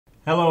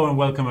Hello and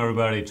welcome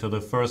everybody to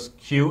the first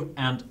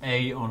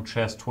Q&A on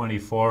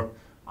Chess24.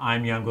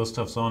 I'm Jan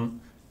Gustafsson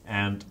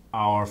and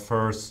our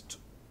first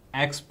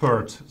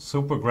expert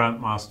Super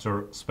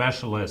Grandmaster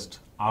specialist,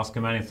 Ask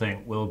Him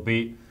Anything, will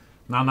be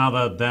none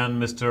other than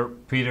Mr.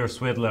 Peter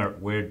Svidler.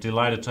 We're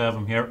delighted to have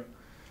him here.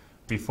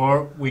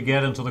 Before we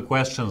get into the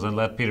questions and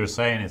let Peter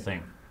say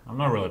anything, I'm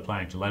not really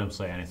planning to let him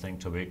say anything,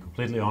 to be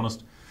completely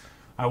honest.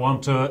 I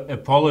want to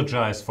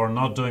apologize for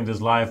not doing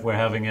this live. We're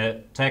having a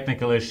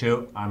technical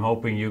issue. I'm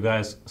hoping you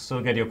guys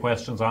still get your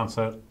questions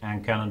answered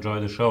and can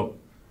enjoy the show.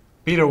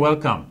 Peter,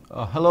 welcome.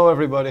 Hello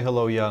everybody,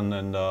 hello Jan,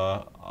 and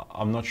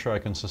I'm not sure I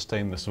can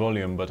sustain this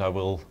volume, but I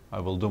will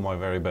do my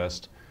very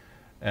best.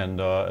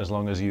 And as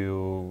long as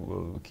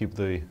you keep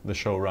the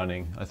show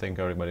running, I think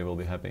everybody will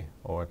be happy,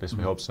 or at least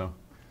we hope so.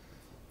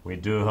 We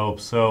do hope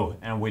so.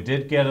 And we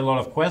did get a lot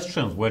of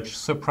questions, which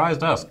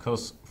surprised us,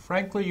 because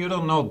frankly, you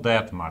don't know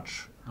that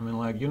much. I mean,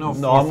 like, you know,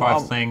 four or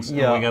five things, and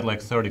we get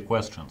like 30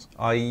 questions.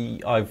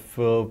 I've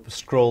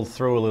scrolled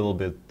through a little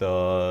bit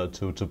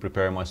to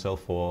prepare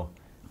myself for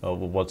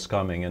what's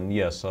coming, and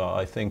yes,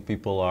 I think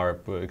people are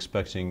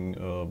expecting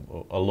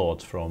a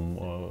lot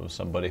from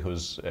somebody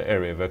whose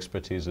area of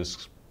expertise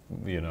is,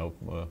 you know,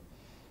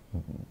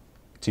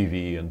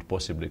 TV and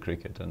possibly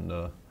cricket.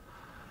 And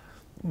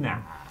nah,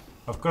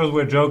 of course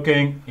we're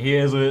joking. He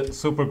is a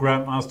Super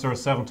Grandmaster,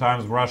 7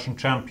 times Russian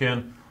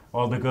champion,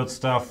 all the good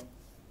stuff.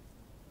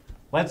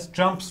 Let's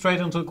jump straight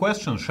into the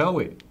questions, shall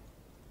we?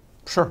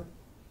 Sure,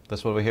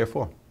 that's what we're here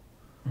for.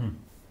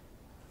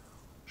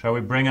 Shall we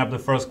bring up the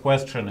first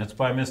question? It's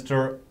by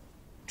Mr.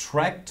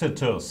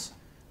 Tractitus.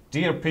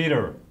 Dear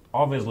Peter,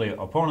 obviously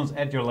opponents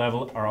at your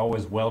level are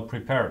always well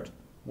prepared.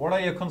 What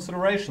are your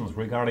considerations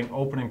regarding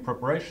opening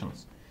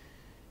preparations?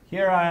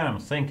 Here I am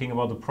thinking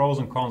about the pros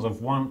and cons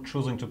of 1,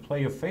 choosing to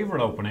play your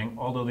favorite opening,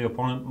 although the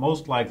opponent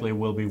most likely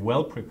will be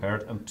well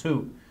prepared, and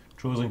 2,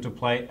 choosing to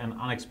play an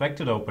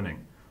unexpected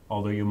opening,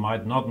 although you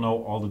might not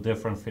know all the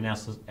different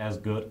finesses as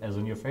good as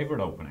in your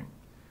favorite opening.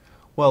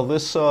 Well,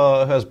 this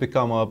has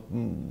become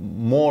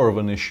more of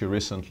an issue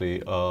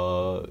recently.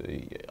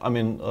 I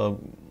mean,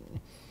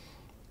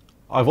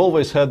 I've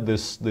always had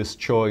this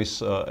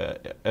choice,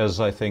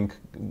 as I think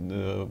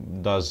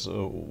does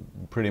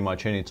pretty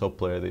much any top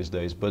player these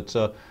days. But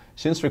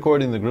since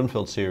recording the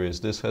Grunfeld series,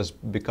 this has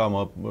become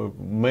a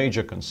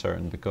major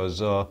concern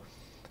because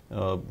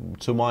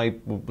to my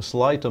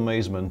slight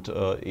amazement,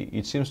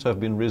 it seems to have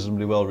been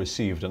reasonably well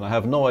received, and I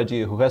have no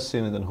idea who has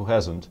seen it and who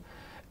hasn't.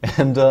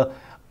 And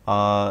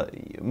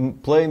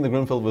playing the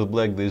Grunfeld with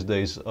black these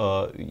days,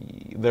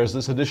 there's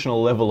this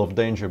additional level of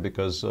danger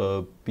because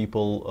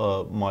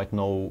people might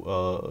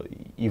know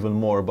even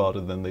more about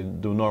it than they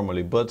do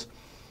normally. But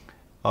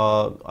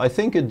I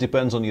think it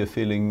depends on your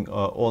feeling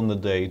on the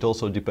day. It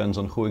also depends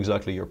on who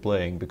exactly you're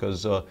playing,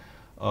 because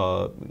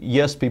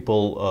yes,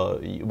 people,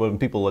 when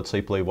people, let's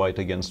say, play white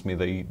against me,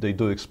 they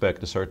do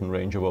expect a certain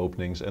range of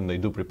openings and they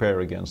do prepare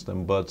against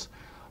them. But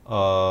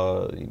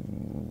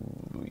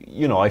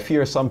you know, I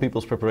fear some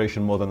people's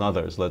preparation more than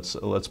others.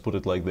 Let's put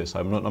it like this.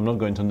 I'm not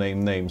going to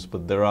name names,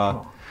 but there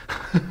are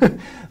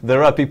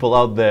there are people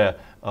out there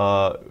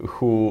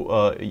who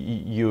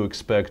you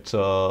expect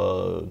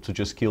to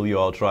just kill you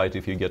outright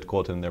if you get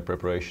caught in their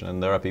preparation,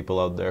 and there are people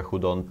out there who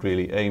don't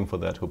really aim for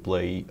that, who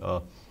play.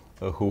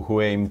 Who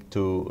aim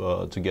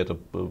to get a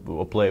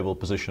playable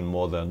position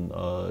more than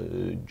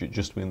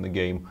just win the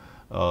game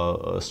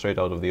straight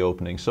out of the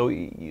opening. So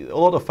a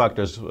lot of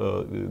factors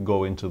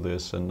go into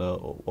this, and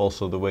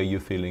also the way you're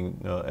feeling,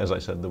 as I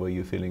said, the way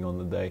you're feeling on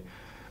the day.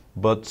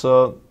 But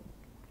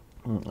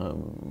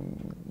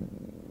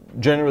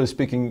generally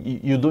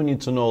speaking, you do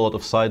need to know a lot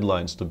of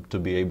sidelines to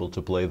be able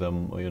to play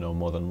them, you know,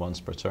 more than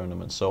once per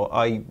tournament. So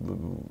I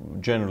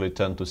generally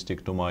tend to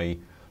stick to my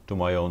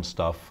own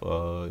stuff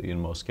in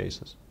most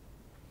cases.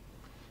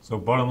 So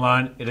bottom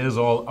line, it is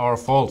all our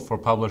fault for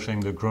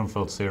publishing the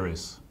Grunfeld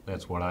series.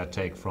 That's what I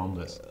take from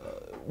this.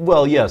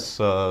 Well, yes,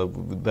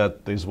 that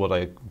is what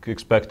I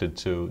expected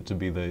to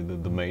be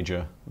the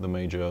major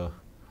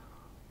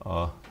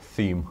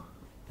theme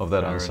of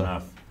that answer. Fair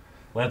enough.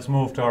 Let's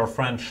move to our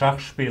friend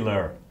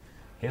Schachspieler.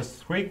 He has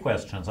 3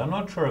 questions. I'm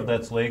not sure if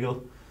that's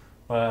legal,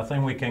 but I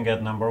think we can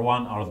get number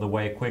 1 out of the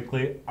way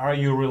quickly. Are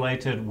you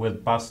related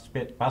with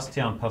Bastian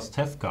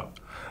Pastewka?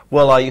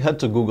 Well, I had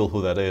to Google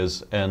who that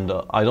is, and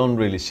I don't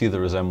really see the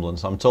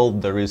resemblance. I'm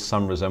told there is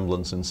some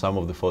resemblance in some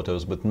of the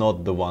photos, but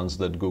not the ones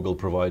that Google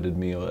provided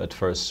me at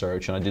first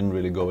search, and I didn't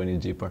really go any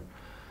deeper.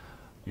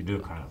 You do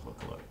kind of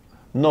look alike.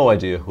 No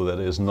idea who that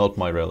is, not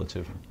my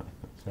relative.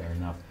 Fair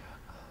enough.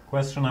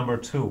 Question number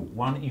 2,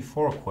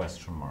 1e4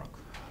 question mark.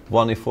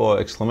 1e4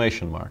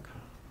 exclamation mark.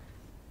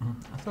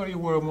 I thought you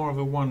were more of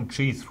a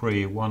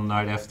 1g3, 1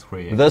 knight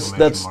f3.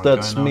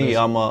 That's me.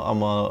 I'm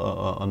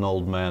an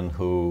old man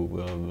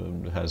who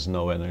has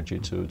no energy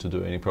to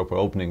do any proper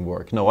opening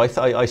work. No,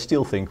 I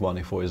still think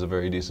 1e4 is a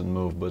very decent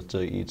move, but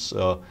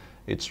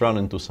it's run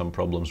into some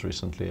problems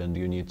recently, and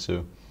you need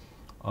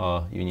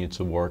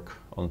to work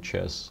on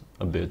chess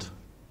a bit.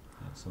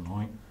 That's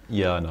annoying.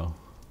 Yeah, I know.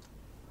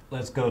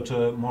 Let's go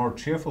to a more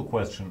cheerful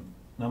question.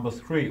 Number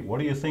 3, what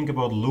do you think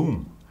about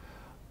Loom?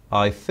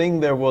 I think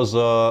there was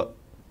a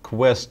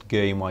Quest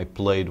game I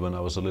played when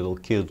I was a little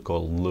kid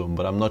called Loom,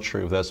 but I'm not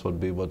sure if that's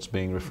what's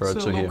being referred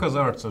to here. It's a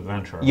LucasArts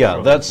adventure. Yeah,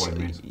 sure that's what it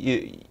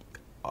means.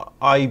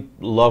 I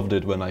loved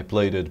it when I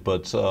played it,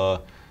 but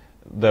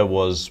that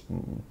was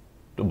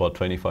about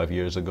 25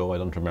 years ago. I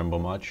don't remember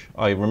much.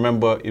 I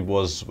remember it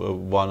was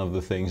one of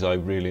the things I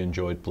really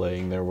enjoyed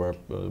playing. There were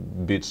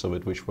bits of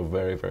it which were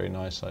very, very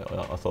nice.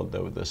 I thought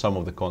that some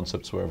of the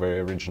concepts were very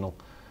original.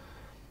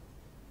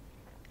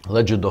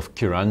 Legend of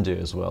Kirandi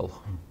as well,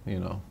 you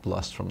know,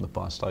 blast from the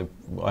past. I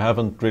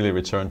haven't really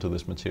returned to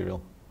this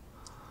material.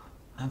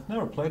 I've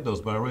never played those,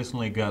 but I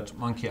recently got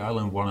Monkey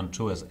Island 1 and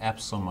 2 as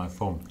apps on my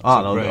phone.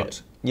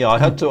 Great. Yeah, I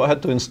had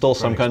to install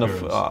some kind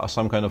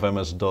of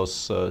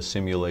MS-DOS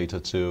simulator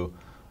to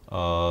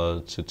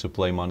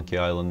play Monkey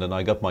Island, and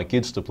I got my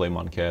kids to play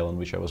Monkey Island,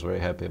 which I was very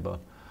happy about.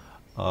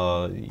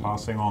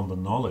 Passing on the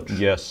knowledge.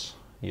 Yes,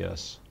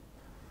 yes.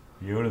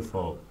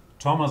 Beautiful.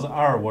 Thomas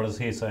R., what is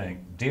he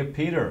saying? Dear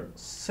Peter,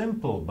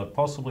 simple but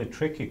possibly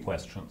tricky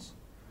questions.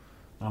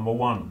 Number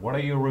 1, what are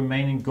your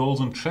remaining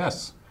goals in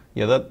chess?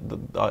 Yeah,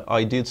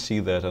 I did see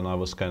that, and I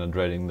was kind of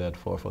dreading that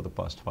for the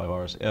past 5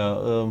 hours.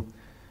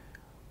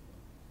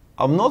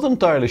 I'm not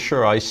entirely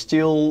sure. I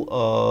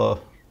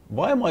still...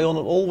 why am I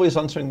always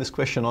answering this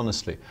question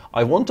honestly?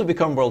 I want to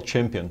become world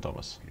champion,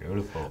 Thomas.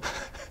 Beautiful.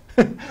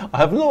 I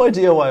have no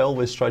idea why I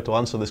always try to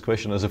answer this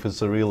question as if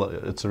it's a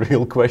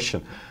real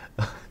question.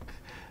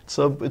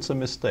 It's a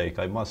mistake.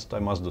 I must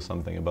do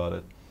something about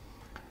it.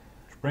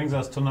 Which brings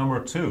us to number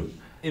 2.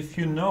 If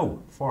you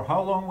know, for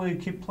how long will you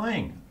keep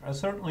playing? I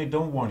certainly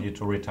don't want you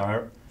to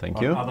retire. Thank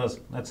you.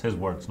 Others, that's his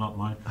words, not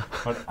mine.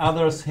 But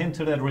others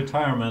hinted at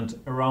retirement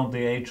around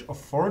the age of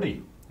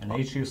 40, an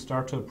age you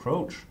start to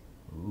approach.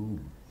 Ooh.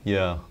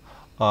 Yeah.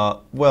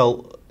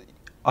 Well,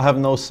 I have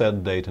no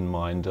set date in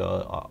mind.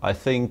 I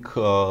think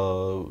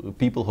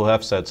people who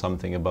have said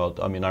something about,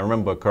 I mean, I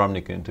remember a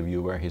Kramnik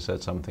interview where he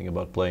said something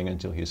about playing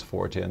until he's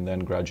 40 and then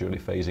gradually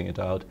phasing it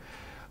out.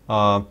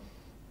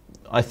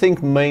 I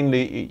think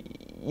mainly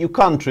you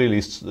can't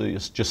really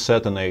just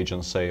set an age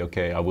and say,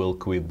 okay, I will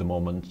quit the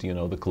moment, you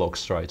know, the clock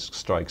strikes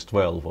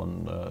 12 on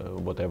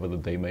whatever the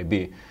day may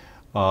be.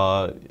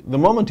 The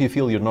moment you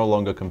feel you're no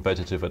longer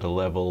competitive at a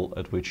level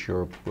at which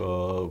you're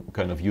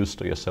kind of used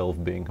to yourself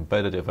being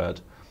competitive at,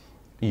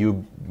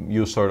 you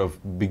sort of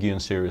begin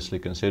seriously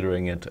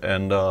considering it.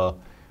 And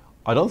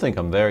I don't think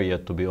I'm there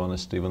yet, to be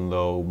honest, even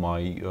though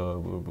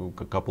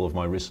a couple of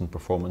my recent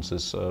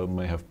performances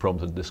may have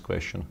prompted this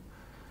question.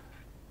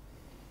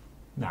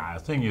 Nah, I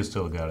think you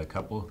still got a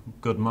couple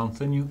good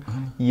months in you.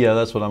 Yeah,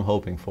 that's what I'm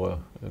hoping for,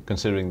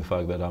 considering the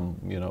fact that I'm,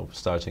 you know,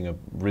 starting a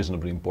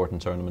reasonably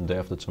important tournament day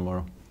after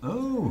tomorrow.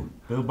 Oh,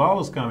 Bilbao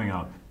is coming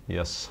up.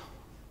 Yes.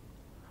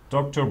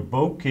 Dr.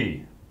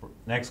 Boki,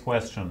 next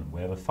question. We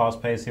have a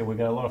fast pace here, we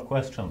got a lot of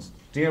questions.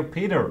 Dear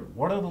Peter,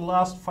 what are the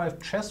last 5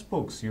 chess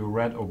books you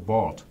read or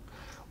bought?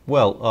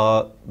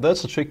 Well,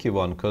 that's a tricky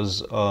one,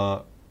 because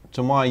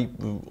to my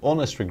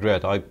honest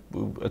regret,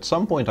 at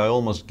some point I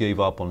almost gave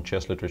up on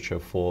chess literature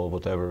for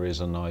whatever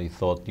reason. I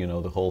thought, you know,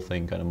 the whole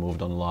thing kind of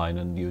moved online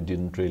and you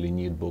didn't really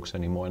need books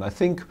anymore. And I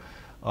think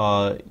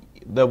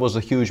that was a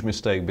huge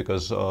mistake,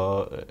 because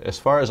as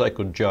far as I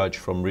could judge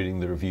from reading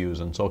the reviews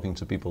and talking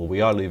to people,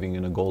 we are living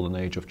in a golden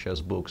age of chess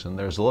books, and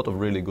there's a lot of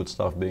really good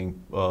stuff being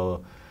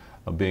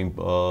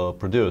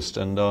produced.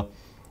 And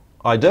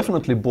I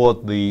definitely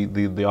bought the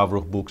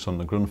Avruch books on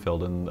the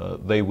Grunfeld, and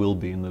they will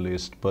be in the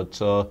list.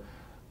 But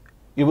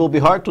it will be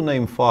hard to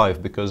name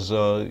 5, because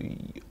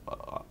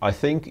I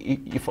think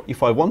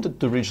if I wanted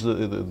to reach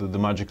the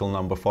magical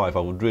number 5, I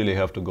would really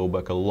have to go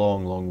back a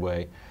long, long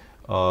way.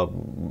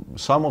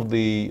 Some of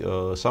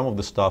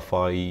the stuff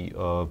I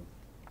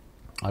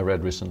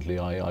read recently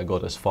I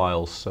got as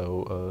files,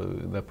 so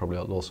that probably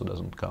also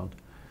doesn't count.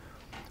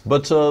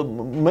 But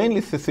mainly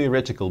the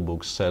theoretical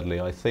books,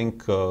 sadly. I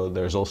think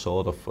there's also a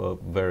lot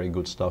of very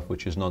good stuff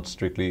which is not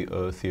strictly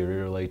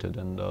theory related,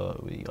 and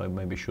I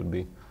maybe should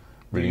be.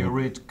 Do you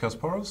read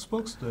Kasparov's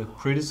books, the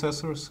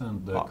predecessors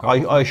and the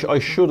I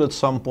should at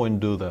some point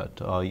do that.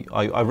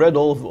 I read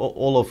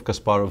all of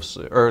Kasparov's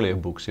earlier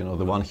books, you know,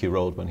 the one he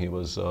wrote when he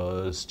was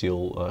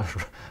still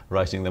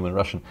writing them in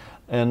Russian,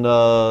 and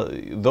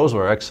those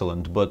were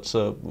excellent. But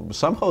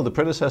somehow the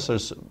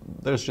predecessors,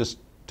 there's just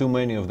too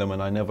many of them,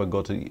 and I never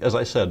got to. As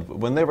I said,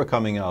 when they were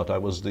coming out, I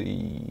was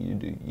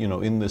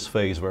in this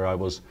phase where I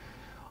was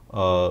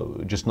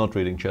just not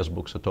reading chess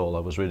books at all. I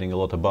was reading a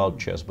lot about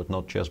chess, but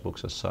not chess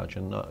books as such.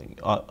 And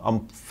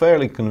I'm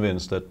fairly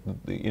convinced that,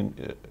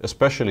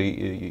 especially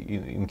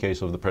in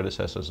case of the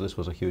predecessors, this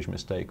was a huge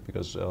mistake,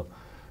 because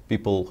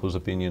people whose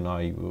opinion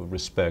I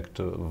respect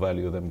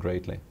value them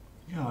greatly.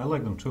 Yeah, I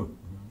like them too.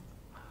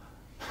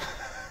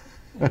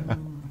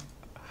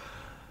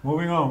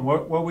 Moving on,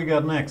 what we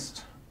got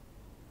next?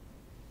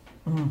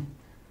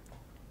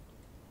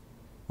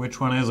 Which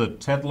one is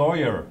it? Ted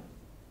Lawyer.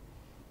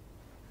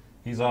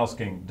 He's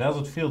asking, does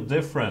it feel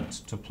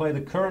different to play the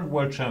current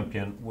world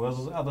champion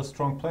versus other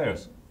strong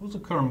players? Who's the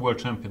current world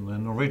champion? The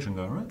Norwegian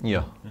guy, right?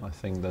 Yeah, I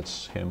think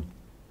that's him.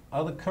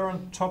 are the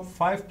current top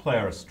 5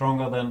 players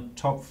stronger than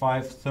top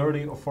 5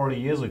 30 or 40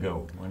 years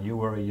ago, when you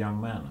were a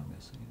young man, I'm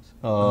guessing?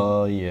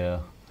 Yeah.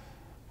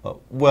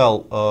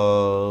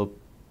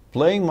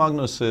 Playing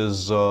Magnus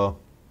is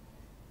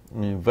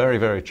very,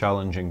 very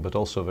challenging, but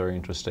also very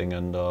interesting,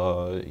 and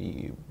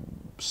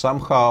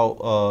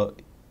somehow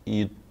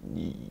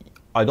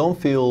I don't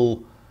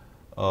feel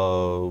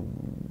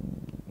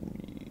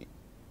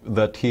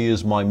that he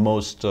is my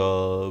most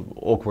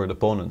awkward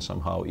opponent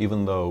somehow,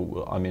 even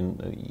though, I mean,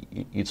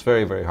 it's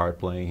very, very hard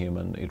playing him,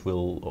 and it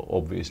will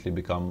obviously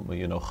become,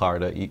 you know,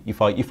 harder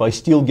if I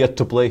still get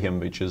to play him,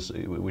 which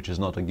is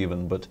not a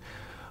given. But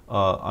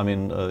I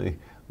mean,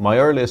 my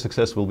earlier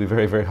success will be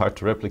very, very hard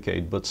to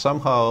replicate, but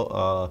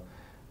somehow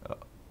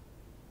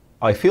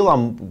I feel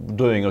I'm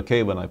doing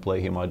okay when I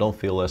play him. I don't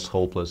feel less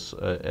hopeless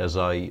as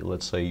I,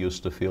 let's say,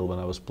 used to feel when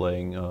I was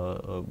playing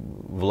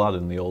Vlad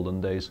in the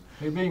olden days.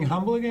 You're being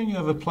humble again? You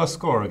have a plus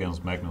score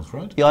against Magnus,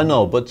 right? Yeah, I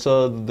know, but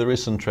the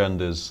recent trend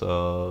is...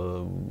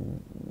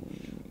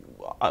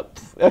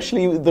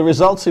 actually, the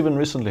results even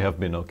recently have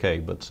been okay,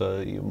 but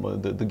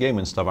the game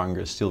in Stavanger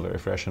is still very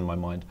fresh in my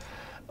mind.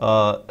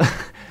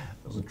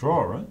 It was a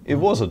draw, right? It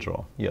was a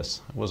draw,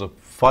 yes. It was a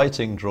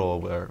fighting draw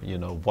where, you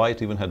know,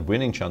 White even had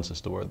winning chances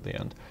toward the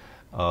end,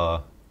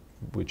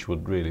 which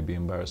would really be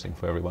embarrassing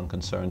for everyone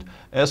concerned.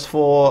 As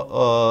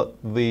for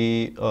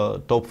the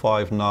top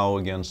 5 now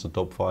against the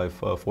top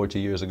 5 40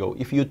 years ago,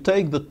 if you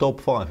take the top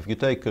 5, if you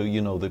take,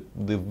 you know,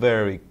 the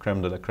very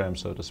creme de la creme,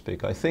 so to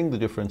speak, I think the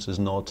difference is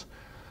not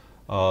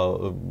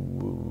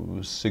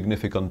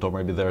significant, or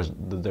maybe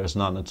there's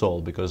none at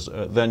all, because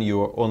then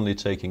you are only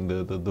taking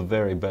the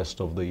very best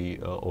of the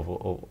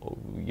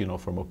you know,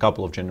 from a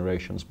couple of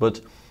generations.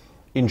 But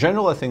in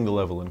general, I think the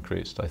level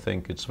increased. I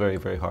think it's very,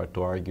 very hard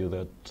to argue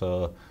that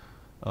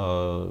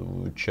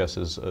chess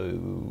is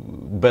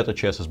better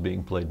chess is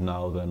being played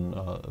now than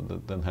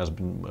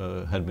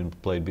had been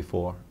played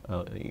before.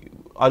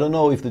 I don't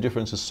know if the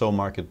difference is so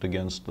marked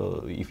against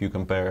if you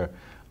compare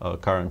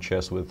current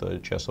chess with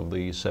chess of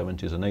the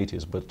 70s and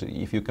 80s, but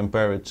if you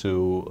compare it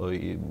to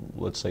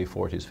let's say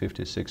 40s,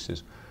 50s,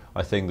 60s,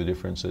 I think the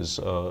difference is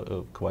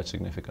quite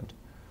significant.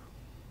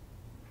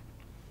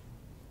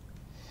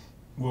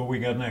 What we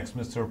got next,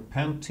 Mr.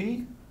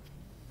 Penty?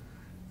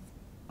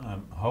 I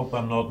hope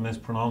I'm not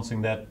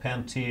mispronouncing that.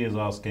 Penty is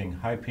asking,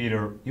 "Hi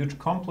Peter, huge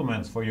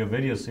compliments for your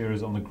video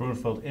series on the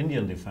Grunfeld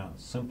Indian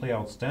defense. Simply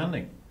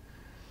outstanding.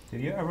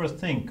 Did you ever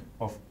think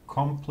of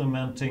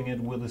complementing it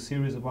with a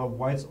series about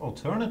White's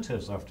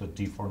alternatives after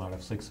d4 knight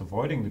f6,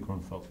 avoiding the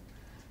Grunfeld?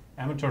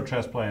 Amateur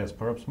chess players,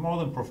 perhaps more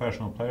than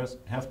professional players,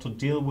 have to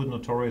deal with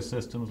notorious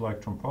systems like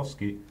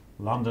Trompowsky,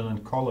 London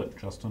and Collett,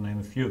 just to name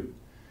a few.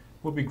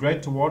 Would be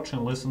great to watch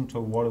and listen to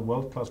what a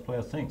world-class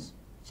player thinks.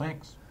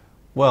 Thanks."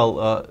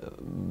 Well,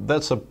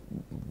 that's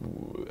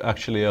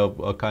actually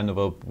a kind of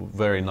a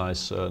very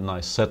nice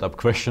setup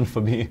question for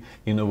me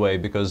in a way,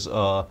 because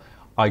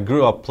I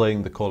grew up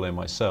playing the Kole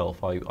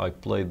myself. I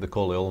played the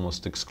Kole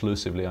almost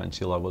exclusively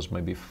until I was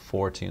maybe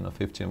 14 or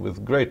 15,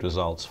 with great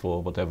results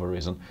for whatever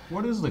reason.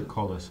 What is the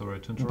Kole, sorry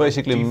to interrupt?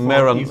 Basically, D4,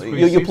 Meron.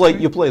 E3,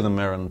 You play the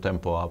Meron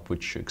tempo up,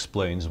 which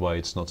explains why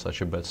it's not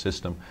such a bad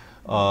system.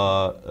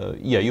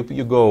 Yeah,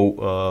 you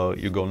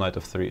go knight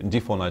f3,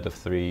 d4 knight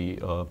f3,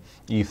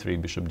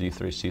 e3 bishop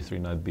d3, c3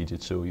 knight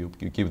bd2.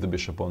 You keep the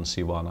bishop on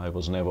c1. I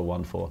was never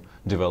one for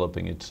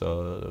developing it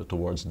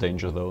towards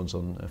danger zones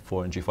on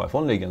f4 and g5,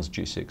 only against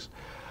g6.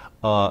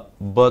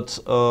 But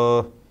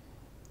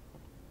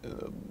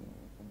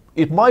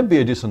it might be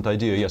a decent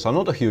idea, yes. I'm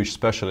not a huge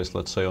specialist,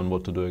 let's say, on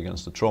what to do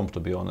against the Tromp, to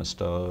be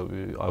honest.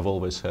 I've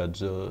always had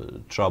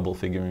trouble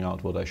figuring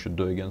out what I should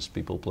do against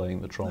people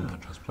playing the Tromp. No,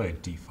 just play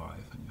d5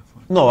 and you're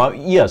fine. No,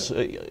 yes,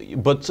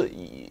 but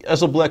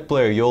as a black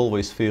player, you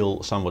always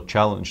feel somewhat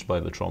challenged by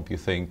the Tromp. You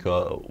think,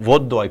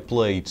 what do I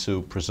play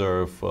to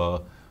preserve,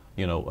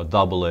 you know, a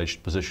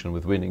double-edged position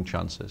with winning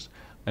chances?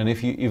 And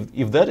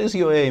if that is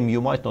your aim,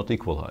 you might not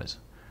equalize.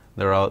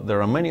 There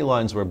are many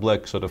lines where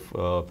black sort of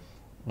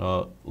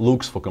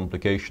looks for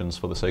complications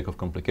for the sake of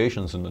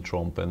complications in the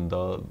Tromp, and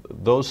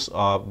those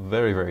are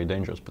very, very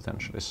dangerous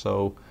potentially.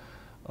 So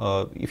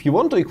if you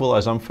want to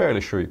equalize, I'm fairly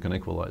sure you can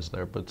equalize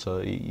there, but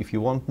if you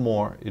want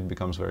more, it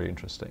becomes very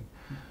interesting.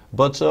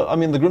 But I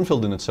mean, the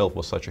Grunfeld in itself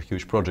was such a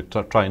huge project,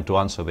 trying to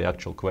answer the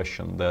actual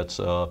question, that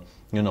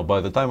you know, by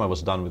the time I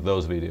was done with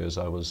those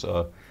videos, I was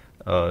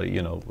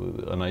you know,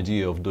 an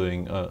idea of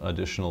doing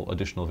additional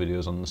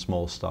videos on the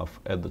small stuff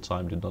at the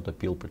time did not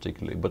appeal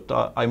particularly.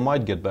 But I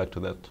might get back to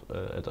that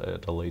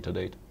at a later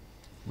date.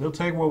 We'll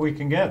take what we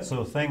can get.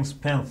 So thanks,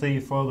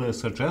 Panthy, for the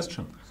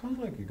suggestion. Sounds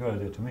like a good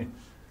idea to me.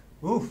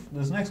 Oof,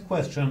 this next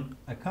question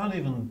I can't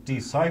even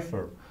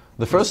decipher.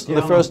 The first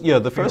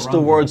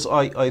two words,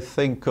 I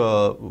think,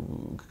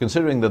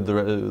 considering that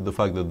the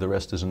fact that the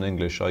rest is in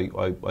English,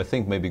 I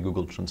think maybe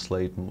Google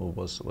Translate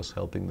was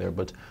helping there.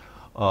 But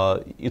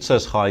it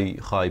says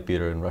hi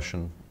Peter in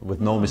Russian with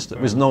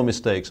no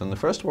mistakes, and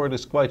the first word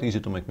is quite easy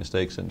to make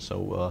mistakes in.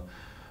 So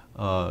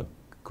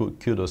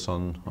kudos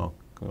on. Oh,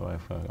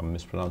 I'm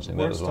mispronouncing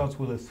that as well. Word starts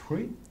with a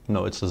 3?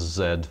 No, it's a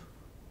Z.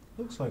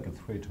 Looks like a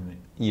 3 to me.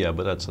 Yeah,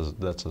 but that's a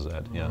Z,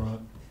 yeah. All right.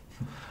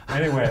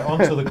 Anyway, on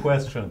to the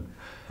question.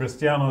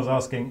 Cristiano is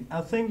asking,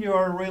 I think you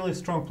are a really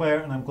strong player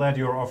and I'm glad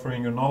you're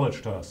offering your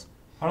knowledge to us.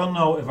 I don't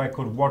know if I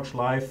could watch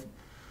live.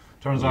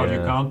 Turns out you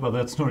can't, but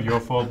that's not your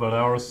fault but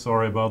ours.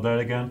 Sorry about that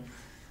again.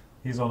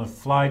 He's on a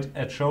flight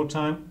at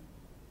showtime.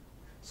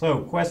 So,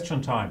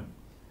 question time.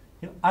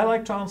 I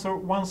like to answer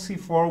one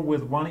c4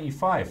 with one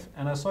e5,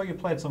 and I saw you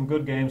played some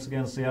good games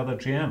against the other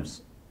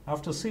GMs.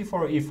 After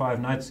c4, e5,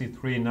 knight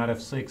c3, knight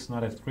f6,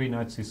 knight f3,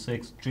 knight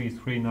c6,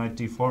 g3, knight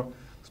d4.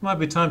 This might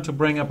be time to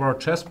bring up our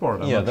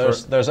chessboard. Yeah,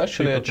 there's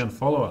actually people can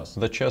follow us.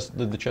 The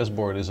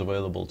chessboard is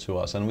available to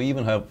us, and we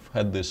even have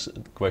had this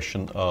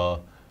question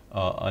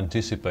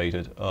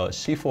anticipated.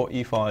 c4,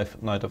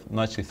 e5, knight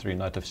c3,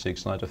 knight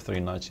f6, knight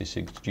f3, knight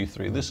c6,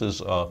 g3. This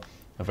is a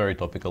very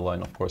topical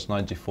line, of course.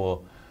 Knight d4,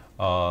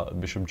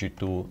 bishop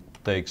g2,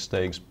 takes.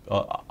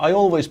 I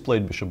always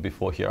played bishop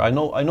b4 here. I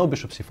know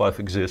bishop c5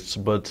 exists,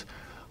 but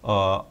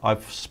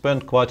I've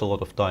spent quite a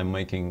lot of time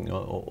making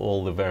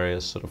all the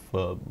various sort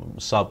of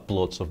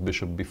subplots of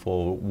bishop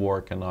b4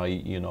 work, and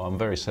I'm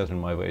very set in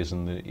my ways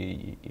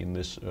in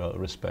this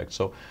respect.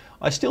 So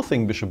I still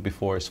think bishop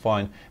b4 is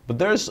fine, but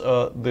there's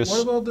this.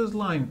 What about this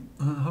line?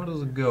 How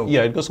does it go?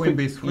 Yeah, it goes queen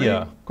b3.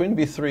 Yeah, queen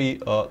b3.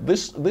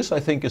 This I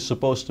think is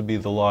supposed to be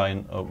the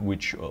line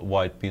which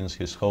white pins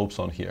his hopes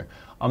on here.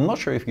 I'm not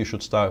sure if you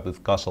should start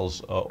with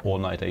castles or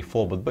knight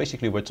a4, but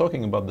basically we're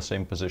talking about the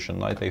same position.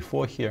 Knight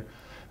a4 here,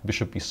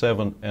 bishop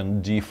e7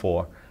 and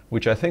d4,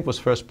 which I think was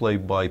first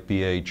played by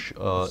PH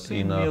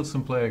in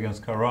Nielsen play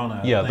against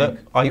Carona. Yeah,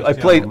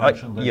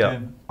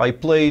 I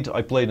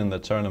played in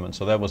that tournament,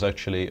 so that was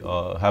actually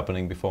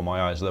happening before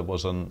my eyes. That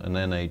was an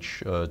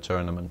NH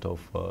tournament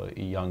of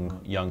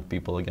young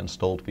people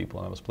against old people,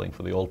 and I was playing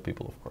for the old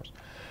people, of course.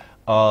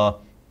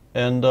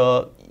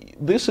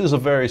 This is a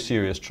very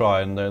serious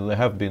try, and there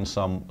have been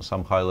some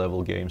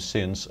high-level games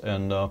since,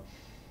 and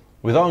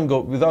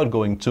without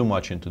going too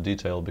much into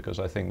detail, because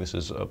I think this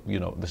is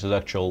this is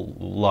actual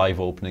live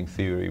opening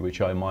theory,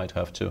 which I might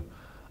have to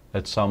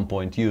at some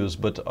point use.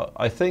 But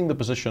I think the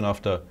position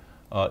after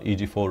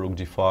e4, rook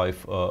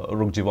d5,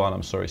 rook d1,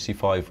 I'm sorry,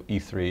 c5,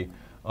 e3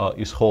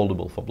 is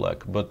holdable for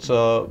black. But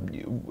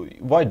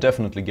white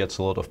definitely gets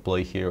a lot of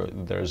play here.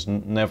 There's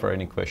never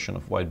any question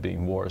of white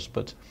being worse,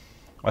 but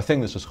I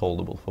think this is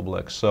holdable for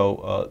black.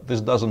 So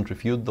this doesn't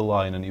refute the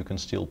line, and you can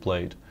still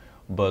play it.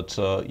 But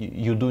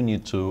you do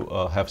need to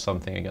have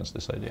something against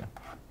this idea.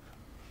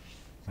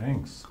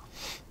 Thanks.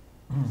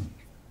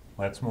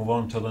 Let's move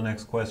on to the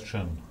next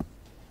question.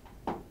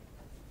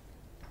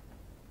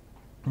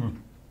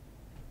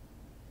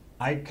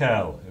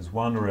 Aikal is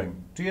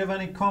wondering, do you have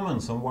any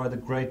comments on why the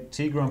great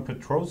Tigran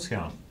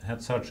Petrosyan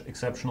had such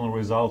exceptional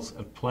results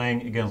at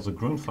playing against the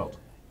Grunfeld?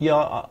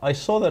 Yeah, I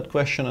saw that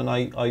question, and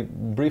I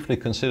briefly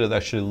considered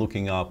actually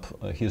looking up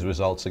his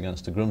results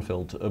against the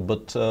Grunfeld,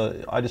 but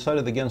I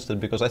decided against it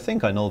because I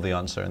think I know the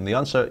answer, and the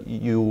answer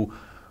you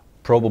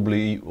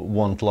probably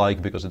won't like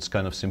because it's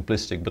kind of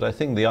simplistic, but I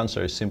think the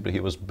answer is simply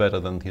he was better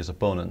than his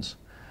opponents.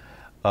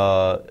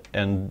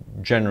 And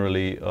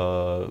generally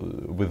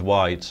with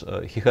white,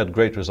 he had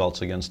great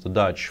results against the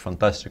Dutch,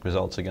 fantastic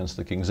results against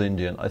the King's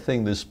Indian. I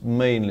think this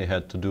mainly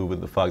had to do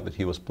with the fact that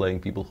he was playing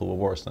people who were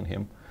worse than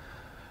him.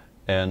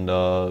 And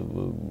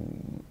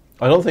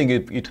I don't think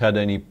it had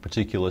any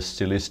particular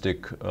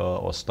stylistic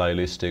or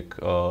stylistic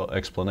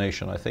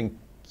explanation. I think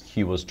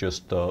he was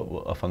just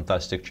a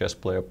fantastic chess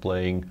player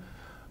playing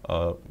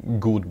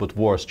good but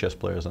worse chess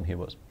players than he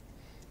was.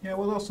 Yeah, I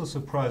was also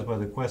surprised by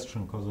the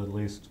question because at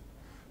least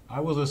I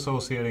was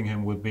associating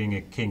him with being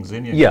a King's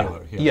Indian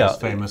killer. He had this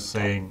famous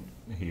saying,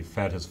 he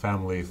fed his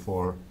family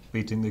for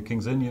beating the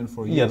King's Indian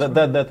for years. Yeah,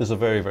 that is a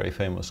very, very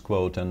famous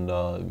quote, and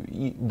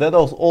that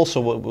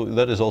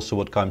is also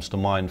what comes to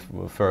mind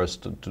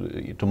first,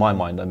 to my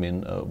mind. I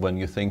mean, when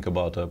you think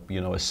about a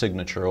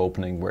signature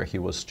opening where he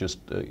was just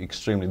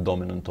extremely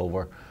dominant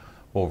over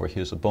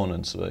his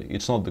opponents.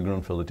 It's not the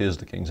Grunfeld, it is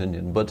the King's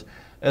Indian. But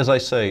as I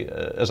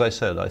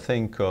said, I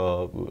think,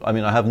 I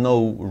mean, I have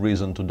no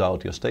reason to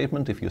doubt your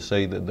statement. If you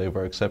say that they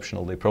were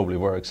exceptional, they probably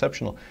were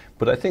exceptional.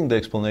 But I think the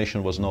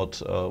explanation was not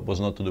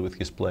to do with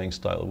his playing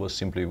style. It was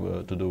simply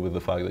to do with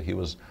the fact that he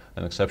was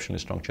an exceptionally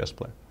strong chess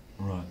player.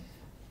 Right.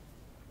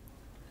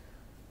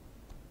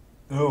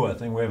 Oh, I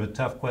think we have a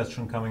tough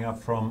question coming up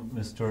from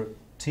Mr.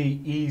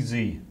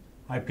 T-Easy.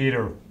 Hi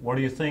Peter, what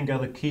do you think are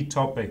the key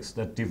topics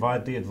that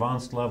divide the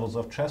advanced levels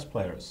of chess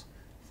players?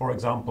 For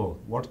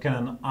example, what can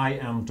an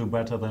IM do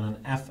better than an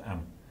FM?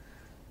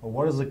 Or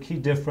what is the key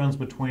difference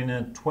between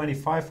a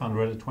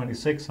 2500, a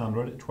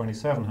 2600, a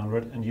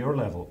 2700 and your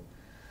level?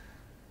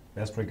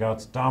 Best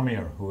regards,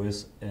 Damir, who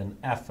is an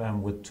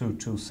FM with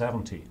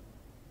 2270.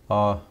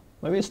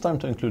 Maybe it's time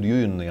to include you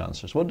in the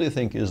answers. What do you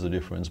think is the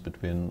difference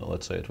between,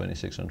 let's say, a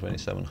 26 and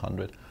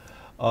 2700?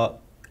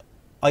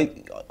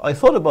 I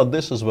thought about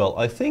this as well.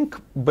 I think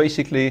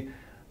basically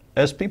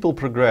as people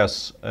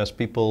progress, as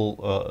people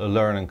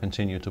learn and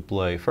continue to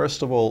play,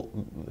 first of all,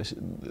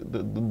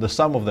 the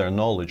sum of their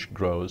knowledge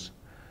grows.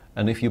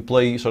 And if you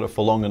play sort of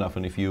for long enough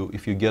and if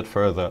you get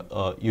further,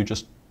 you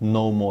just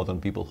know more than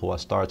people who are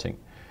starting.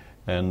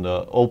 And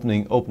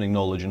opening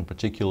knowledge in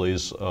particular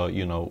is,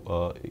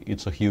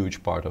 it's a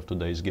huge part of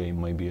today's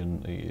game, maybe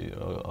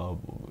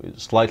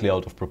slightly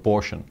out of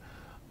proportion.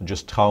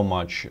 Just how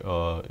much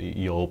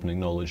your opening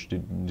knowledge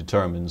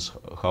determines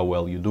how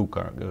well you do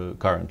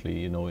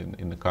currently,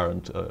 in the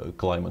current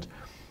climate.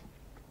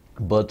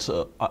 But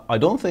I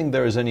don't think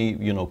there is any,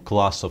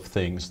 class of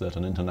things that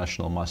an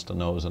international master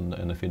knows and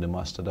a FIDE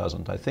master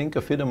doesn't. I think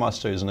a FIDE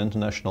master is an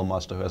international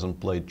master who hasn't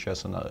played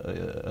chess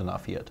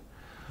enough yet.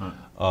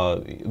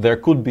 There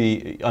could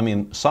be,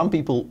 some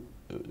people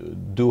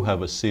do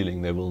have a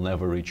ceiling they will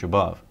never reach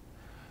above.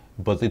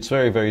 But it's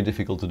very, very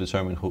difficult to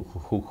determine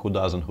who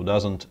does and who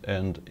doesn't.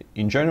 And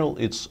in general,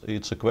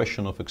 it's a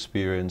question of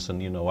experience.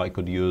 And I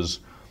could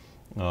use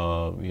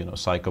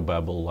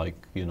psychobabble, like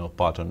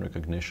pattern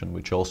recognition,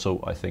 which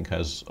also I think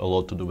has a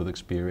lot to do with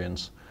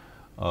experience.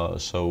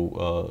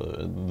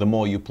 The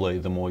more you play,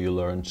 the more you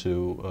learn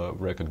to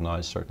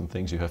recognize certain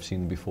things you have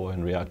seen before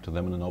and react to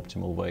them in an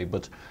optimal way.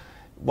 But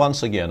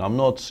once again, I'm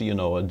not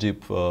a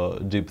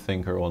deep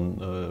thinker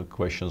on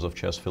questions of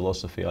chess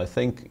philosophy. I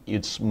think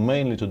it's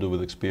mainly to do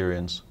with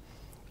experience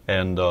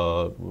and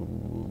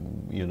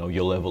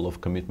your level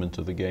of commitment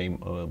to the game.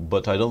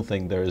 But I don't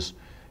think there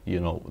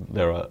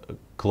are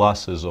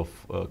classes of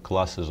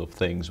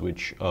things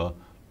which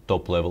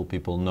top level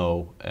people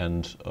know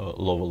and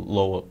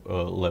lower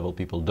level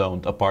people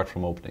don't, apart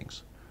from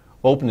openings.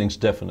 Openings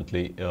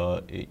definitely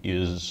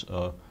is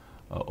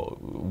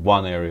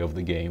one area of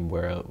the game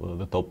where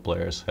the top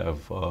players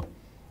have a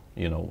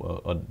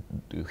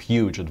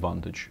huge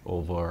advantage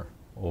over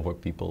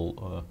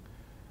people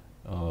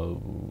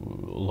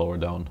lower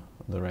down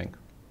the rank.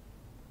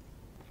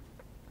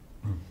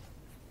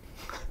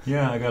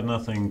 Yeah, I got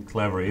nothing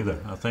clever either.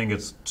 I think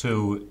it's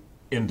too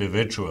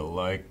individual.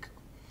 Like,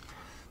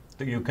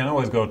 you can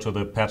always go to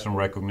the pattern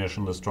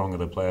recognition. The stronger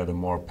the player, the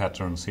more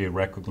patterns he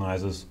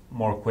recognizes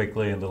more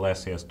quickly and the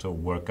less he has to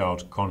work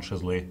out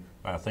consciously.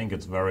 I think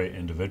it's very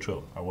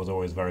individual. I was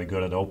always very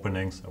good at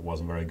openings. I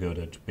wasn't very good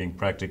at being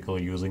practical,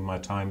 using my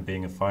time,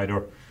 being a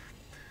fighter.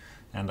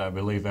 And I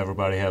believe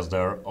everybody has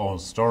their own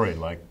story,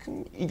 like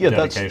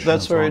dedication.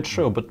 That's very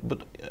true.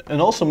 But and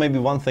also maybe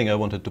one thing I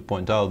wanted to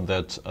point out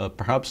that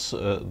perhaps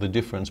the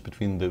difference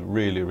between the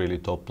really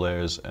top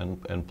players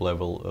and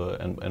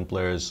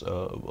players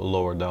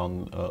lower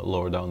down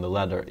the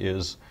ladder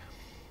is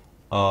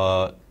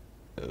the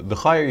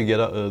higher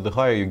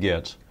you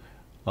get,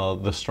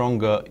 the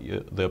stronger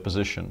the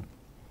opposition.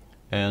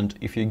 And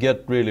if you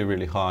get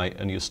really high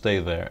and you stay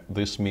there,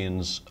 this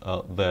means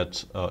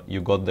that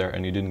you got there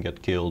and you didn't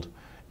get killed.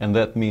 And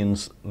that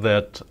means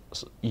that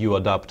you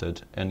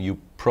adapted and you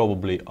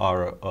probably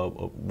are,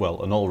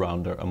 an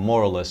all-rounder, a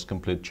more or less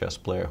complete chess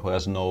player who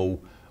has no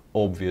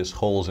obvious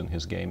holes in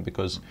his game.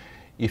 Because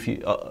if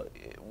you,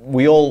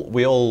 we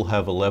all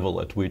have a level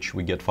at which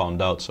we get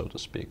found out, so to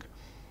speak.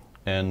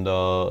 And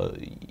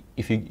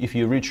if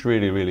you reach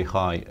really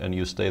high and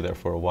you stay there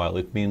for a while,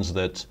 it means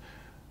that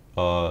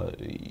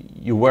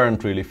you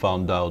weren't really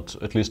found out,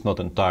 at least not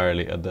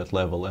entirely at that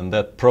level, and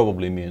that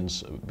probably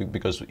means,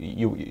 because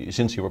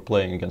since you were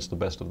playing against the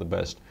best of the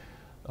best,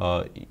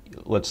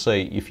 let's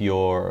say if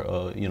your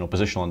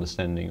positional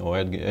understanding or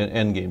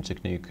endgame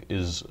technique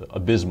is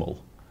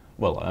abysmal,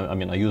 well,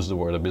 I use the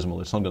word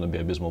abysmal, it's not going to be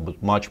abysmal,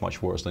 but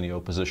much worse than your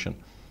opposition,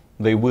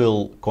 they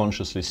will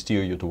consciously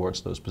steer you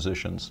towards those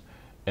positions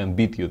and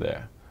beat you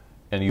there.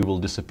 And you will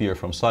disappear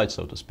from sight,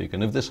 so to speak.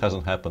 And if this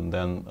hasn't happened,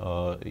 then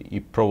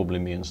it probably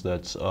means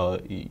that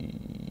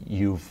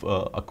you've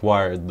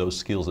acquired those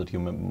skills that you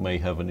may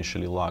have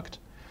initially lacked.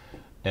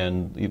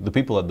 And the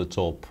people at the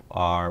top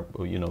are,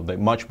 they're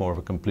much more of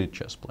a complete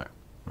chess player.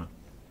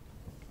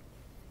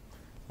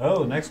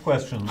 Oh, next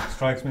question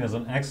strikes me as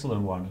an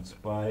excellent one. It's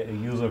by a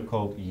user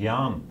called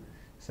Jan.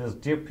 It says,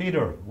 "Dear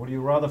Peter, would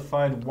you rather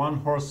fight one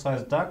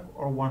horse-sized duck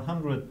or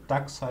 100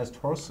 duck-sized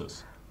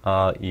horses?"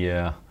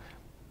 Yeah.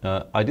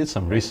 I did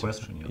some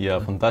research. Yeah,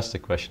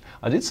 fantastic question.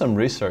 I did some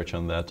research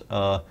on that,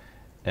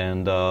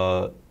 and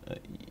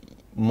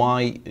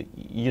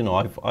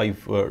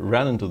I've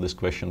ran into this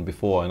question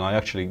before, and I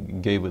actually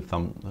gave it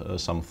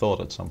some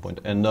thought at some point.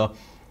 And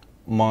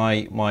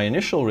my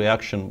initial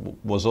reaction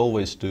was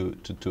always to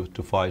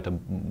fight a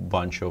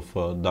bunch of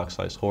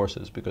duck-sized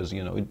horses, because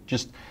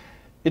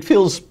it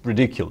feels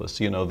ridiculous.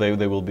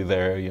 They will be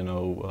there.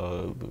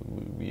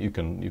 You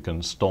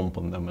can stomp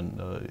on them, and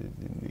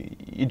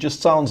it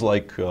just sounds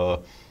like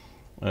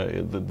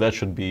that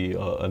should be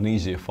an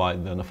easier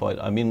fight than a fight.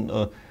 I mean,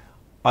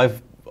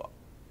 I've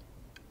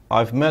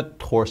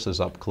met horses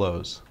up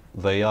close.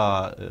 They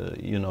are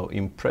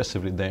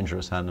impressively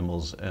dangerous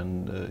animals,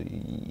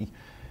 and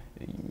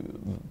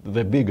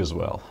they're big as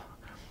well.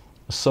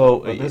 So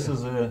but this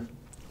is a.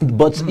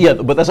 But yeah,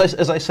 but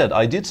as I said,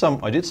 I did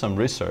some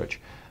research.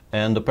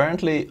 And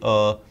apparently,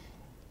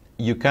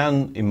 you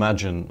can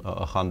imagine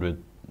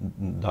 100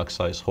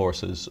 duck-sized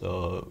horses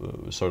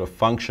sort of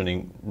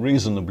functioning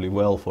reasonably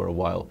well for a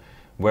while,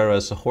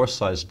 whereas a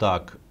horse-sized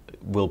duck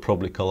will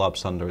probably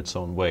collapse under its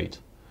own weight,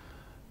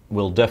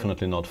 will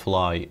definitely not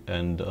fly,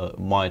 and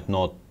might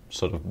not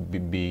sort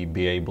of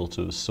be able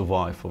to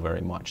survive for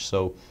very much.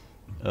 So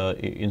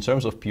in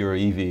terms of pure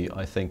EV,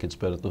 I think it's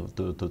better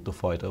to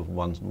fight a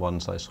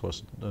one-size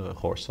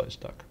horse-sized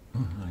duck.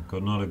 I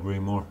could not agree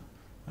more.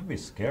 I'd be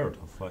scared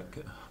of like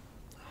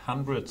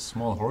 100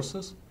 small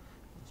horses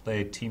if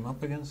they team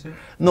up against you.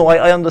 No,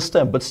 I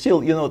understand, but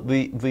still, you know,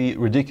 the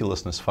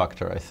ridiculousness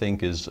factor I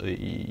think is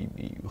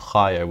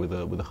higher with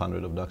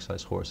 100 of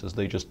duck-sized horses.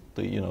 They just,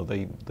 you know,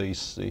 they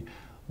see,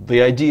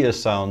 the idea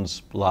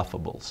sounds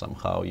laughable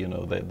somehow. You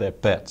know, they're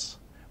pets,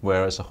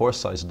 whereas a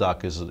horse-sized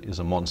duck is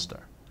a monster.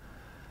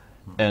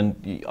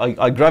 And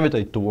I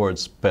gravitate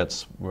towards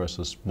pets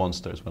versus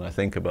monsters when I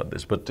think about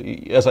this. But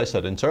as I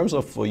said, in terms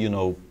of you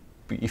know,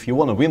 if you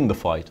want to win the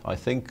fight, I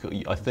think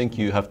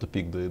you have to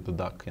pick the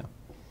duck. Yeah.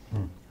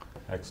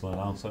 Excellent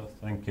answer.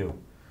 Thank you.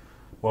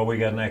 What we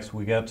got next?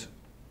 We got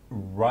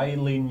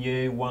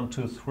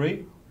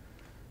Rylinier123.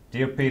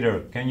 Dear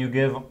Peter, can you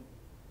give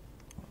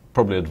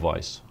Probably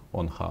advice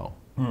on how.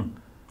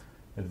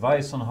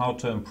 Advice on how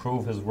to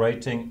improve his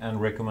rating and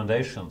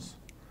recommendations?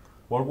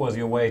 What was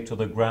your way to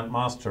the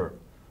Grandmaster?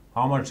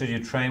 How much did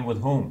you train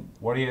with whom?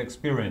 What are your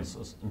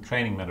experiences in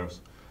training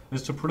matters?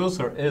 Mr.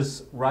 Producer,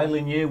 is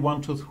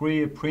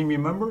Rylinier123 a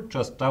premium member?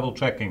 Just double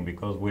checking,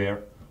 because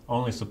we're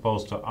only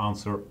supposed to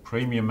answer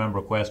premium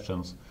member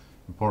questions.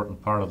 Important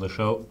part of the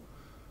show.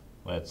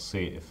 Let's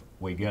see if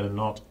we get a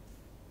nod.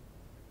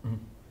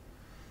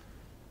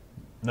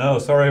 No,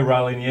 sorry,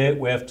 Rylinier,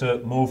 we have to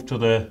move to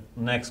the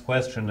next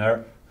question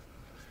there.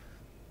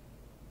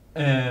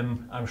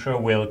 I'm sure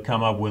we'll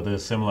come up with a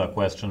similar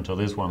question to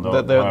this one,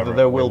 though.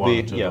 There will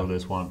be, to yeah. do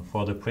this one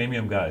for the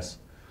premium guys.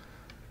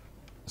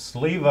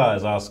 Sleva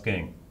is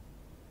asking,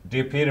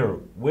 Dear Peter,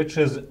 which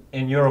is,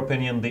 in your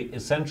opinion, the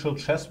essential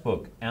chess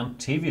book and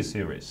TV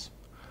series?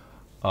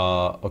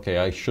 Okay,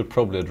 I should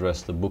probably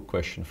address the book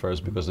question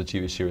first, because the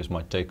TV series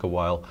might take a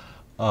while.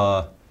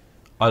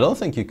 I don't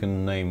think you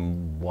can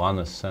name one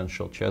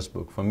essential chess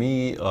book. For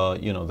me,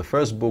 you know, the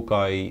first book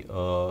I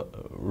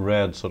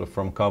read sort of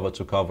from cover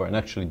to cover and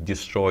actually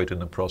destroyed in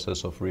the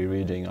process of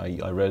rereading.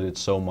 I read it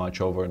so much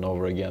over and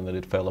over again that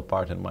it fell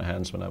apart in my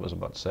hands when I was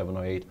about 7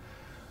 or 8.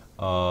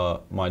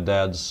 My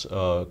dad's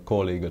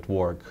colleague at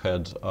work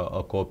had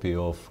a copy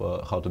of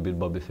How to Beat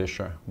Bobby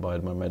Fischer by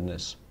Edmund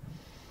Mednis,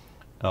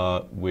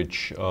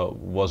 which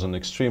was an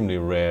extremely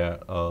rare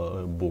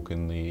book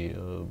in the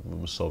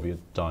Soviet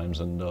times,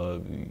 and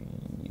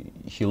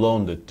he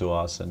loaned it to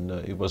us, and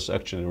it was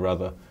actually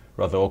rather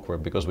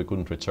awkward because we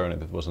couldn't return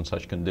it. It was in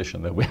such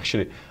condition that we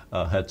actually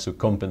had to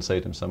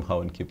compensate him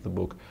somehow and keep the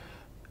book.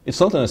 It's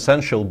not an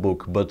essential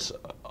book, but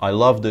I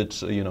loved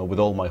it, you know, with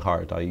all my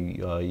heart.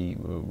 I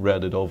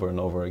read it over and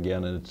over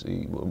again, and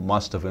it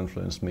must have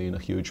influenced me in a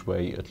huge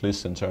way, at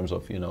least in terms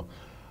of, you know,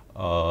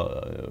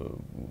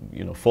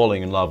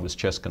 falling in love with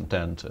chess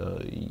content.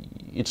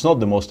 It's not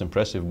the most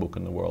impressive book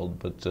in the world,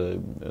 but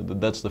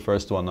that's the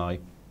first one I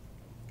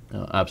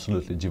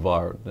absolutely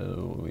devoured,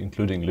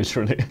 including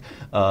literally.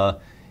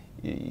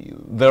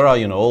 There are,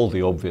 you know, all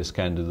the obvious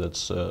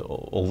candidates,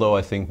 although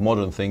I think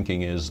modern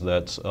thinking is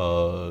that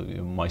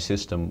My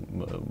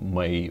System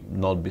may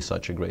not be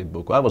such a great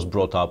book. I was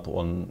brought up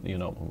on, you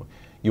know,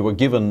 you were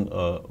given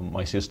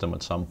My System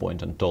at some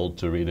point and told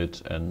to read it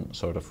and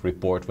sort of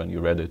report when you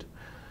read it.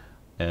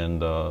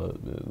 And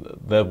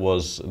that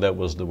was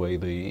the way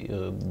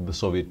the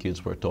Soviet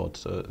kids were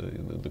taught.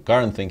 The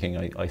current thinking,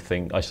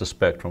 I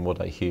suspect from what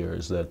I hear,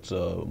 is that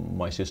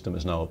My System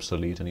is now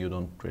obsolete and you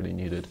don't really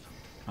need it.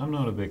 I'm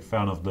not a big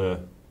fan of the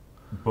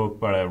book,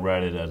 but I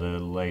read it at a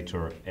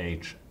later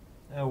age.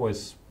 It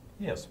always,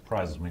 yeah,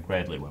 surprises me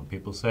greatly when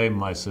people say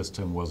My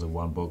System was the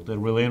one book that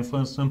really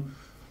influenced them.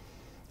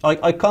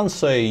 I can't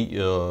say,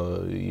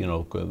 you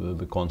know,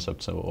 the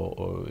concepts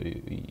or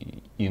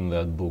in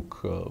that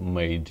book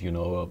made, you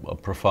know, a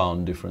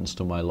profound difference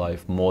to my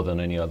life more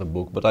than any other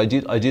book. But I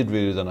did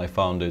read it, and I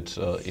found it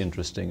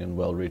interesting and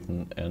well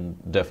written and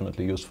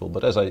definitely useful.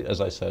 But as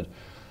I said,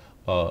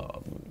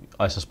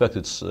 I suspect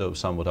it's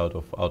somewhat out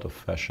of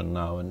fashion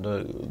now. And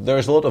there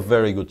is a lot of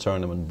very good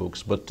tournament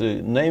books, but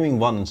naming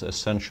one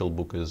essential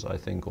book is, I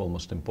think,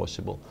 almost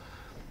impossible.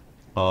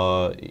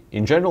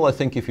 In general, I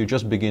think if you're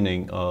just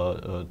beginning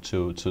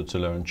to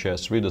learn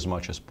chess, read as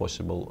much as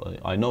possible.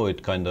 I know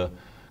it kind of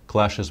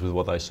clashes with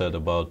what I said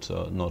about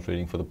not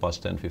reading for the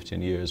past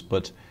 10-15 years,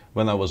 but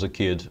when I was a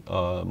kid,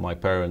 my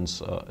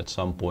parents at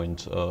some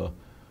point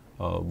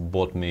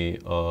bought me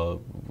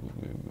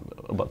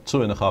about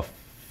 2.5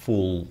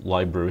 full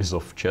libraries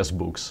of chess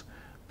books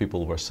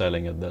people were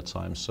selling at that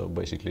time. So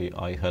basically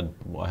I had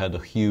a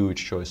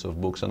huge choice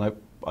of books, and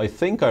I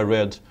think I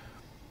read,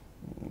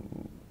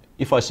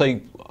 if I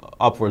say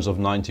upwards of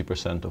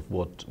 90% of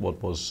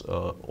what was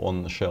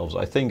on the shelves,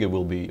 I think it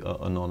will be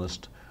an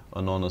honest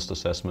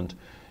assessment.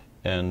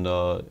 And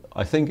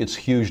I think it's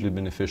hugely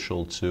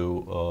beneficial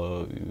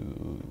to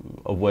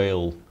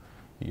avail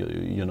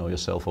you know,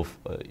 yourself of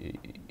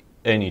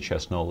any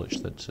chess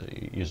knowledge that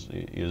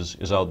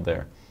is out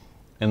there.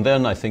 And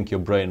then I think your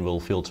brain will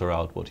filter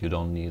out what you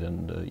don't need,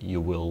 and you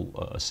will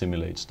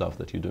assimilate stuff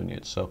that you do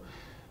need. So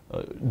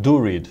do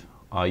read.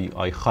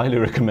 I highly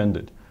recommend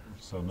it.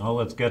 So now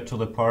let's get to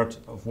the part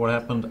of what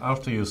happened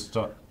after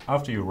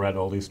you read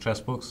all these chess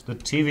books, the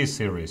TV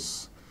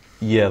series.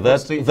 Yeah,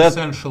 What's the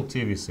essential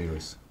TV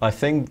series? I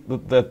think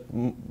that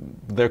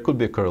there could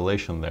be a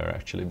correlation there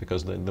actually,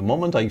 because the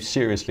moment I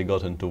seriously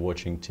got into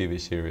watching TV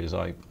series,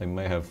 I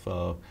may have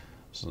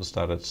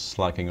started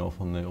slacking off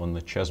on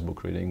the chess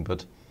book reading,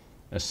 but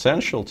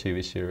essential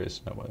TV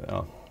series.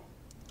 No,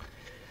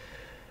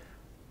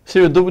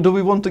 so do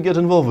we want to get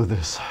involved with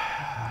this?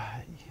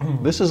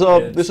 This is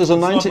a It's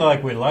not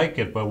like we like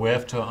it, but we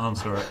have to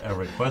answer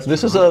every question.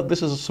 This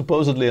is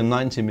supposedly a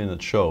 90-minute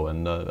show,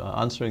 and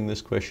answering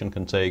this question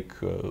can take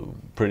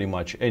pretty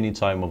much any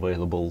time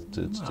available.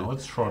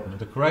 Let's shorten it.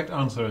 The correct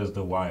answer is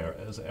The Wire,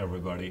 as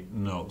everybody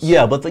knows.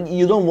 Yeah, but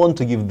you don't want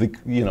to give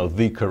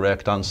the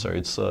correct answer.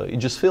 It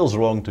just feels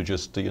wrong to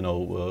just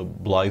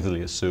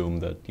blithely assume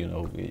that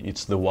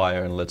it's The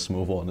Wire and let's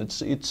move on. It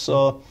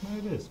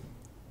is.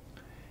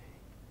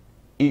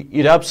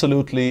 It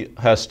absolutely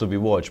has to be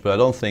watched, but I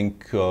don't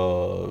think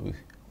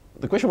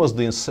the question was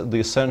the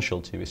essential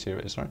TV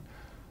series, right?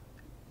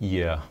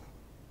 Yeah,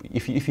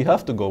 if you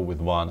have to go with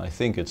one, I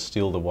think it's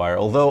still The Wire.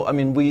 Although I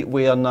mean,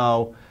 we are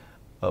now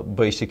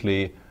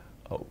basically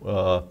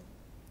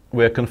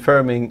we are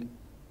confirming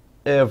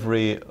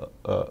every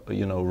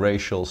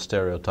racial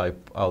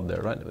stereotype out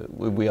there, right?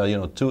 We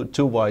are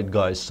two white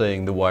guys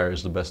saying The Wire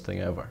is the best thing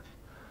ever.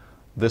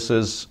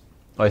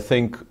 I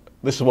think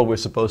this is what we're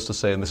supposed to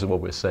say, and this is what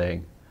we're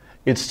saying.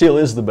 It still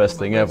is the best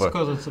thing ever.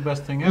 Because it's the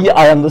best thing ever. Yeah,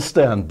 I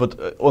understand,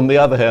 but on the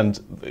other hand,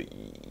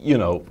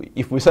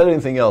 if we said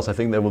anything else, I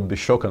think there would be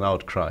shock and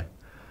outcry.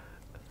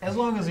 As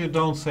long as you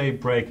don't say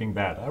Breaking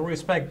Bad. I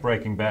respect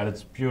Breaking Bad.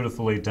 It's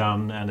beautifully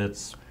done, and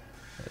it's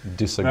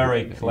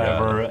very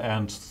clever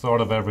and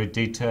thought of every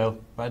detail,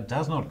 but it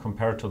does not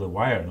compare to The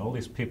Wire. And all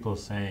these people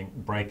saying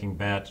Breaking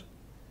Bad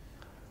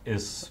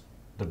is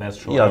the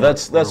best show. Yeah, ever.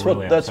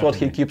 that's what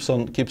he keeps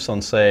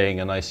on saying,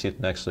 and I sit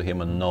next to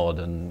him and nod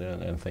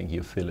and think,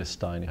 you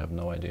Philistine, you have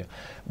no idea.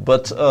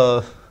 But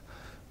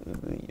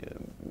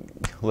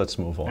let's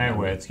move on.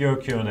 Anyway, it's your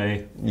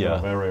Q&A. You're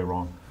very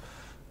wrong.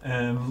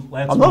 I'm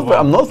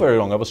not very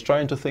wrong. I was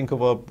trying to think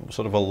of a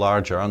sort of a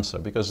larger answer,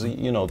 because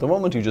the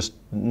moment you just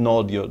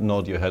nod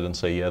your head and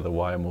say, yeah, The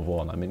Wire, move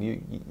on. I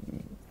mean,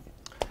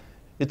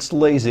 it's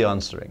lazy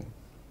answering.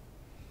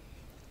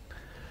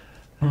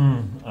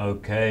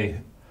 Okay.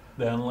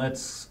 Then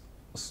let's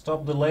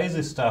stop the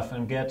lazy stuff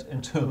and get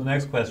into the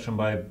next question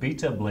by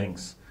Beta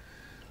Blinks.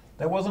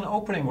 There was an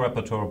opening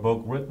repertoire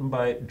book written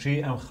by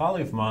G.M.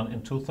 Khalifman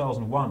in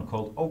 2001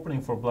 called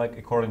Opening for Black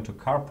According to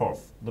Karpov.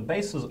 The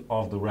basis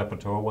of the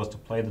repertoire was to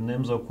play the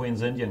Nimzo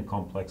Queen's Indian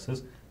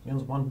complexes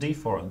against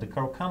 1d4 and the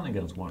Caro-Kann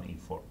against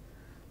 1e4.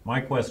 My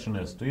question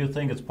is, do you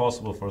think it's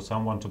possible for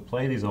someone to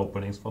play these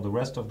openings for the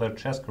rest of their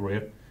chess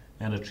career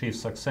and achieve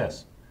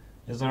success?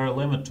 Is there a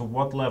limit to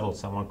what level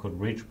someone could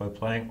reach by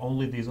playing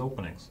only these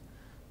openings?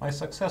 By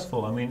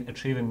successful, I mean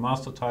achieving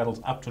master titles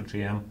up to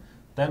GM,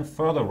 then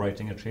further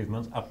rating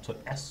achievements up to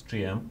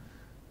SGM,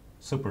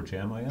 Super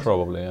GM, I guess.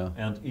 Probably, yeah.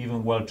 And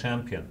even World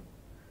Champion.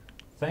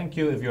 Thank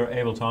you if you're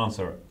able to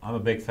answer. I'm a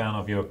big fan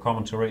of your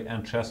commentary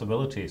and chess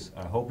abilities.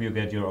 I hope you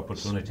get your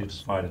opportunity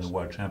to fight in a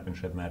World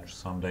Championship match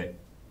someday.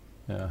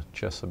 Yeah,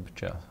 chess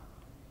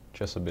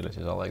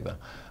abilities, I like that.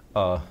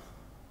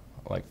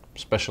 Like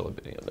special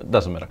ability, it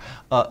doesn't matter.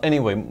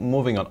 Anyway,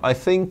 moving on. I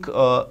think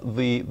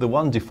the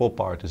 1d4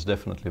 part is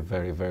definitely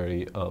very,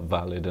 very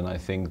valid, and I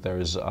think there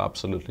is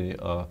absolutely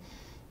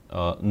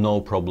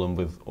no problem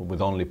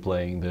with only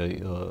playing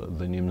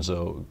the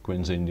Nimzo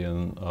Queen's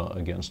Indian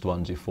against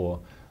 1d4.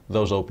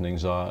 Those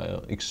openings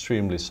are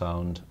extremely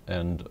sound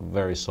and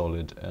very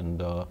solid,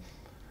 and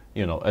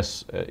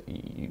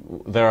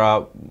there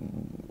are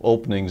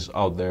openings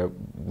out there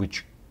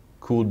which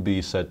could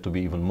be said to be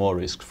even more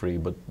risk-free,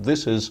 but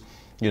this is,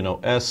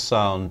 as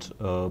sound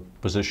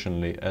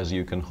positionally as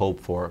you can hope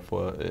for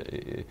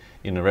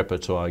in a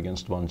repertoire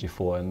against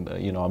 1g4.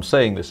 And I'm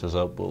saying this as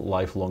a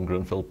lifelong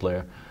Grunfeld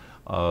player.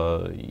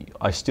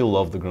 I still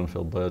love the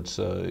Grunfeld, but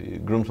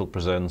Grunfeld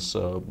presents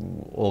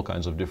all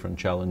kinds of different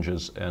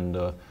challenges, and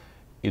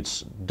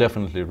it's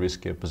definitely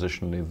riskier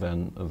positionally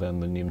than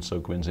the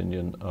Nimzo Queen's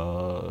Indian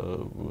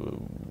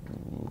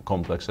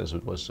complex, as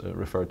it was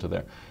referred to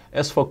there.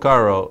 As for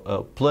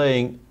Caro,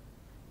 playing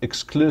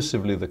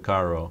exclusively the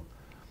Caro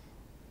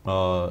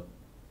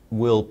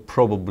will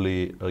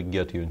probably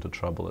get you into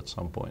trouble at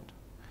some point.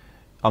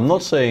 I'm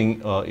not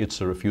saying it's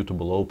a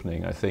refutable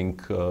opening. I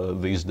think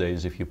these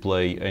days, if you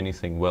play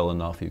anything well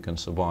enough, you can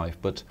survive.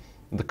 But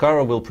the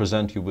Caro will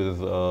present you with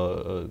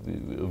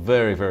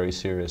very, very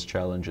serious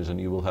challenges,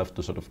 and you will have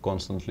to sort of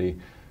constantly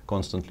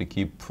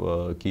keep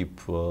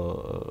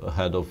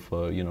ahead of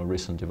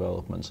recent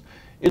developments.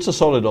 It's a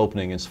solid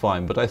opening, it's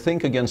fine, but I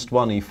think against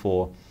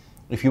 1e4,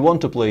 if you want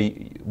to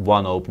play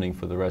one opening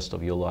for the rest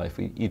of your life,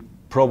 it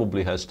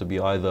probably has to be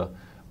either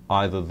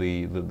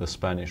the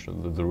Spanish, or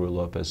the Ruy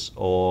Lopez,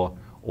 or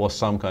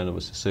some kind of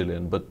a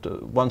Sicilian. But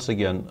once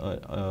again,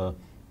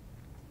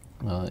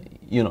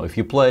 if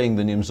you're playing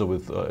the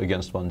Nimzo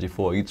against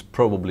 1d4, it's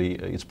probably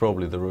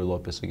the Ruy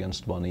Lopez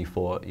against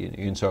 1e4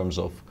 in terms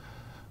of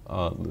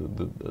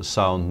the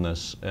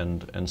soundness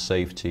and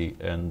safety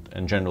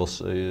and general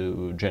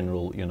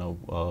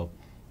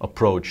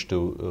approach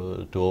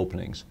to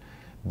openings.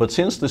 But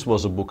since this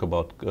was a book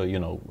about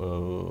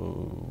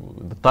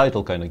the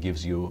title kind of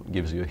gives you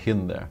a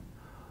hint there.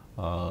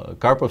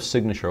 Karpov's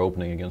signature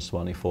opening against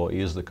 1e4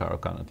 is the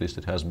Caro-Kann. At least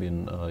it has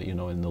been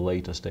in the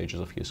later stages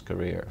of his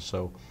career.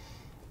 So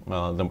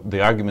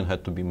the argument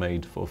had to be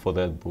made for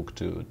that book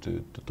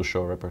to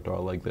show a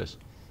repertoire like this.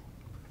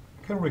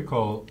 I can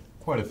recall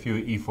quite a few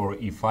e4,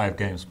 e5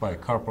 games by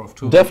Karpov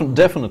too.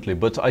 Definitely,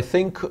 but I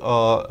think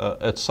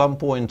at some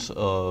point,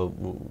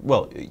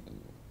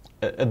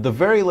 at the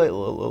very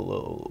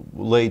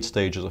late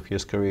stages of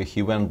his career,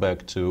 he went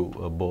back to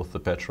both the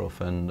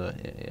Petrov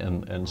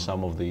and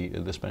some of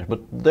the Spanish.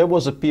 But there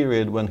was a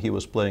period when he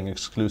was playing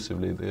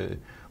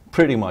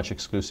pretty much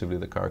exclusively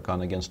the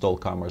Caro-Kann against all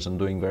comers and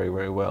doing very,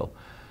 very well.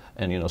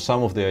 And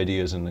some of the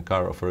ideas in the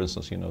Caro, for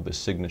instance, this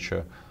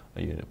signature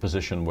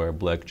position where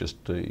black just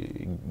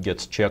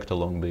gets checked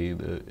along the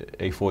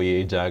a4,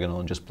 e8 diagonal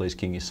and just plays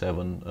king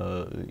e7.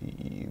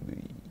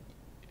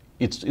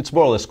 It's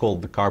more or less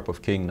called the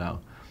Karpov king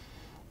now.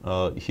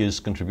 His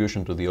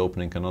contribution to the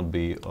opening cannot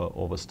be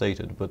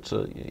overstated, but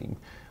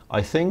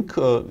I think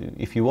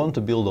if you want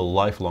to build a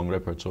lifelong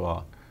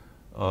repertoire,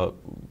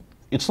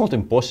 it's not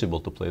impossible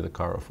to play the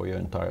Caro for your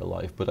entire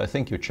life, but I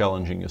think you're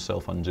challenging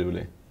yourself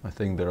unduly. I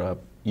think there are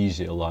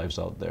easier lives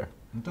out there.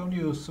 Don't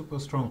you super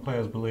strong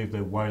players believe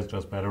that white is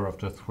just better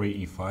after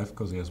 3e5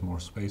 because he has more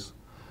space?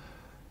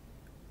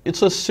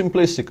 It's a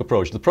simplistic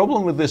approach. The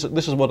problem with this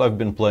is what I've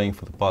been playing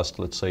for the past,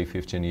 let's say,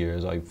 15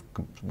 years. I've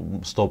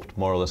stopped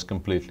more or less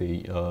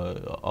completely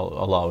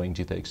allowing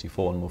g takes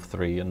e4 and move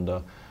 3, and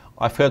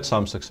I've had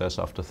some success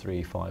after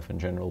 3e5 in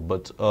general.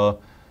 But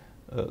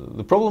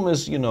the problem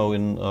is,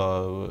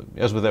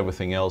 as with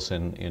everything else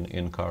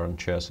in current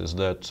chess, is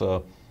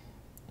that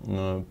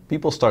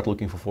people start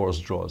looking for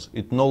forced draws.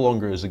 It no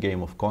longer is a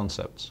game of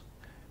concepts.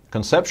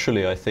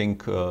 Conceptually, I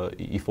think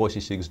e4,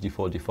 c6,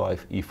 d4,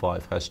 d5,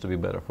 e5 has to be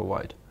better for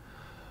white.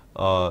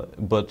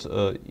 But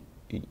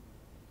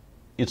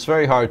it's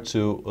very hard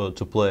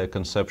to play a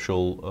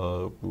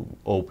conceptual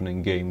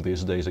opening game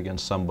these days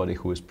against somebody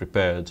who is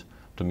prepared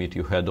to meet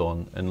you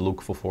head-on and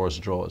look for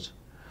forced draws.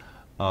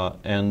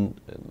 And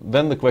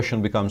then the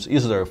question becomes,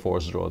 is there a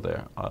forced draw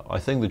there? I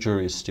think the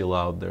jury is still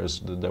out.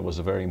 There was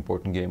a very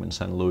important game in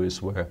St.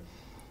 Louis where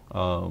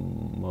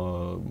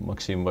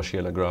Maxim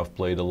Vachier-Lagrave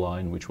played a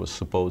line which was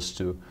supposed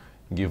to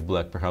give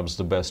black perhaps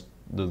the best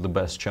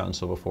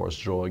chance of a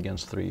forced draw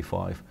against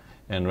 3e5,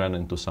 and ran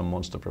into some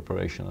monster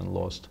preparation and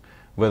lost.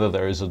 Whether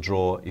there is a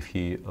draw, if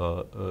he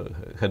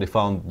had he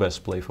found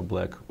best play for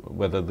black,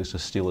 whether this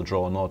is still a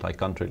draw or not, I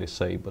can't really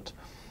say. But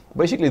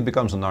basically, it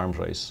becomes an arms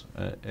race,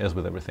 as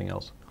with everything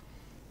else.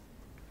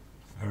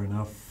 Fair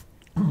enough.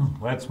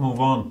 Let's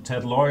move on.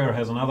 Ted Lawyer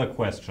has another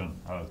question.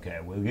 Okay,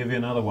 we'll give you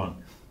another one.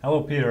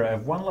 Hello, Peter. I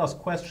have one last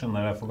question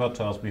that I forgot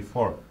to ask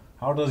before.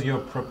 How does your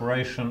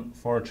preparation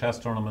for a chess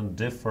tournament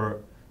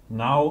differ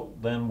now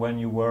than when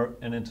you were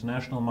an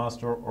international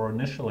master or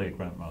initially a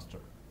grandmaster?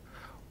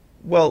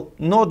 Well,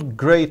 not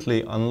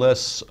greatly,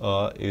 unless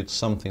it's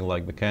something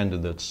like the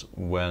candidates,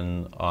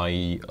 when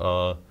I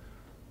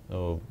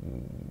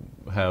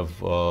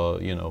have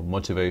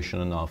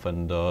motivation enough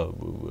and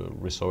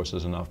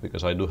resources enough,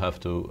 because I do have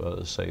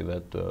to say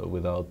that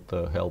without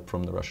help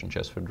from the Russian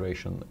Chess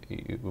Federation,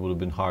 it would have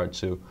been hard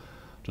to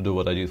do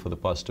what I did for the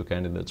past two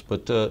candidates.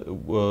 But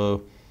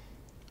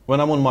when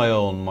I'm on my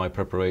own, my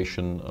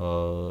preparation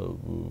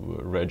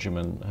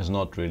regimen has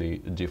not really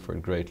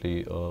differed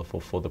greatly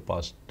for the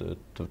past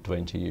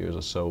 20 years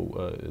or so.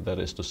 That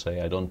is to say,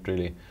 I don't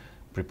really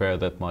prepare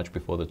that much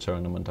before the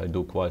tournament. I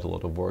do quite a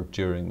lot of work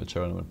during the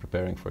tournament,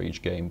 preparing for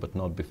each game, but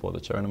not before the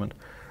tournament.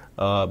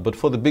 But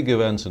for the big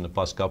events in the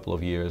past couple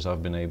of years,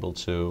 I've been able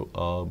to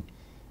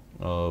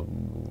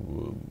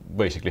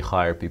basically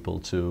hire people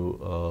to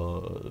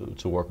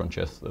work on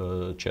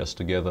chess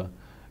together.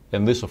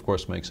 And this, of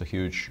course, makes a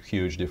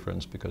huge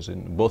difference, because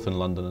both in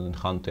London and in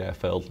Khante, I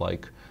felt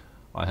like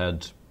I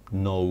had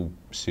no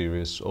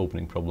serious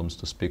opening problems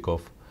to speak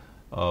of,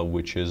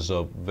 which is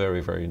a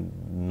very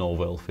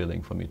novel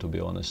feeling for me, to be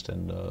honest.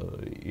 And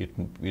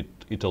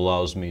it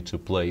allows me to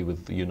play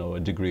with a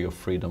degree of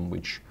freedom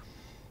which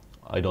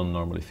I don't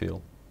normally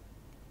feel.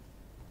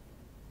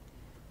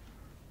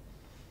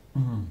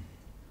 Mm.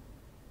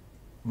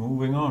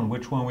 Moving on,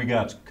 which one we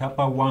got?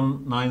 Kappa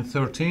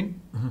 1913.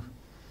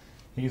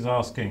 He's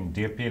asking,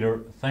 Dear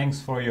Peter,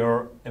 thanks for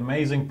your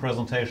amazing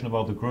presentation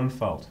about the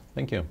Grunfeld.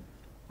 Thank you.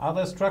 Are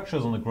there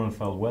structures on the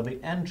Grunfeld where the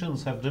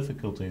engines have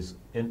difficulties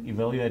in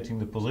evaluating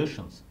the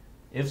positions?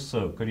 If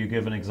so, could you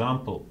give an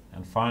example?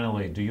 And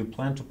finally, do you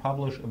plan to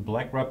publish a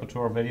black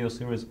repertoire video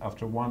series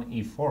after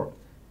 1e4?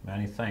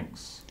 Many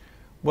thanks.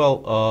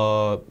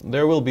 Well,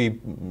 there will be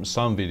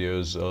some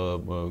videos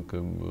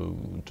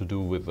to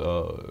do with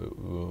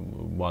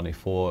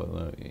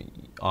 1e4.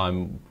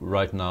 I'm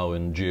right now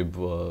in Jib,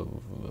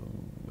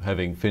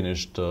 having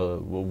finished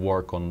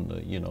work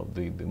on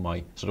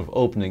my sort of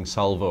opening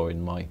salvo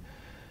in my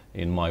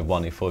in my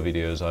 1e4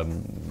 videos.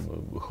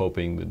 I'm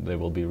hoping that they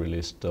will be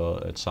released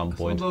at some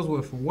point. So those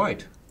were for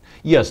white.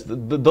 Yes,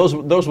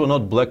 those were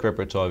not black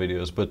repertoire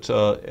videos, but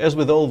as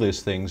with all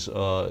these things,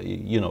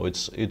 you know,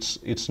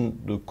 it's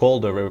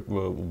called a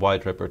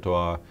white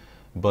repertoire,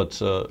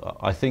 but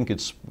I think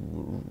it's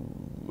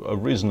a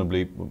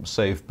reasonably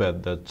safe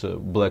bet that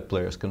black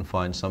players can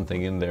find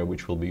something in there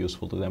which will be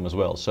useful to them as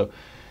well. So,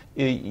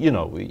 you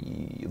know,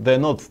 they're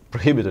not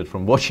prohibited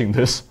from watching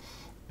this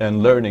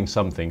and learning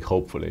something,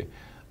 hopefully.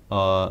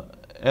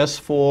 As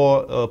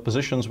for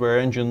positions where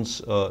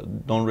engines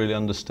don't really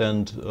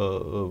understand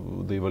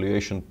the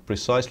evaluation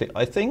precisely,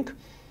 I think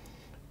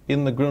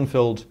in the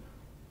Grunfeld,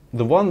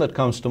 the one that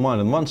comes to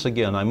mind, and once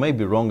again, I may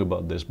be wrong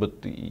about this, but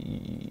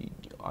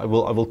I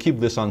will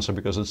keep this answer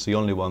because it's the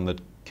only one that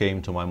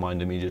came to my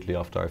mind immediately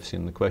after I've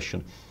seen the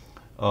question.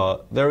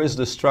 There is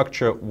this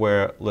structure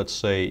where, let's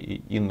say,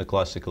 in the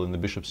classical, in the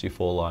bishop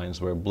c4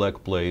 lines, where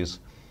black plays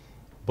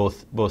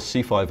both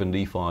c5 and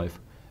d5,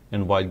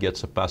 and white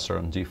gets a passer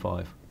on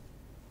d5.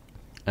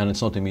 And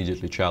it's not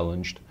immediately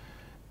challenged.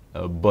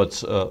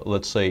 But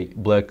let's say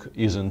black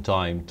is in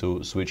time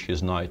to switch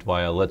his knight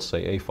via, let's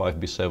say, a5,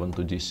 b7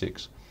 to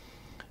d6.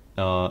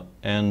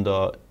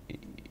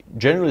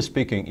 Generally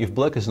speaking, if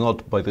black is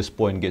not by this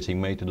point getting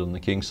mated on the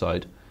king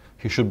side,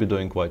 he should be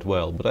doing quite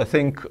well. But I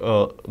think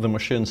the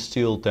machine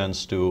still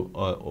tends to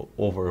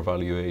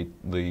over-evaluate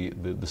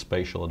the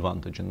spatial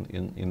advantage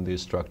in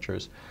these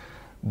structures.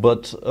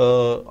 But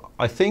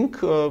I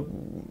think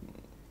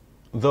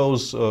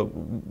those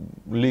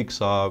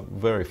leaks are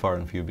very far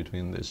and few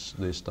between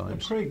these times.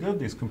 They're pretty good,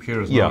 these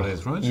computers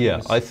nowadays, right?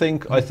 Yeah, I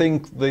think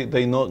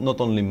they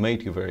not only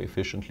mate you very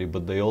efficiently,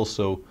 but they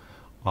also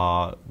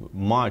are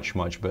much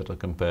better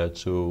compared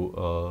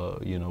to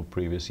you know,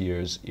 previous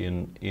years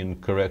in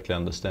correctly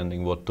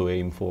understanding what to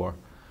aim for,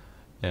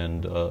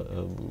 and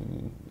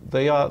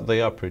they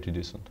are pretty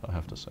decent, I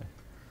have to say.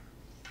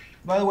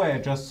 By the way, I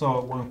just saw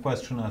one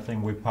question I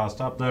think we passed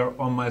up there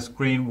on my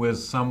screen with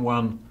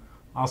someone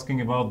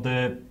asking about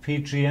the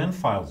PGN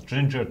files,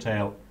 Ginger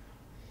Tail,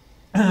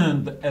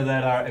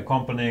 that are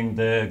accompanying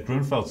the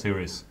Grunfeld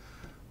series.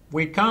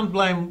 We can't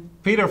blame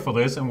Peter for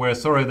this, and we're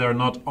sorry they're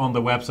not on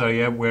the website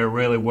yet. We're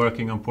really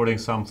working on putting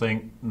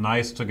something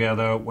nice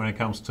together when it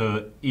comes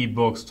to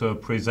ebooks to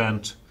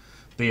present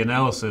the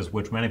analysis,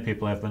 which many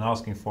people have been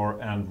asking for,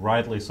 and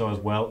rightly so as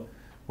well.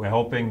 We're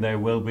hoping they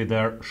will be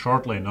there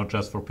shortly, not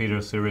just for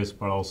Peter's series,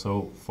 but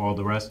also for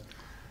the rest.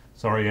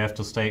 Sorry, you have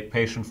to stay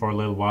patient for a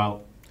little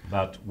while,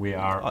 but we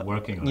are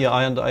working on it. Yeah,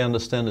 I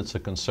understand it's a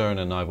concern,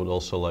 and I would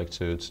also like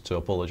to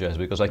apologize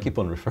because I keep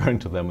on referring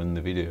to them in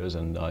the videos,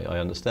 and I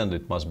understand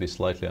it must be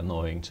slightly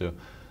annoying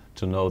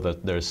to know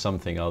that there's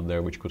something out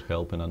there which could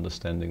help in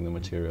understanding the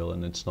material,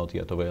 and it's not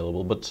yet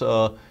available. But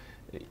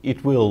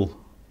it will,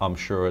 I'm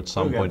sure, at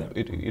some point,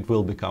 it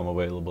will become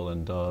available,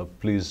 and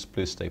please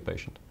stay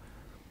patient.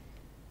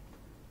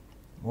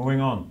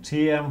 Moving on,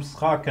 TM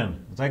Schaken.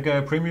 Is that guy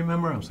a premium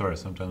member? I'm sorry,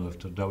 sometimes I have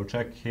to double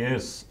check. He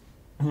is.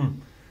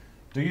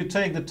 Do you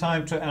take the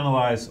time to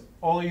analyze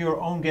all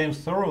your own games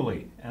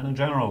thoroughly? And in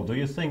general, do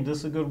you think this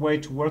is a good way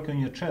to work on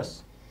your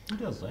chess? Who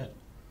does that?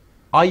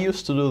 I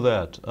used to do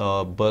that,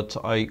 but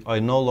I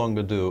no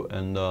longer do.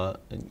 And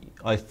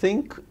I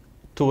think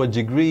to a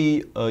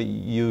degree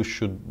you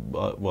should,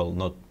 well,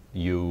 not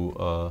you,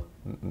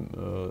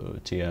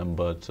 TM,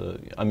 but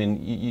I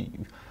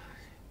mean,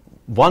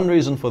 one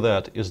reason for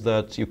that is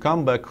that you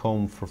come back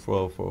home from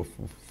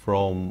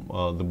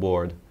the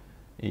board,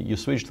 you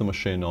switch the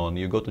machine on,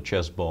 you go to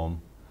Chess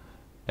Bomb,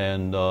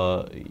 and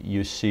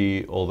you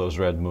see all those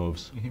red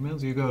moves. He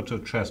means you go to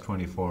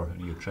Chess24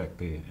 and you check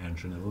the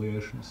engine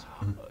evaluations.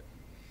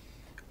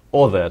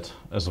 Or that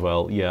as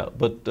well, yeah.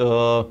 But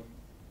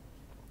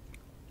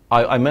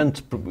I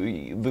meant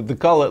the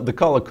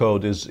color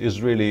code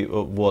is really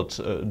what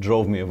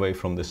drove me away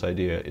from this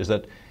idea. Is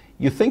that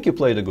you think you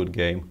played a good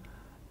game,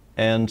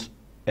 and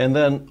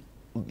then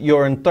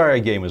your entire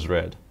game is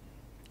red,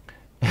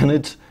 and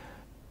it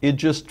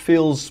just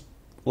feels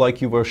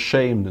like you were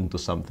shamed into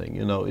something.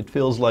 You know, it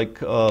feels like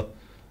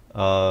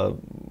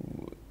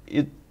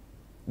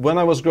when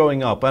I was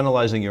growing up,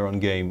 analyzing your own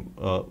game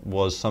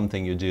was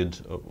something you did.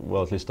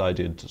 Well, at least I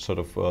did. Sort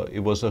of, it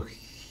was a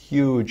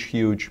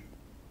huge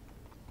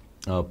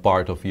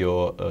part of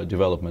your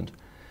development,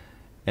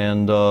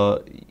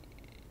 but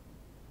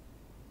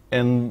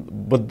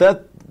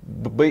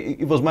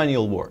it was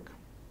manual work.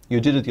 You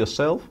did it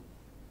yourself,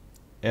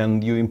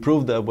 and you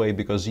improved that way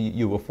because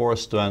you were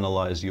forced to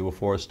analyze, you were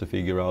forced to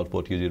figure out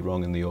what you did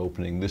wrong in the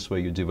opening. This way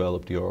you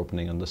developed your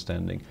opening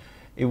understanding.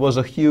 It was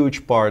a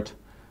huge part.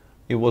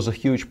 It was a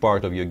huge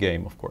part of your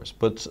game, of course.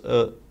 But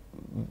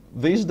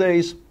these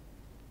days,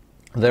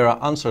 there are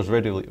answers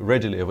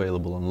readily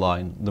available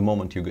online the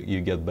moment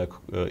you get back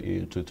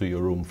to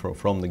your room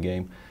from the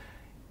game.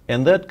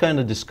 And that kind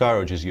of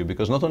discourages you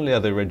because not only are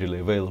they readily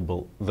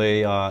available,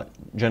 they are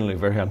generally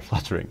very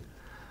unflattering.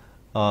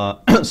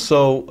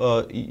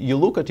 So you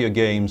look at your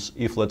games,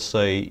 if let's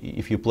say,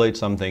 if you played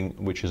something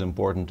which is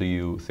important to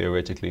you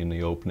theoretically in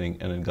the opening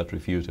and it got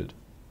refuted,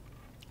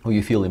 or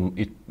you feel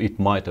it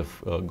might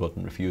have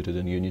gotten refuted,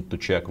 and you need to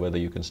check whether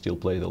you can still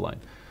play the line.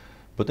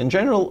 But in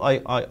general,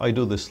 I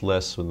do this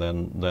less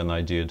than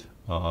I did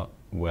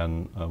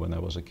when I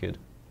was a kid.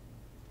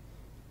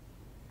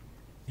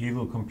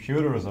 Evil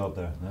computers out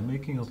there, they're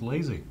making us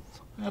lazy.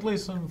 At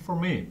least for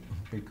me,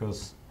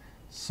 because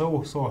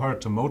so hard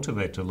to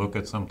motivate to look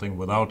at something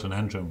without an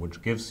engine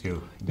which gives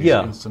you these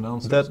instant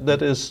answers.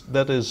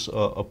 That is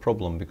a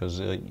problem, because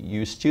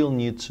you still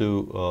need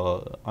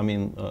to,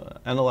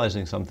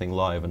 analyzing something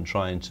live and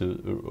trying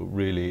to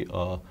really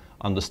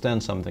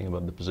understand something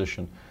about the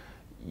position.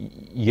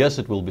 Yes,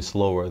 it will be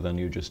slower than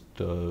you just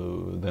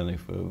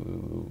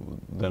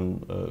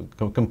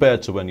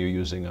compared to when you're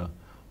using an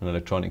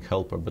electronic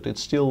helper, but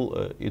it's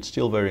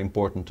still very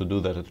important to do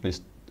that at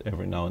least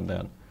every now and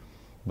then.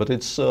 But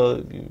it's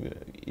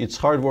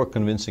hard work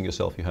convincing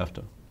yourself you have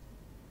to.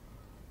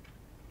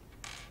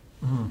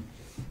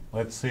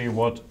 Let's see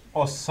what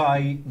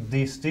Osai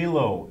Di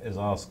Stilo is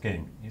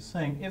asking. He's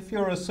saying, if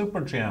you're a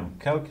super jam,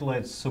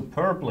 calculates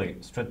superbly,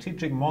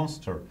 strategic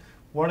monster,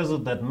 what is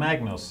it that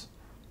Magnus,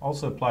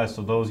 also applies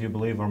to those you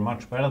believe are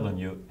much better than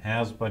you,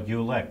 has but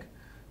you lack?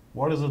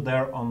 What is it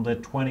there on the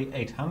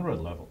 2800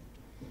 level?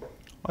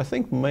 I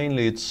think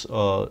mainly it's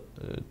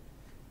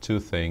two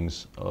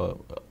things.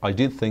 I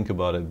did think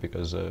about it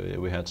because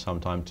we had some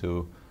time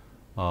to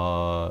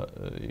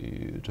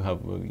have.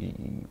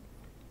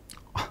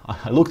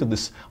 I looked at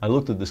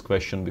this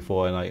question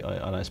before, and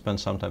I spent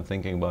some time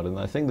thinking about it. And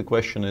I think the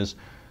question is,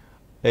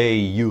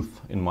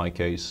 youth in my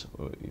case,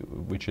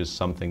 which is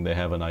something they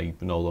have and I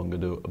no longer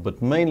do.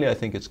 But mainly, I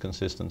think it's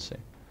consistency.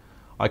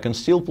 I can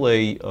still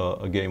play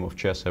a game of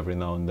chess every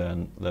now and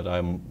then that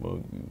I'm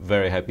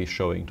very happy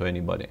showing to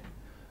anybody,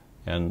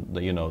 and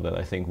that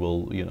I think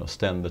will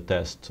stand the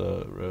test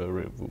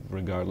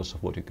regardless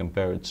of what you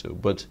compare it to.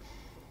 But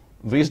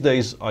these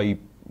days I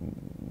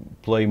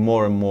play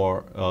more and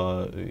more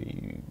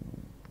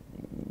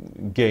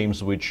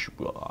games which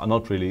are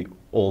not really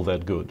all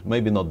that good.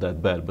 Maybe not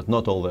that bad, but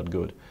not all that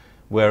good.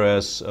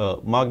 Whereas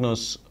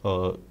Magnus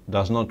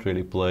does not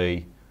really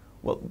play.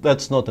 Well,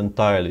 that's not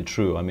entirely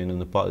true. I mean, in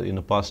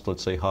the past,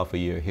 let's say half a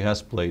year, he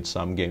has played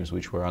some games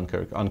which were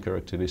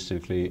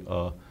uncharacteristically,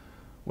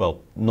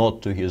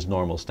 not to his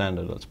normal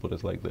standard, let's put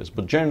it like this.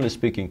 But generally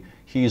speaking,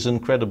 he is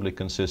incredibly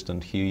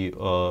consistent. He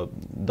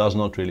does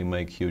not really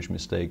make huge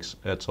mistakes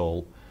at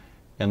all.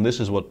 And this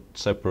is what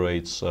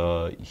separates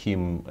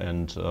him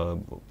and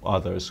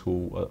others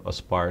who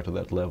aspire to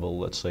that level.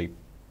 Let's say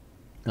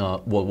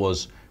what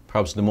was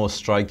perhaps the most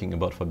striking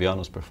about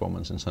Fabiano's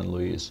performance in St.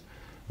 Louis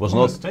was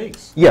not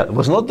mistakes. Yeah, it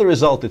was not the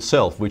result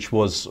itself, which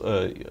was,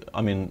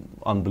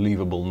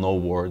 unbelievable. No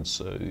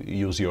words.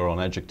 Use your own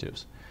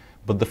adjectives.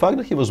 But the fact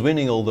that he was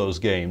winning all those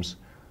games,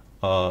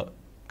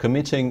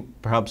 committing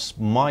perhaps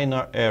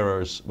minor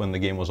errors when the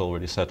game was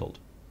already settled.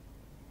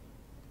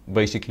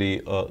 Basically,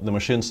 the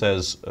machine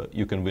says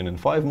you can win in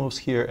 5 moves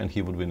here, and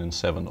he would win in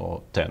 7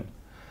 or 10.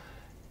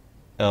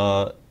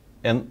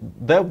 And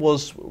that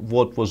was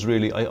what was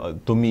really,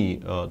 to me,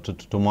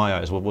 to my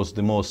eyes, what was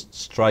the most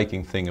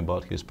striking thing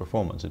about his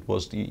performance. It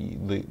was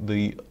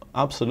the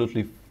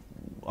absolutely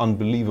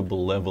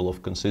unbelievable level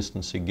of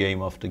consistency,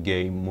 game after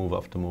game, move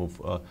after move.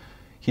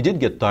 He did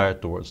get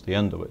tired towards the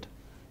end of it.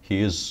 He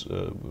is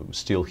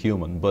still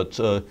human, but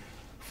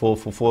for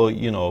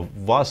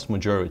vast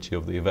majority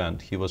of the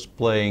event, he was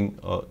playing.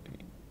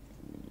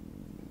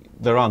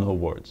 There are no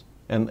words,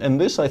 and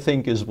this, I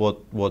think, is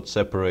what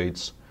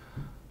separates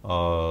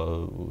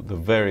the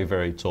very,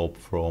 very top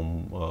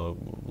from,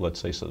 let's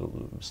say,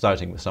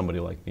 starting with somebody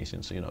like me,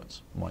 since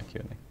it's my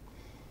Q&A.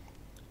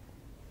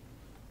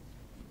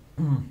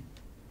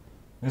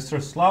 Mr.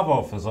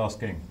 Slavov is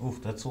asking,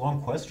 that's a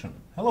long question.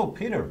 Hello,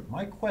 Peter.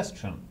 My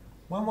question.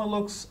 When one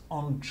looks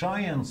on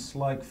giants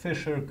like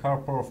Fischer,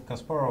 Karpov,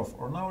 Kasparov,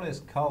 or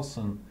nowadays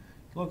Carlsen,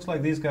 it looks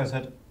like these guys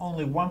had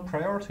only one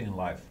priority in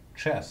life,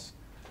 chess.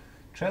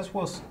 Chess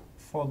was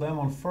for them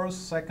on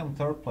first, second,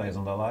 third place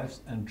in their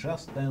lives, and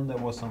just then there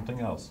was something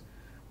else.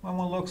 When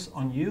one looks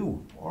on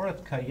you, or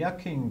at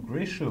kayaking,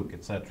 Grishuk,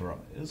 etc.,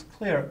 it is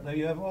clear that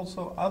you have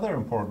also other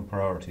important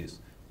priorities,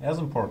 as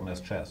important as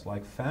chess,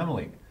 like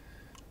family.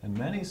 And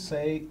many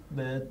say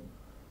that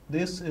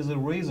this is a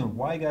reason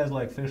why guys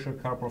like Fischer,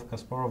 Karpov,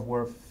 Kasparov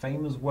were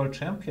famous world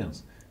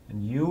champions.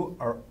 And you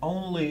are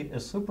only a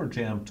Super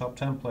Jam top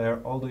 10 player,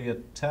 although your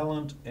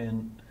talent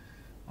in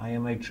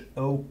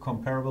IMHO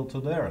comparable to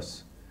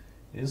theirs.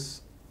 In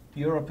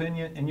your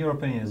opinion,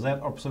 is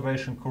that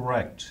observation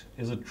correct?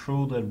 Is it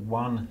true that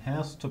one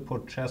has to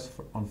put chess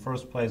on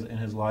first place in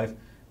his life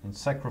and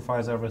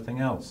sacrifice everything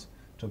else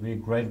to be a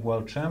great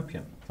world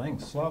champion?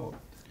 Thanks, Slavov.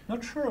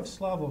 Not sure if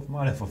Slavov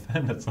might have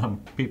offended some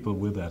people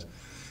with that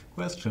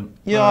question.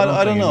 Yeah,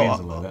 I don't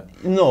know.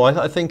 No,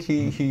 I think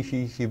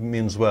he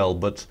means well,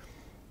 but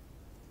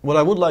what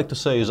I would like to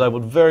say is I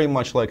would very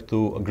much like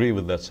to agree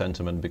with that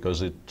sentiment,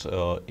 because it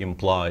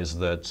implies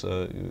that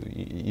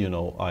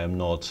I am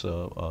not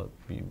a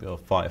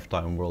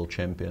 5-time world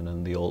champion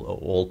and the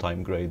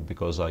all-time great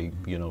because I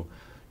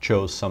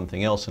chose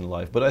something else in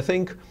life. But I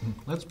think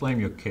let's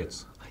blame your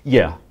kids.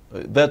 Yeah,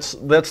 That's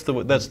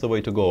the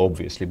way to go,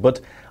 obviously.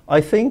 But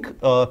I think,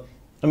 I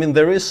mean,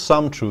 there is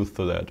some truth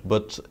to that,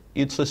 but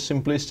it's a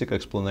simplistic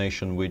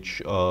explanation,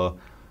 which I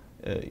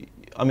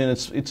mean,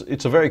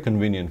 it's a very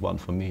convenient one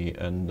for me,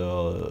 and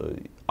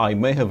I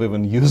may have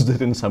even used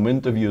it in some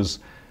interviews,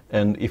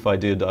 and if I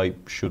did, I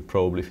should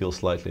probably feel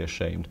slightly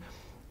ashamed.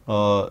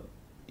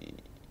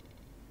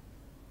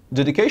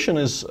 Dedication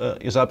is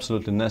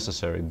absolutely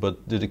necessary,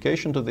 but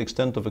dedication to the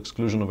extent of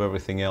exclusion of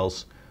everything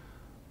else,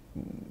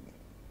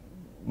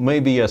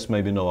 maybe yes,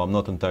 maybe no. I'm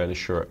not entirely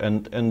sure,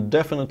 and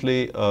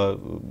definitely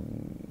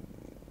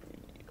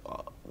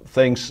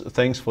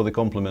thanks for the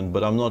compliment,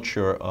 but I'm not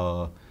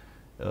sure.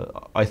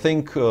 I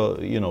think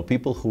you know,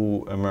 people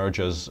who emerge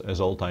as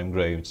all-time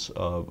greats,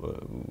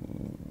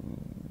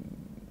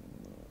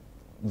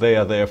 they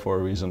are there for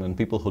a reason, and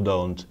people who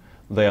don't,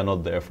 they are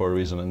not there for a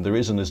reason, and the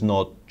reason is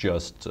not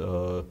just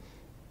you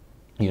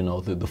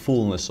know, the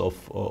fullness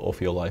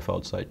of your life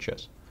outside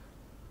chess.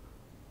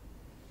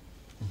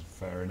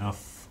 Fair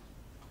enough.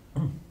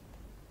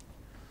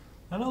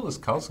 I know this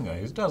Carlsen guy,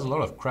 he does a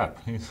lot of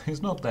crap.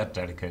 He's not that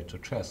dedicated to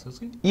chess, is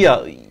he?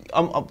 Yeah,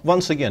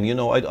 once again, you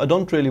know, I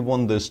don't really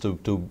want this to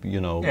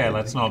you know... Yeah,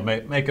 let's not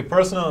make it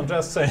personal. I'm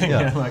just saying,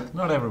 Yeah. yeah, like,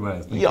 not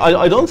everybody. Yeah,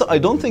 I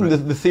don't think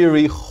that the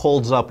theory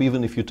holds up,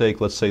 even if you take,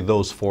 let's say,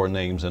 those four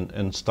names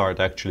and start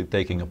actually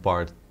taking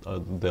apart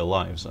their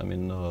lives. I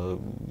mean,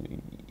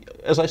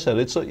 as I said,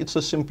 it's a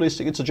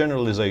simplistic, it's a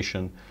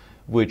generalization,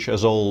 which,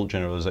 as all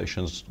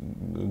generalizations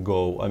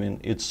go, I mean,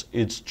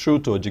 it's true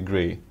to a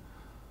degree,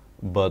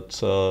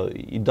 but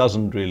it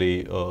doesn't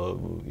really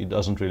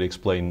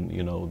explain,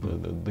 you know,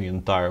 the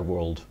entire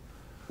world.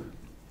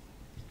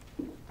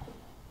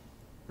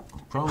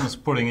 Problem is,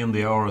 putting in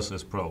the hours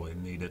is probably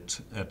needed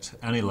at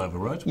any level,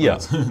 right? But Yeah.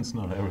 it's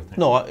not everything.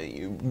 No,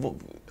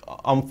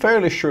 I'm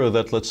fairly sure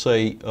that, let's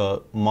say,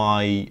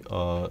 my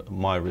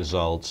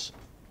results,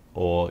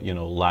 or, you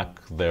know,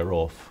 lack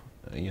thereof,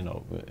 you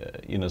know,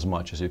 in as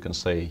much as you can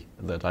say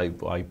that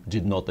I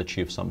did not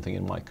achieve something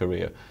in my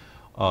career,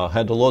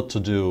 had a lot to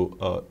do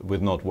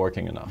with not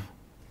working enough.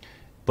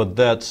 But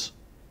that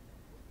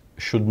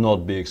should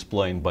not be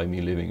explained by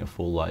me living a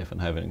full life and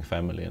having a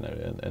family,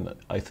 and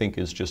I think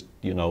it's just,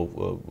 you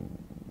know,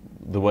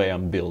 the way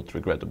I'm built,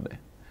 regrettably.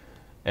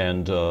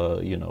 And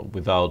you know,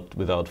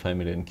 without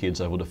family and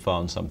kids, I would have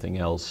found something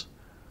else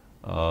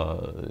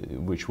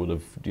which would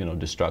have, you know,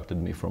 distracted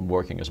me from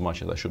working as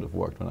much as I should have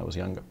worked when I was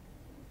younger.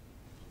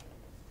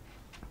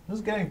 This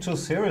is getting too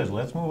serious.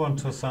 Let's move on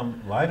to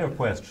some lighter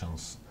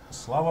questions.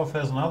 Slavov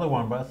has another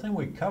one, but I think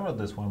we covered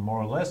this one more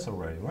or less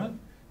already, right?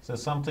 Is there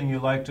something you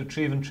like to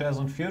achieve in chess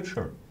in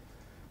future?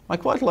 I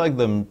quite like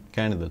them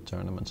candidate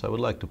tournaments. I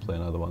would like to play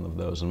another one of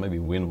those and maybe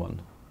win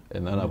one,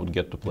 and then I would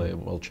get to play a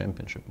World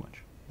Championship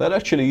match. That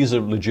actually is a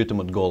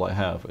legitimate goal I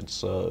have.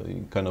 It's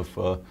kind of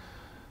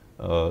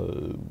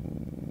the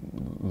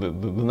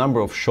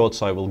number of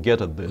shots I will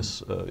get at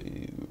this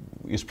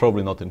is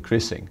probably not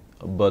increasing,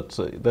 but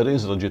that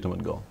is a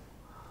legitimate goal.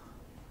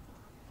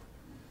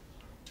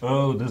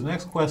 Oh, this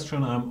next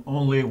question I'm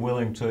only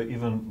willing to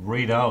even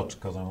read out,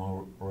 because I'm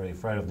already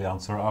afraid of the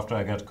answer, after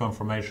I get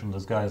confirmation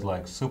this guy is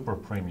like super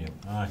premium.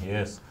 Ah, he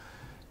is.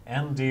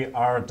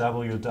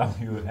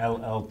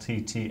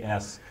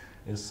 NDRWWLLTTS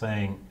is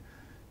saying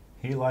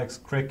he likes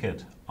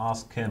cricket.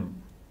 Ask him.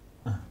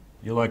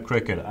 You like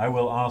cricket. I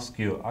will ask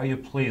you, are you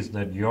pleased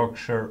that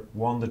Yorkshire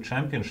won the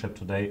championship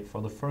today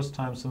for the first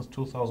time since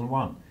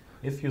 2001?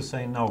 If you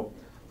say no,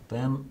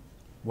 then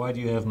why do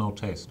you have no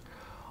taste?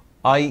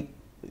 I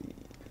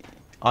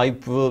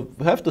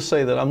have to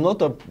say that I'm not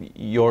a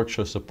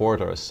Yorkshire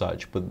supporter as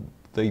such, but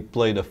they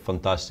played a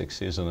fantastic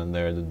season and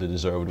they're the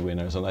deserved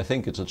winners. And I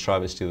think it's a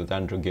travesty that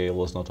Andrew Gale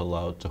was not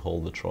allowed to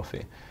hold the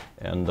trophy.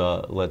 And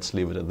let's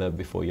leave it at that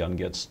before Jan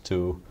gets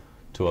too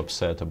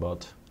upset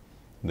about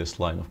this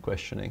line of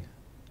questioning.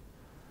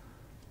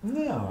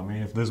 No, I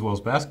mean, if this was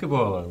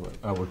basketball,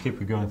 I would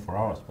keep it going for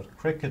hours. But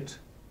cricket,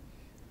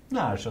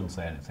 no, I shouldn't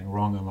say anything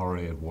wrong. I'm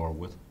already at war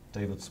with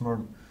David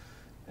Smurden.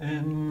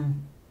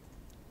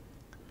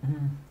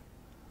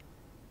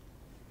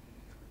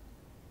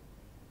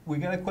 We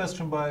got a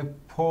question by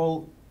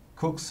Paul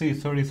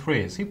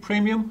Cooksey33. Is he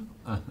premium?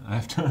 I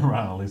have to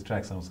run all these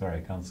tracks. I'm sorry,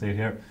 I can't see it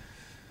here.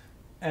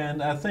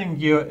 And I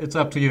think it's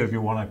up to you if you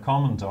want to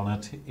comment on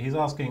it. He's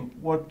asking,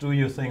 what do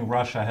you think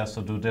Russia has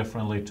to do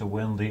differently to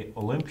win the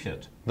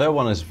Olympiad? That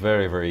one is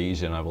very, very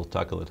easy, and I will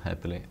tackle it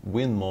happily.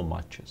 Win more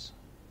matches.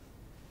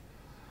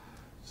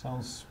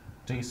 Sounds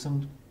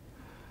decent.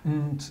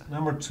 And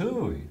number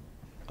two.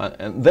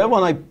 And that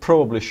one I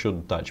probably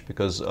should touch,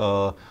 because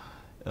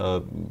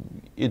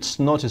it's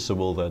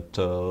noticeable that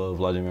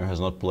Vladimir has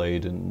not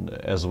played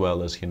as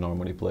well as he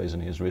normally plays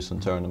in his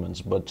recent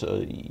tournaments. But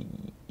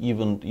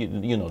even,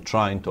 you know,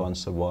 trying to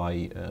answer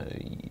why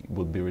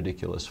would be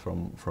ridiculous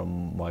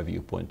from my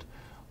viewpoint.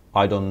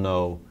 I don't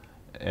know,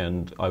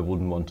 and I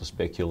wouldn't want to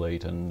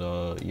speculate. And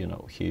you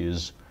know, he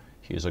is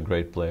a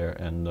great player,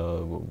 and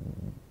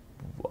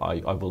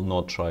I will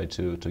not try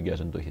to get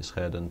into his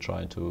head and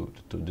try to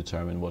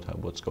determine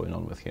what's going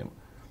on with him.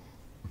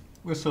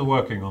 We're still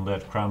working on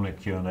that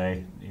Kramnik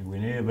Q&A. We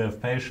need a bit of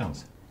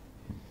patience.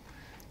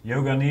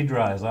 Yoga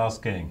Nidra is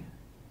asking,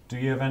 do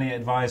you have any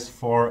advice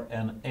for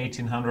an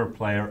 1800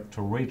 player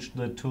to reach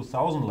the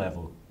 2000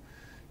 level?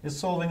 Is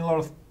solving a lot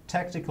of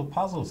tactical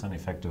puzzles an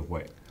effective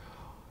way?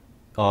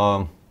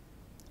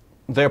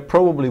 There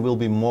probably will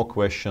be more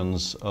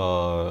questions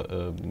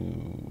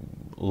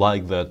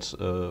like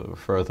that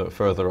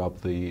further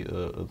up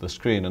the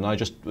screen, and I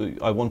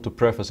want to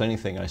preface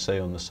anything I say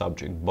on the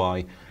subject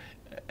by,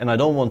 and I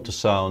don't want to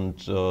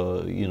sound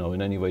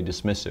in any way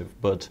dismissive,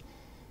 but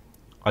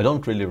I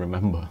don't really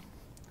remember.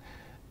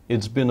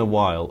 It's been a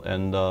while,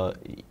 and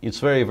it's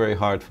very, very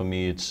hard for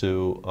me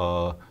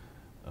to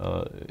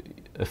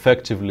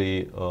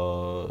effectively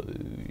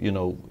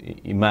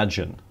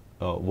imagine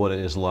what it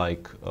is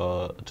like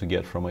to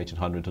get from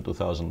 1800 to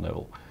 2000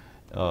 level.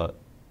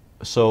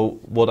 So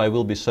what I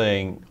will be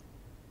saying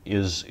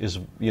is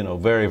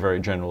very, very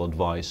general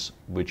advice,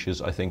 which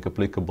is, I think,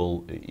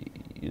 applicable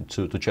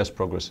to chess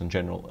progress in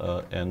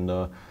general.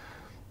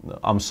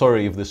 I'm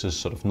sorry if this is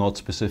sort of not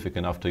specific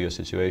enough to your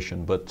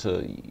situation, but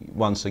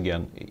once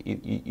again,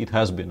 it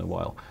has been a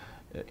while.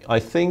 I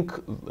think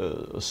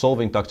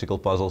solving tactical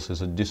puzzles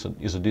is a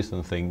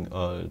decent thing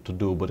to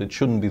do, but it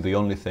shouldn't be the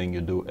only thing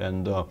you do.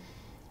 And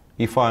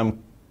if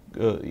I'm,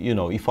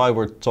 if I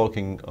were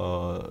talking,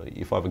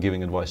 if I were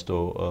giving advice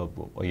to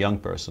a young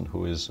person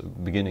who is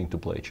beginning to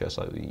play chess,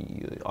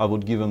 I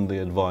would give him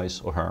the advice,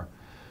 or her,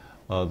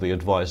 the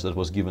advice that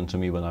was given to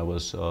me when I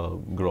was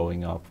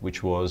growing up,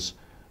 which was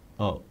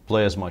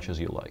play as much as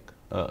you like,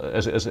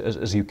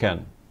 as you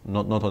can,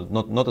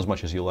 not as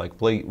much as you like.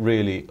 Play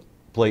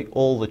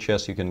all the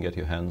chess you can get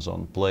your hands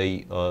on.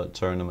 Play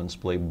tournaments,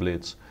 play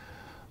blitz.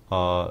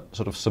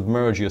 Sort of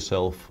submerge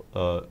yourself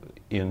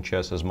in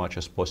chess as much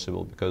as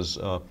possible, because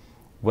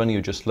when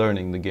you're just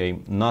learning the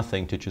game,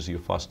 nothing teaches you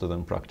faster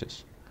than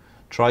practice.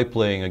 Try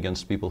playing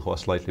against people who are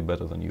slightly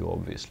better than you,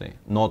 obviously.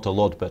 Not a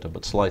lot better,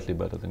 but slightly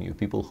better than you.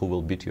 People who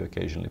will beat you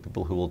occasionally,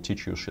 people who will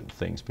teach you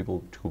things,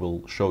 people who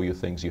will show you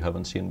things you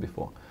haven't seen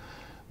before.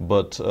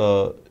 But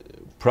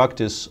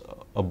practice,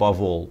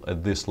 above all,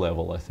 at this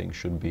level, I think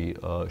should be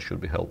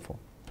helpful.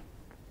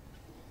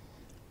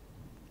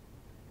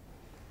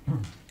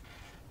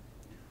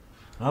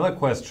 Another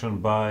question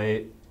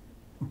by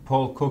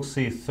Paul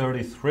Cooksey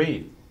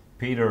 33.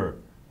 Peter,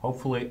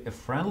 hopefully a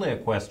friendlier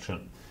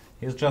question.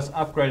 He's just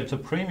upgraded to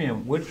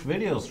premium. Which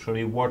videos should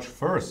he watch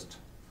first?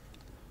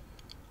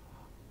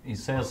 He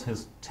says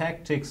his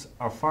tactics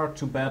are far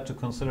too bad to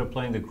consider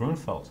playing the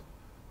Grunfeld.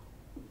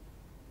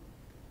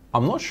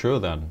 I'm not sure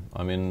then.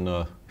 I mean,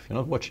 if you're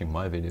not watching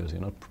my videos, you're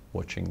not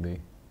watching the...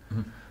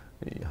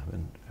 Yeah, I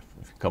mean,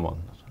 come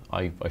on.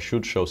 I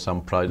should show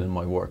some pride in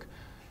my work.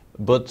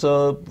 But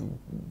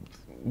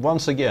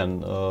once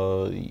again,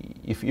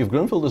 if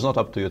Grunfeld is not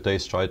up to your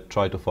taste,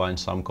 try to find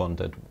some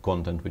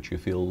content which you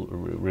feel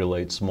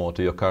relates more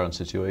to your current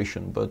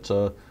situation. But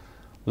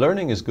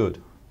learning is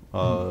good.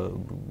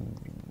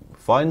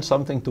 Find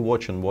something to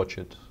watch and watch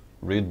it.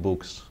 Read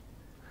books.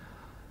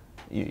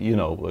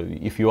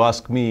 If you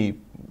ask me,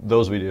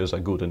 those videos are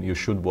good and you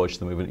should watch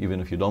them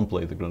even if you don't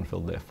play the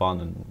Grunfeld. They're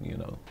fun, and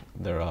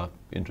there are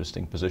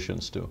interesting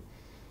positions to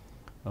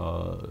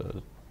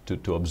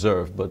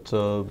observe. But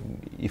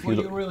if what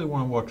you really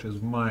want to watch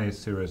is my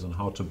series on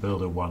how to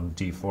build a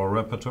 1d4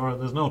 repertoire.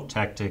 There's no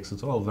tactics.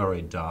 It's all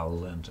very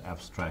dull and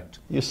abstract.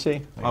 You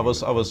see, I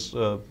was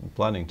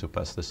planning to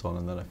pass this on,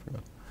 and then I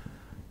forgot.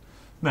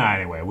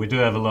 Anyway, we do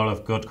have a lot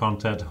of good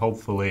content,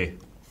 hopefully,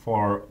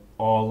 for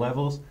all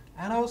levels.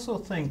 And I also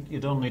think you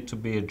don't need to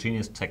be a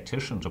genius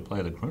tactician to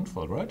play the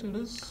Grunfeld, right? It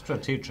is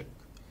strategic.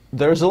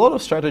 There's a lot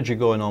of strategy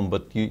going on,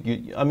 but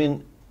I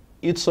mean,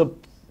 in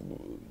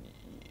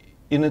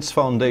its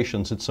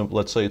foundations,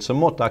 let's say it's a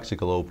more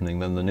tactical opening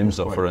than the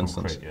Nimzo, for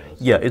instance. Concrete,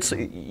 yeah, it's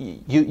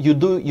you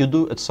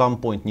do at some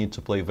point need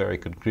to play very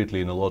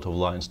concretely in a lot of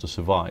lines to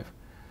survive.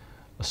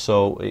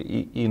 So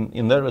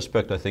in that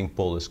respect, I think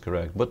Paul is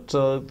correct. But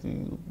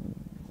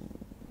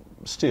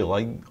still,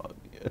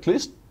 at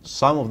least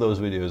some of those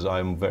videos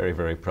I'm very,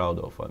 very proud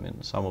of. I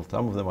mean, some of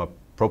them are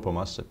proper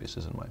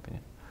masterpieces in my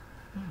opinion.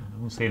 I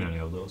haven't seen any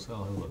of those.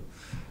 I'll have a look.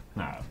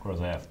 Of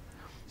course I have.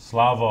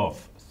 Slavov,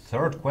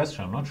 third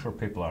question. I'm not sure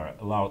people are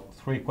allowed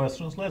 3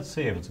 questions. Let's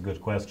see if it's a good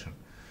question.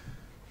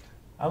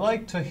 I'd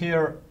like to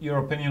hear your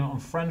opinion on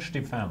French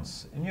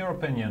defense. In your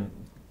opinion,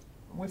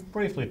 we've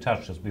briefly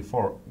touched this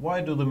before.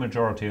 Why do the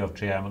majority of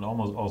GM and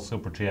almost all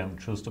Super GM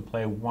choose to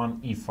play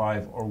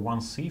 1e5 or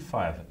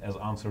 1c5 as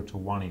answer to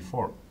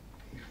 1e4?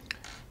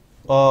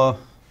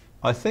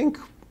 I think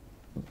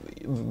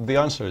the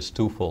answer is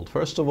twofold.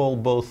 First of all,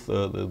 both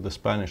the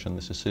Spanish and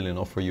the Sicilian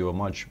offer you a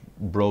much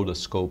broader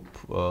scope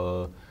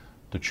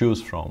to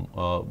choose from.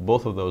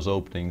 Both of those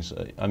openings,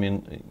 I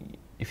mean,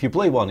 if you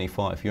play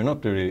 1e5, you're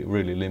not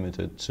really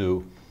limited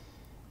to,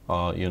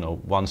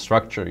 one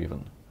structure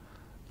even,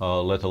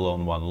 let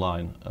alone one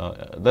line.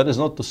 That is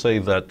not to say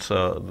that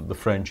the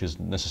French is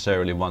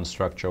necessarily one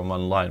structure,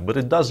 one line, but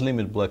it does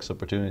limit Black's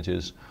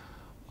opportunities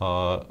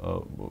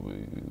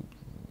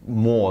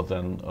more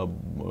than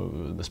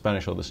the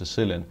Spanish or the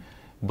Sicilian.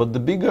 But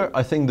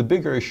I think the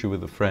bigger issue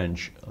with the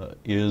French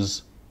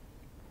is,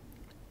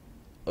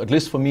 at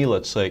least for me,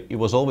 let's say, it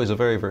was always a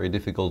very, very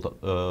difficult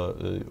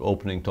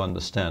opening to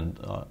understand.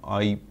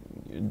 I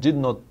did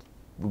not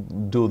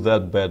do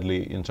that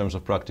badly in terms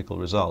of practical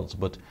results,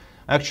 but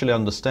actually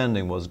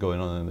understanding what's going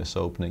on in this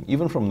opening,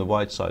 even from the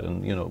white side,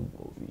 and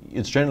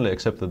it's generally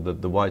accepted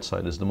that the white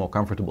side is the more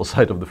comfortable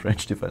side of the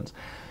French defense.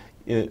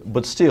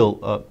 But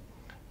still,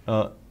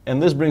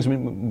 and this brings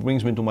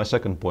me to my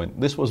second point.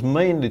 This was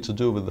mainly to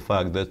do with the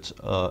fact that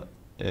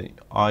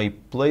I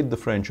played the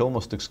French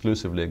almost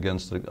exclusively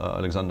against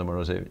Alexander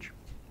Morozevich,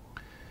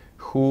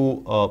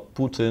 who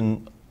put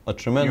in a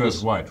tremendous...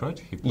 US white,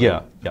 right?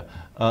 Yeah.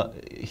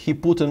 He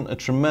put in a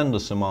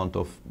tremendous amount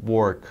of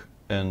work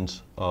and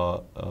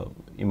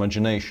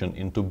imagination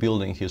into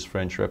building his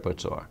French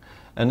repertoire.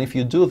 And if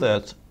you do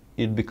that,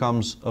 it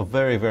becomes a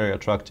very, very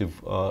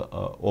attractive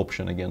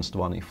option against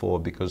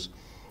 1e4, because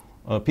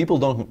people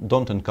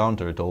don't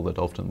encounter it all that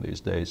often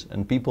these days,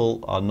 and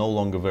people are no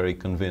longer very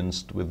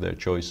convinced with their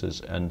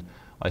choices. And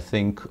I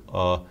think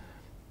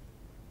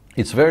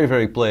it's very,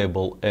 very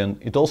playable, and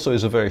it also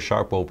is a very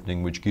sharp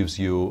opening, which gives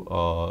you,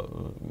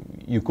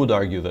 you could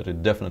argue that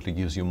it definitely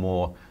gives you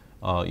more,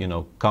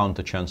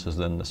 counter chances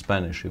than the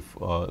Spanish. If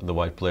the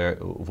white player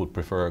would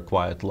prefer a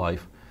quiet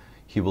life,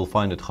 he will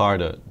find it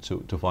harder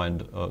to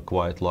find a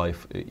quiet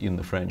life in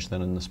the French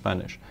than in the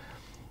Spanish.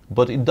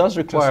 But it does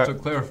require... Just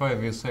to clarify,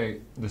 if you say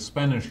the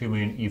Spanish, you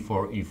mean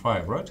e4,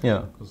 e5, right?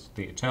 Yeah. Because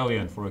the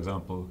Italian, for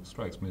example,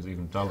 strikes me as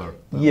even duller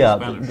than the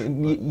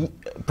Spanish.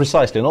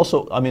 Precisely. And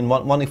also, I mean,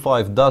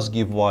 1e5 does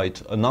give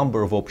white a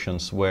number of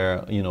options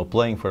where,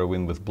 playing for a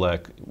win with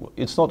black,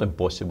 it's not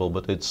impossible,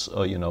 but it's,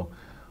 there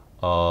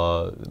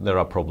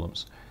are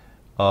problems.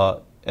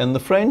 And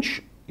the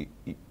French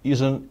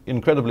is an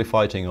incredibly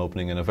fighting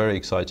opening and a very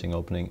exciting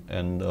opening,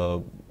 and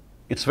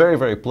it's very,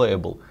 very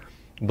playable.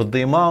 But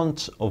the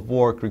amount of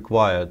work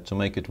required to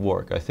make it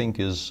work, I think,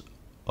 is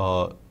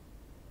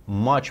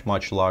much,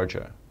 much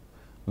larger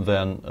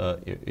than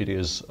it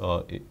is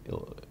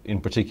in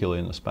particular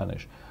in the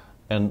Spanish.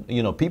 And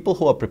people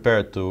who are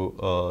prepared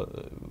to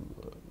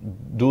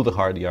do the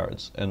hard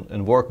yards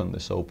and work on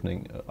this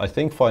opening, I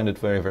think, find it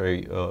very,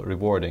 very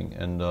rewarding.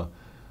 And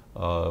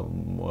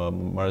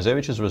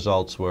Morozevich's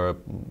results were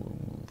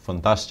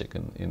fantastic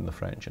in the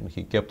French, and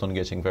he kept on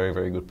getting very,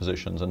 very good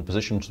positions, and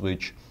positions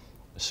which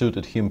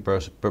suited him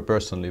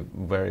personally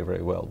very,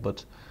 very well.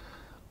 But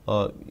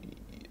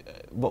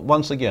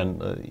once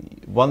again,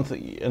 one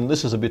thing, and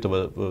this is a bit of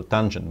a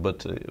tangent,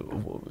 but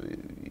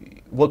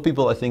what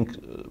people, I think,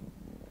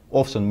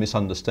 often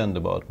misunderstand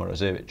about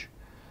Morozevich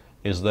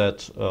is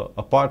that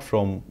apart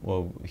from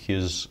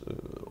his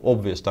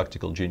obvious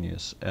tactical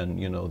genius and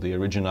the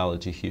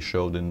originality he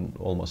showed in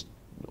almost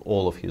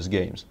all of his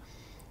games,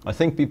 I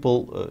think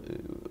people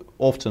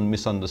often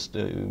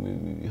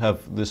misunderstand,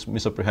 have this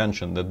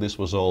misapprehension that this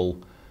was all,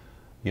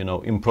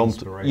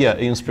 impromptu,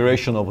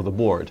 inspiration over the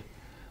board.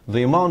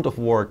 The amount of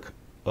work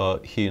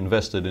he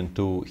invested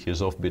into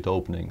his offbeat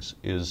openings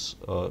is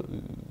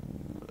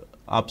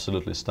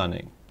absolutely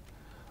stunning.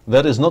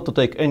 That is not to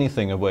take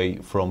anything away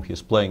from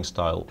his playing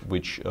style,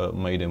 which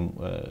made him,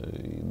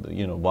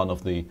 one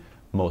of the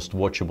most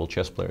watchable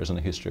chess players in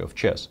the history of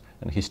chess,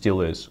 and he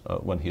still is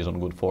when he's on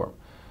good form.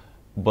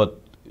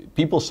 But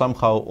people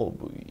somehow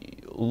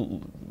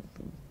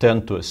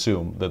tend to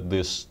assume that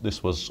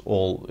this was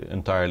all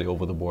entirely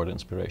over-the-board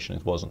inspiration.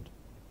 It wasn't.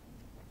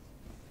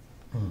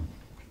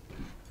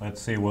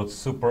 Let's see what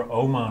Super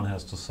Oman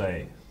has to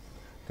say.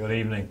 Good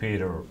evening,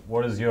 Peter.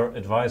 What is your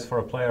advice for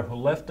a player who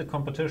left the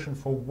competition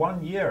for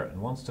 1 year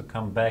and wants to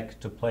come back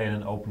to play in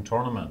an open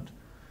tournament?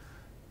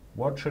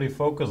 What should he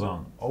focus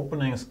on?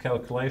 Openings,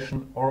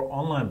 calculation, or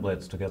online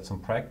blitz to get some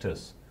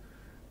practice?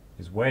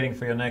 He's waiting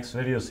for your next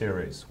video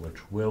series,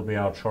 which will be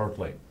out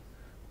shortly.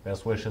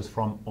 Best wishes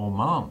from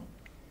Oman.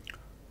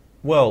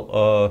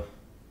 Well,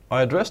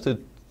 I addressed it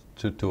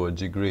to a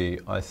degree.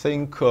 I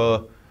think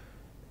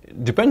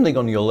depending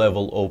on your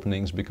level,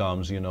 openings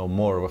becomes,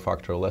 more of a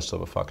factor or less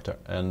of a factor.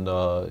 And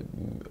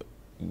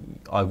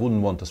I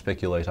wouldn't want to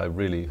speculate. I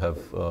really have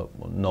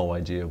no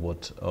idea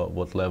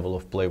what level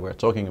of play we're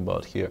talking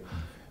about here.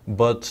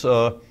 But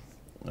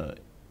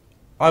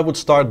I would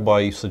start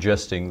by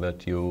suggesting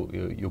that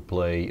you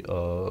play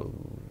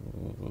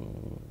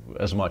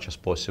as much as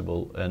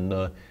possible.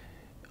 And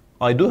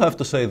I do have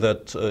to say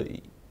that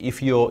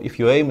if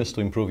your aim is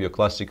to improve your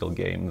classical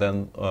game,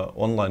 then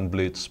online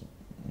blitz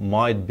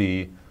might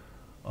be,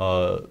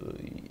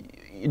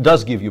 it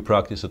does give you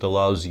practice. It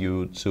allows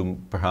you to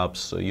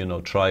perhaps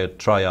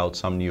try out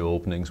some new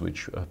openings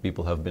which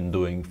people have been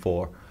doing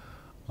for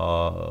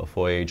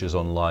ages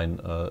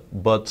online.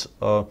 But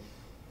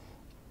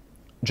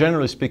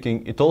generally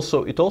speaking, it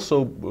also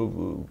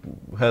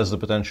has the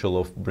potential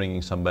of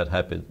bringing some bad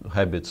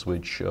habits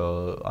which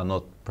are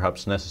not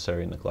perhaps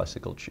necessary in the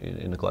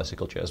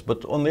classical chess.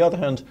 But on the other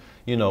hand,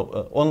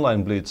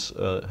 online blitz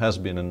has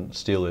been and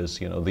still is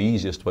the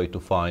easiest way to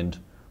find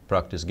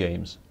practice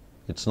games.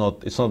 It's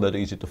not that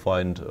easy to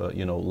find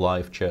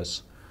live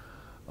chess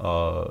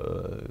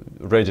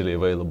readily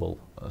available.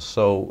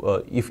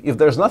 If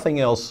there's nothing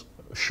else,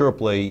 sure,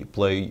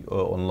 play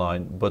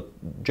online, but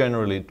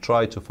generally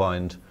try to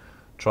find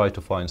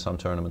some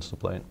tournaments to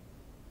play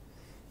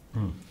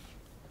in.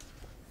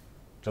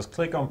 Just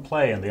click on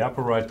play in the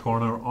upper right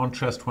corner on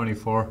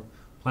Chess24.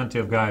 Plenty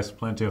of guys,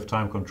 plenty of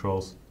time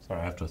controls. Sorry,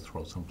 I have to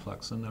throw some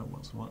plugs in there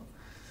once in a while.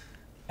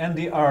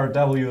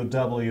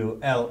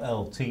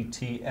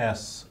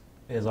 NDRWWLLTTS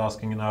is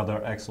asking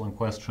another excellent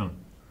question.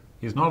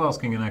 He's not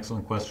asking an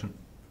excellent question.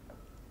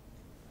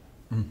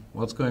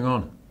 What's going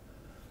on?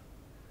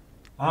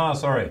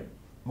 Sorry.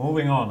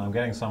 Moving on, I'm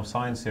getting some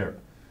signs here.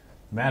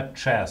 Matt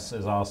Chess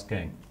is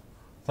asking,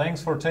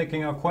 thanks for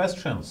taking our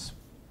questions.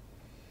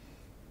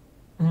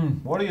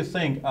 What do you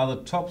think are the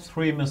top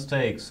 3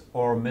 mistakes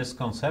or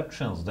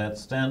misconceptions that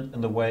stand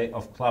in the way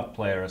of club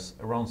players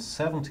around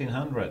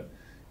 1700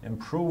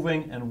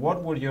 improving, and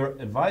what would your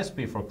advice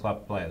be for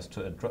club players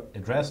to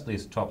address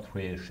these top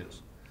 3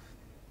 issues?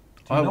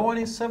 Do you know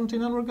any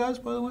 1700 guys,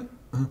 by the way?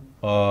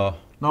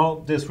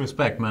 No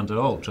disrespect meant at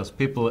all, just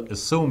people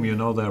assume you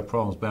know their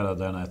problems better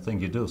than I think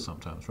you do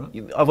sometimes, right?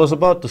 I was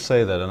about to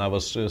say that, and I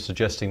was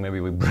suggesting maybe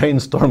we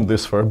brainstorm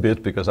this for a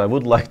bit, because I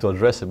would like to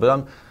address it,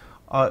 but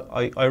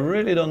I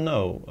really don't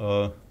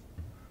know.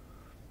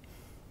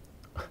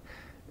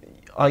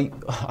 I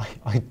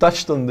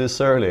touched on this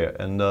earlier,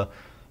 and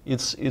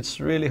it's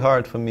really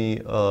hard for me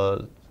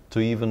to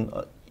even.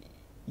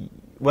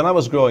 When I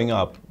was growing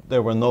up,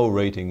 there were no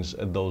ratings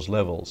at those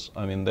levels.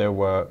 I mean, there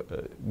were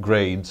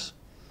grades,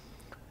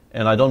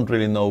 and I don't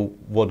really know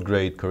what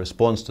grade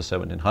corresponds to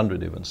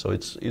 1700 even. So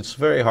it's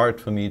very hard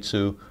for me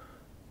to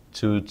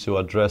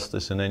address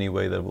this in any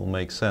way that will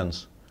make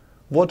sense.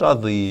 What are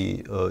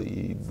the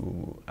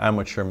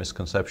amateur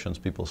misconceptions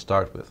people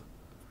start with?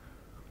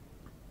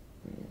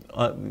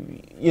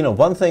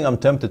 One thing I'm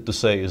tempted to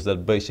say is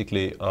that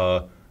basically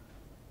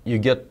you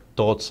get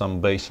taught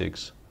some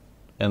basics,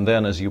 and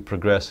then as you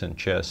progress in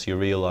chess, you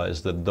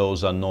realize that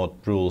those are not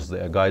rules, they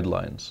are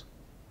guidelines.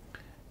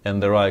 And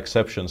there are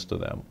exceptions to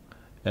them.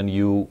 And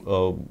you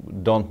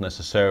don't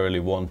necessarily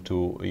want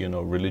to,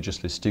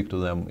 religiously stick to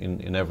them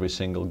in every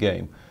single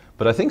game.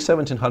 But I think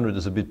 1700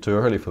 is a bit too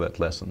early for that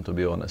lesson, to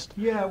be honest.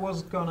 Yeah, I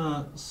was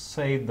gonna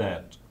say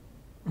that.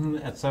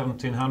 At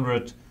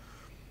 1700,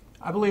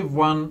 I believe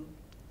one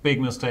big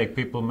mistake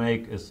people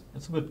make is,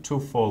 it's a bit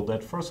twofold.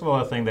 That first of all,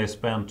 I think they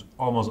spend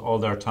almost all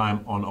their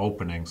time on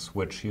openings,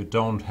 which you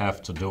don't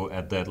have to do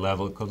at that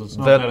level, because it's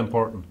not that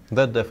important.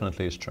 That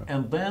definitely is true.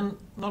 And then,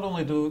 not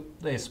only do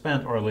they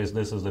spend, or at least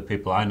this is the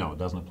people I know, it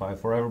doesn't apply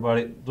for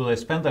everybody, do they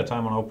spend their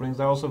time on openings,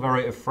 they're also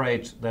very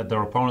afraid that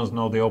their opponents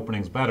know the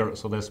openings better,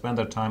 so they spend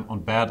their time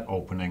on bad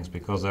openings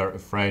because they're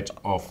afraid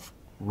of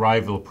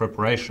rival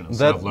preparation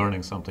instead of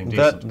learning something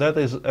decent. That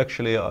is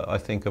actually, I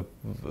think, a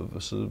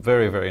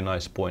very, very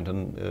nice point.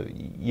 And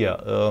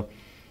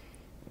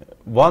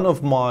one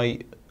of my,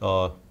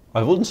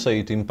 I wouldn't say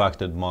it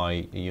impacted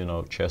my,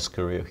 chess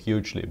career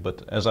hugely,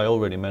 but as I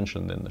already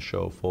mentioned in the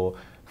show, for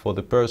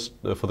the first,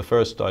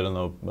 I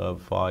don't know,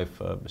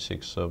 5,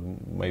 6,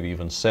 maybe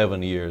even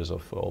 7 years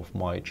of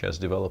my chess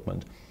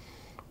development,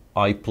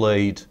 I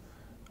played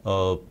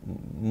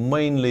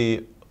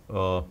mainly.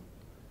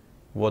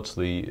 What's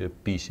the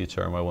PC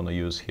term I want to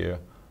use here?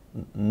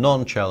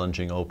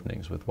 Non-challenging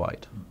openings with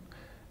white.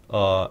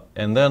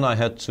 And then I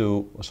had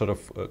to sort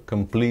of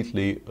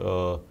completely,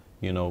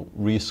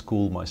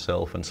 reschool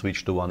myself and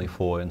switch to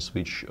 1e4 and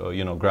switch,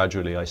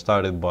 gradually. I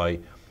started by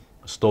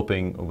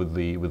stopping with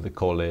the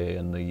Colle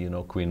and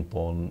the, queen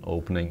pawn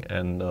opening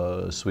and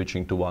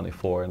switching to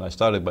 1e4. And I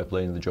started by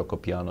playing the gioco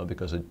piano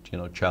because it,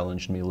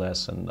 challenged me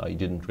less, and I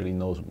didn't really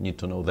need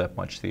to know that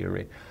much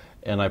theory.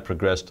 And I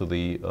progressed to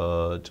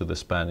the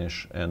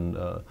Spanish, and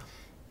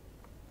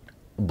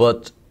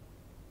but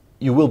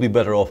you will be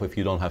better off if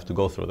you don't have to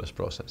go through this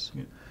process.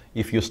 Yeah.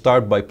 If you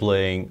start by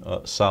playing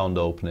sound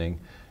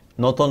opening,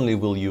 not only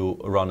will you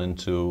run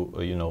into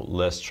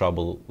less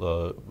trouble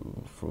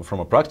from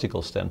a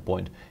practical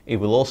standpoint, it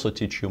will also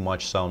teach you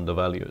much sounder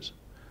values,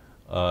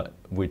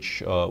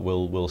 which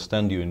will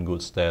stand you in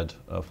good stead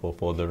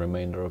for the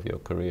remainder of your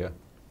career.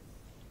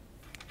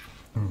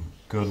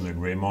 Couldn't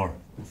agree more.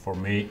 For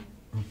me,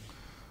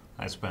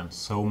 I spent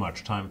so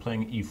much time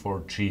playing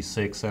e4,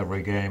 g6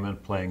 every game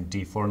and playing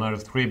d4, knight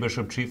of 3,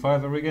 bishop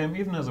g5 every game,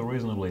 even as a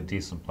reasonably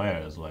decent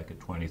player, as like a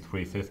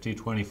 2350,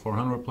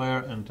 2400 player,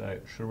 and I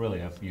should really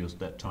have used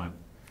that time.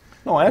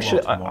 No, I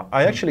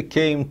actually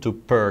came to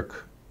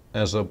Perk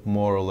as a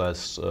more or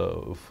less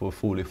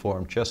fully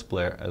formed chess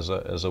player,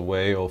 as a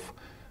way of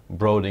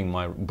broadening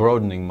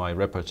my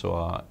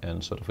repertoire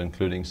and sort of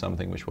including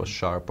something which was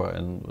sharper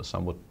and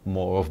somewhat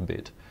more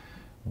offbeat.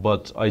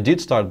 But I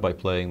did start by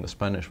playing the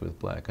Spanish with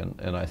black,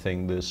 and I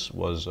think this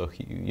was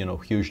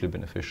hugely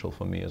beneficial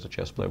for me as a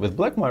chess player. With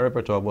black, my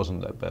repertoire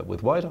wasn't that bad.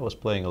 With white, I was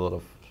playing a lot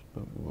of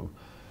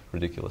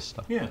ridiculous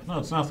stuff. Yeah, no,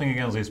 it's nothing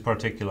against these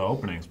particular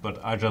openings, but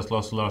I just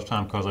lost a lot of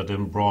time because I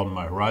didn't broaden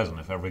my horizon.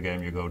 If every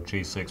game you go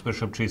g6,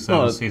 bishop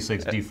g7,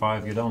 c6,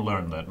 d5, you don't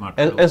learn that much.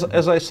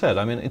 As I said,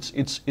 I mean,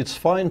 it's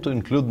fine to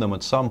include them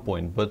at some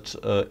point, but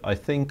I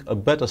think a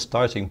better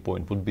starting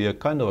point would be a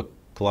kind of a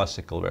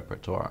classical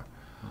repertoire.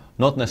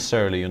 Not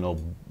necessarily, you know,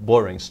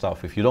 boring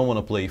stuff. If you don't want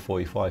to play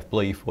e4, e5,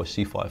 play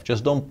e4, c5.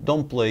 Just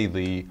don't play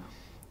the,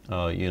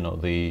 you know,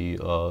 the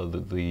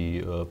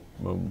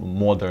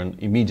modern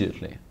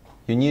immediately.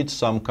 You need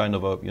some kind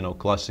of a, you know,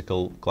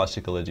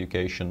 classical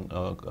education,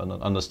 an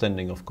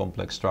understanding of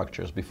complex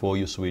structures before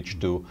you switch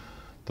to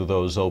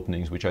those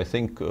openings, which I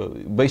think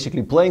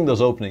basically playing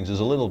those openings is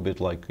a little bit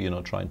like, you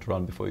know, trying to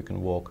run before you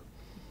can walk.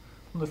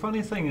 The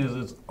funny thing is,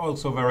 it's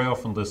also very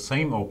often the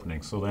same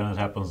opening. So then it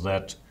happens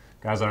that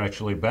guys are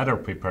actually better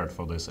prepared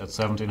for this. At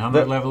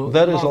 1700 level,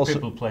 that a is lot of also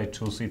people play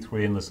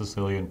 2c3 in the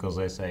Sicilian because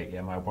they say,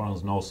 yeah, my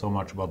opponents know so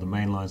much about the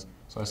main lines,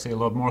 so I see a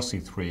lot more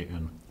c3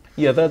 in.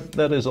 Yeah,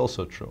 that is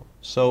also true.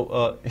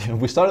 So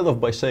we started off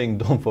by saying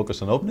don't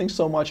focus on openings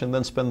so much, and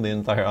then spend the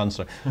entire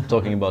answer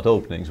talking about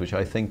openings, which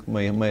I think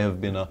may have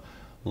been a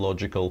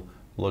logical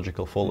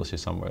fallacy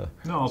somewhere.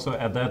 No, also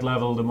at that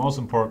level, the most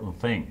important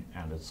thing,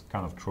 and it's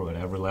kind of true at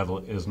every level,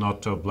 is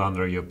not to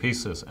blunder your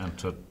pieces and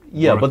to.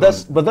 Yeah, but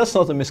that's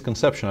not a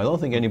misconception. I don't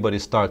think anybody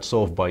starts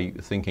off by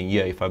thinking,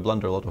 yeah, if I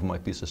blunder a lot of my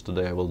pieces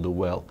today, I will do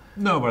well.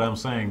 No, but I'm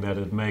saying that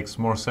it makes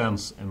more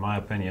sense, in my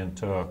opinion,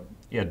 to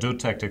do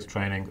tactics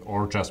training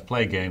or just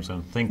play games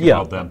and think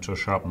about them to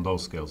sharpen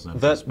those skills. And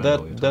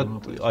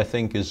that I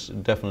think is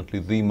definitely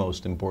the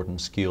most important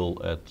skill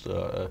at,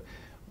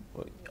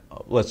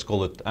 let's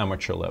call it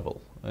amateur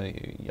level.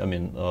 I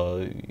mean,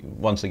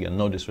 once again,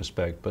 no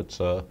disrespect, but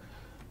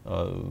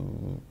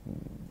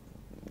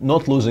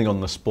not losing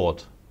on the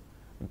spot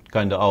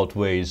kind of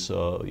outweighs,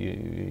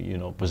 you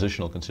know,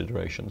 positional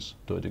considerations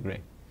to a degree.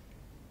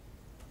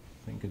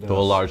 I think it does. To a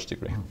large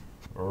degree.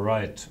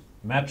 Right.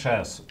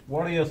 Matches.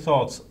 What are your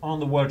thoughts on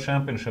the World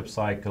Championship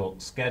cycle,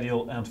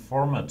 schedule and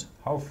format?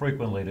 How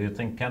frequently do you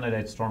think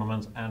candidates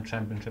tournaments and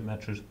championship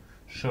matches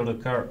should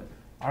occur?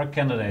 Are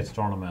candidates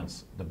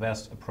tournaments the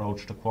best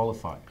approach to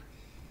qualify?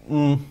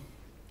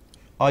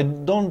 I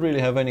don't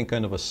really have any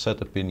kind of a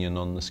set opinion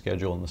on the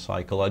schedule and the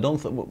cycle. I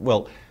don't.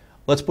 Well,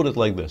 let's put it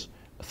like this: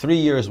 3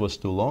 years was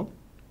too long.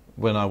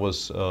 When I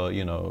was,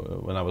 you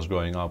know, when I was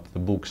growing up, the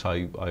books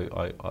I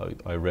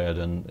read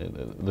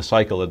and the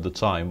cycle at the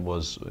time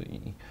was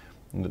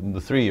the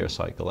 3-year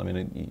cycle. I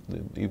mean,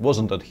 it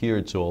wasn't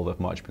adhered to all that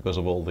much because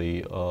of all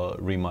the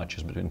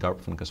rematches between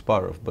Karpov and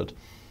Kasparov, but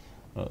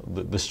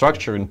the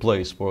structure in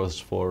place was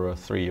for a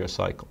 3-year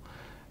cycle.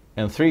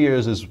 And 3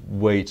 years is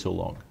way too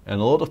long. And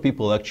a lot of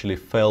people actually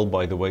fell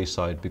by the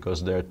wayside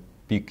because their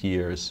peak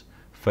years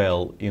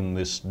fell in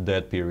this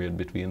dead period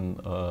between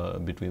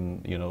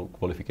you know,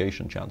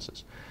 qualification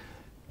chances.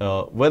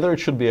 Whether it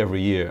should be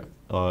every year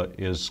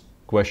is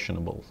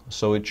questionable.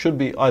 So it should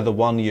be either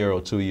 1 year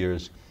or 2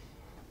 years,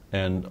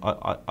 and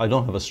I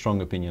don't have a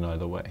strong opinion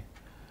either way.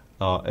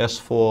 As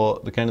for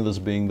the candidates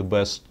being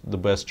the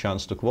best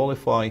chance to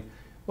qualify,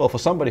 well, for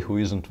somebody who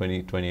isn't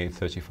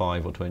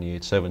 28-35 or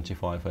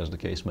 28-75, as the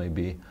case may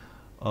be,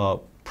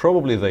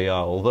 probably they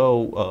are.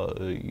 Although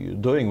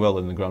doing well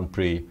in the Grand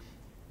Prix,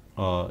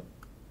 I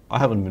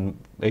haven't been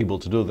able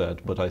to do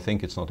that, but I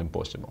think it's not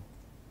impossible.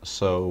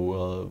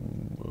 So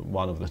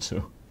one of the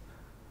two.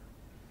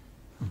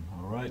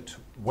 All right.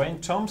 Wayne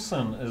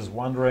Thompson is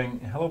wondering,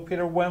 hello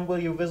Peter, when will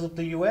you visit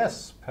the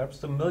US? Perhaps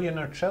the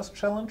Millionaire Chess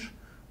Challenge?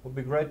 Would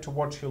be great to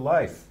watch you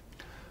live.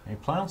 Any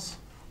plans?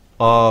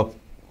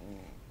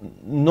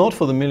 Not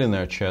for the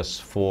Millionaire Chess,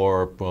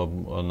 for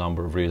a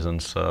number of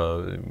reasons.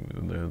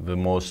 The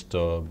most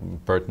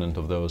pertinent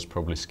of those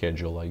probably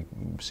schedule. I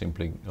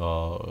simply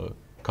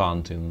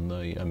can't. I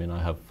mean,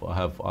 I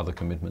have other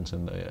commitments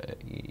in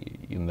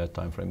that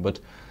time frame.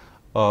 But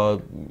I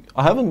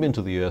haven't been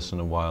to the US in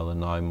a while,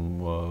 and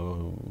I'm,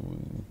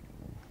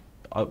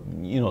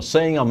 you know,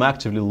 saying I'm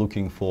actively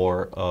looking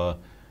for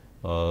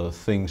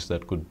things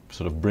that could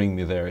sort of bring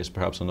me there is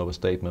perhaps an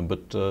overstatement,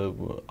 but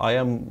I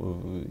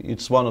am.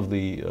 It's one of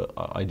the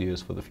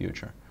ideas for the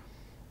future.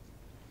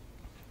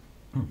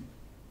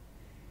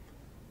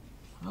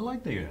 I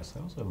like the US.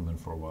 I also haven't been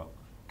for a while.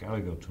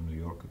 Gotta go to New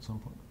York at some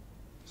point.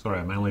 Sorry,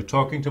 I'm mainly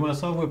talking to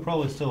myself. We're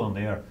probably still on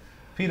the air.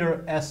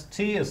 Peter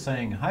ST is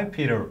saying, hi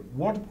Peter,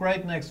 what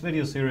great next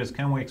video series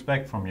can we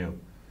expect from you?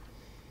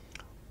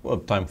 Well,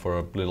 time for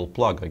a little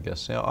plug, I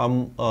guess. Yeah,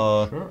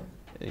 Sure.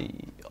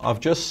 I've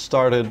just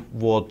started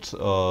what,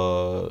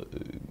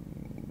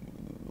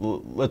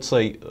 let's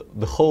say,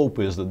 the hope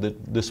is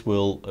that this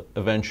will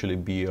eventually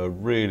be a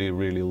really,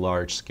 really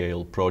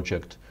large-scale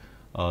project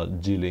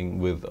dealing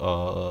with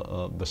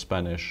the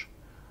Spanish.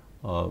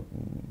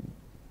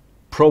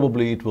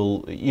 Probably it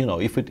will, you know,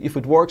 if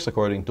it works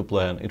according to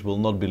plan, it will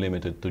not be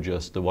limited to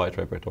just the white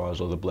repertoires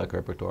or the black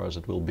repertoires.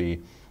 It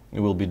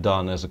will be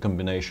done as a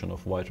combination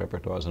of white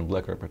repertoires and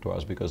black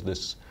repertoires, because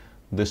this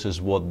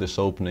is what this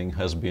opening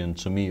has been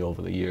to me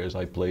over the years.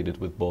 I played it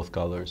with both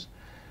colors,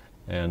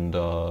 and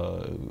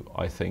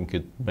I think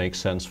it makes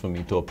sense for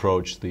me to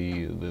approach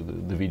the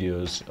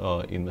videos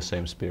in the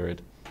same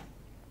spirit.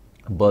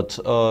 But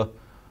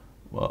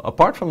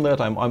apart from that,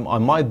 I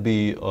might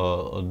be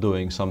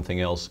doing something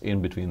else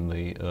in between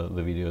the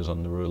videos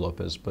on the Ruy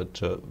Lopez,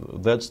 but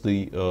that's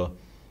the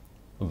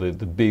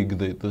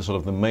the sort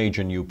of the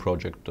major new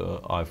project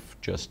I've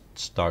just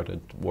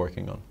started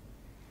working on.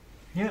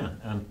 Yeah,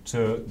 and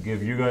to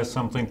give you guys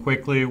something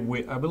quickly,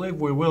 I believe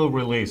we will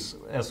release,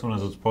 as soon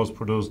as it's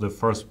post-produced, the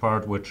first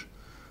part, which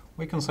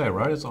we can say,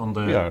 right? It's on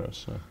the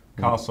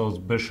Castle's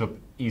Bishop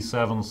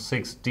E7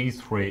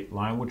 6D3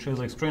 line, which is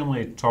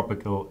extremely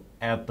topical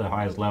at the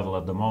highest level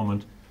at the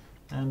moment.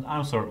 And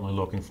I'm certainly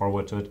looking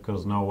forward to it,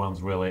 because no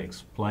one's really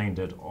explained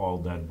it all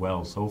that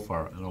well so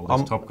far. And all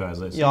these top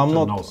guys, they seem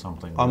to know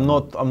something. I'm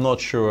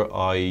not sure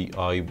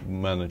I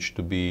managed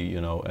to be,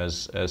 you know,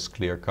 as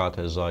clear cut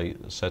as I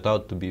set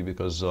out to be,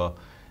 because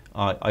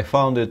I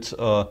found it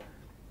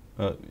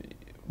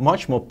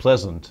much more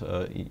pleasant.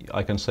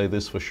 I can say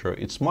this for sure.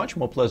 It's much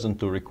more pleasant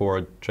to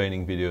record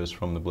training videos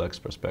from the black's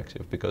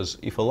perspective, because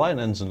if a line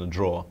ends in a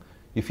draw,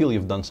 you feel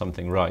you've done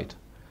something right.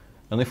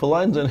 And if a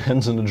line then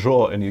ends in a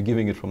draw and you're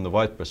giving it from the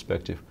white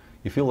perspective,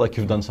 you feel like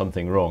you've done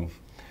something wrong,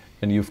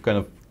 and you've kind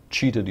of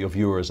cheated your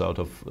viewers out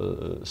of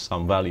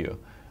some value.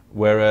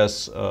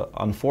 Whereas,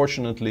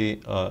 unfortunately,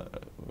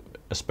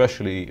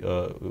 especially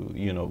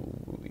you know,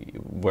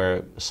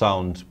 where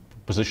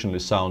positionally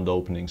sound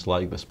openings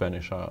like the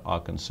Spanish are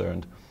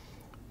concerned,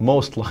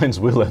 most lines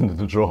will end in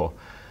a draw.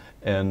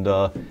 And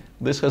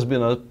this has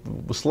been a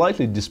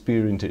slightly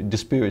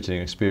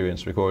dispiriting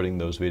experience recording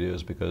those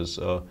videos, because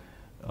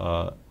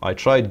I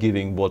tried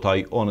giving what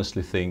I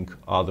honestly think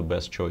are the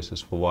best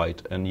choices for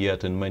white, and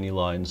yet in many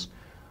lines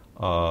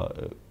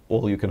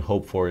all you can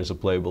hope for is a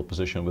playable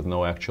position with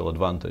no actual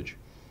advantage.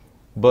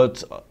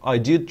 But I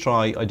did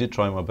try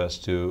my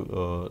best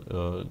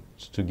to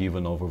give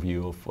an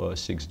overview of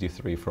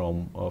 6D3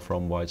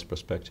 from white's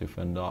perspective,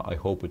 and I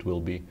hope it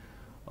will be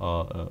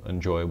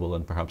enjoyable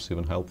and perhaps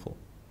even helpful.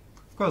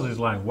 Of course, he's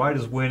lying. White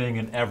is winning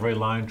in every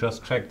line.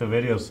 Just check the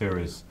video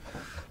series.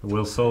 It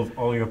will solve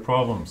all your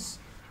problems.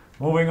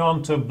 Moving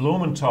on to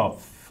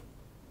Blumentopf.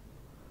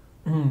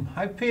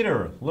 Hi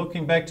Peter,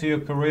 looking back to your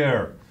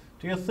career,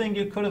 do you think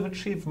you could have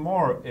achieved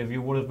more if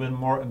you would have been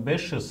more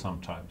ambitious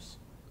sometimes?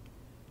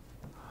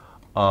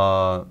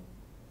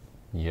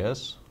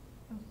 Yes.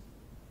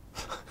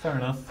 Fair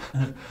enough.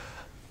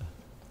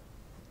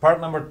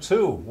 Part number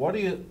 2. What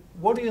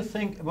do you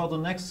think about the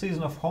next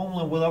season of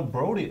Homeland without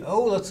Brody?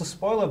 Oh, that's a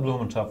spoiler,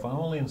 Blumentopf. I'm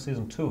only in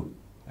season 2.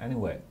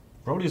 Anyway,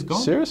 Brody's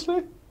gone.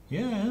 Seriously?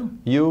 Yeah.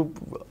 You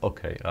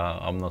okay?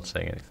 I'm not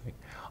saying anything.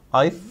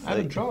 I had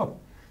a job.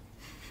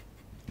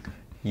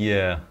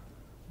 Yeah,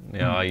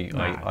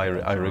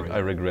 I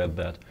regret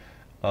that,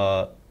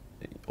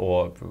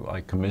 or I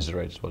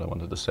commiserate is what I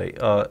wanted to say.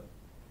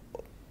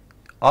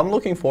 I'm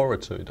looking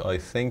forward to it. I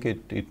think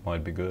it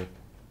might be good.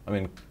 I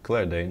mean,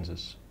 Claire Danes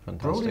is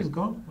fantastic. Brody's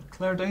gone.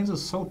 Claire Danes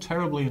is so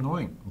terribly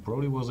annoying.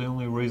 Brody was the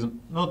only reason.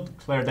 Not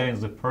Claire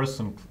Danes, the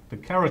person, the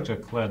character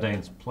Claire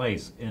Danes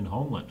plays in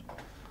Homeland.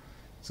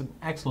 It's an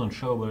excellent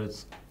show, but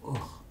it's... Ugh.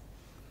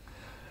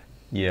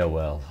 Yeah,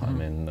 well, I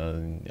mean,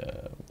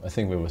 I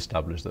think we've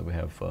established that we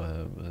have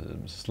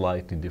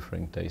slightly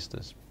differing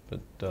tastes,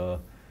 but...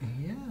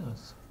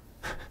 Yes.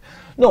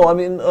 No, I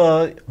mean,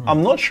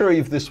 I'm not sure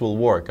if this will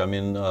work. I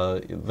mean,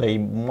 they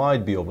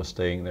might be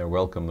overstaying their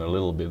welcome a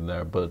little bit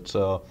there, but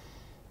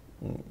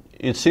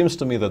it seems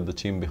to me that the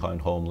team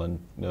behind Homeland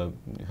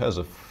has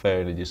a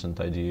fairly decent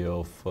idea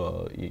of,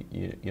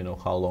 you know,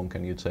 how long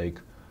can you take,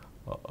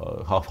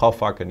 how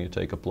far can you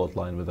take a plot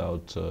line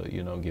without,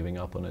 you know, giving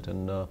up on it.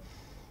 And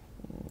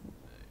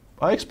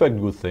I expect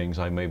good things.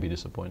 I may be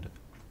disappointed.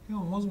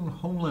 Yeah, wasn't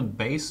Homeland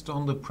based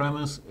on the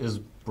premise, is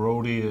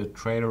Brody a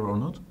traitor or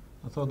not?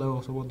 I thought that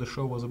was what the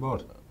show was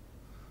about.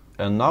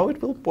 And now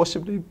it will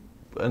possibly,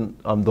 and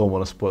I don't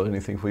want to spoil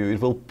anything for you,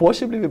 it will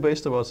possibly be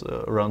based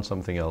around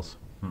something else.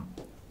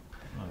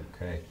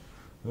 Okay.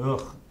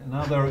 Ugh,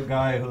 another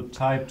guy who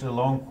typed a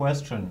long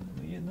question.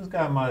 This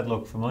guy might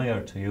look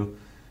familiar to you.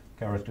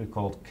 Character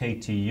called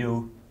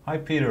KTU. Hi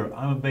Peter,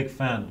 I'm a big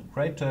fan.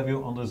 Great to have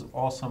you on this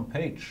awesome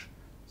page.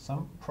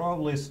 Some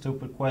probably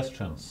stupid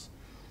questions.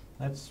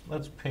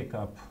 Let's pick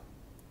up.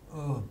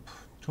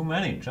 Too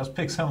many. Just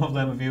pick some of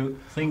them if you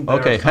think.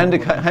 Okay,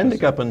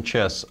 handicap and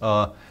chess.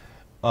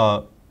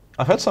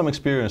 I've had some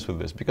experience with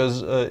this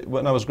because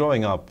when I was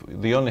growing up,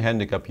 the only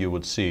handicap you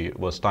would see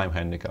was time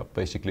handicap.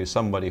 Basically,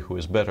 somebody who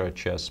is better at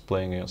chess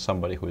playing against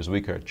somebody who is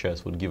weaker at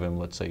chess would give him,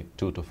 let's say,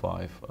 2 to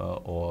 5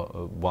 or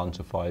 1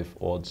 to 5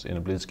 odds in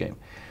a blitz game.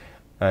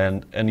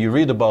 And you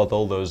read about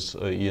all those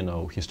you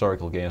know,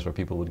 historical games where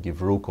people would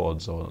give rook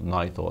odds or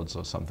knight odds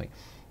or something.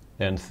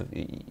 And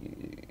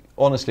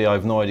honestly, I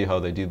have no idea how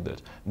they did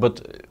that.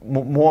 But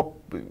more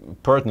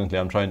pertinently,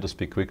 I'm trying to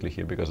speak quickly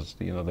here because it's,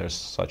 you know, there's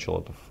such a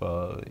lot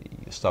of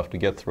stuff to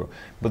get through.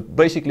 But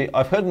basically,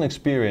 I've had an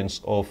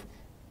experience of,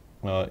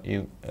 I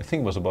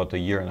think it was about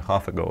 1.5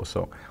 years ago or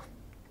so.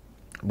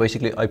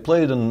 Basically, I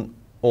played an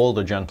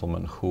older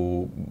gentleman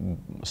who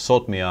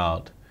sought me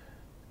out,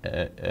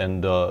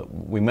 and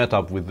we met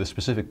up with the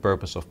specific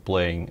purpose of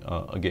playing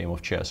a game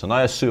of chess. And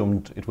I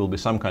assumed it will be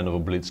some kind of a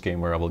blitz game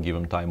where I will give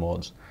him time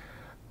odds.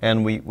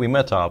 And we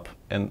met up,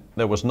 and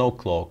there was no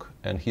clock,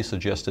 and he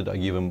suggested I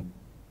give him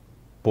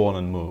pawn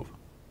and move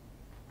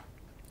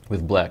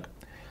with black.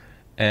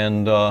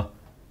 And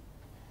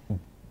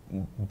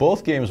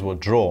both games were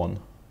drawn,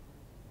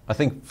 I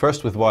think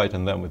first with white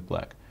and then with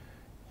black.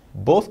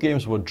 Both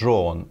games were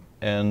drawn,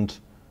 and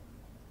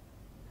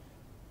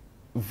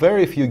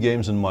very few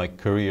games in my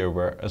career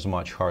were as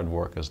much hard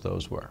work as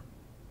those were.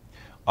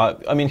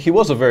 I mean, he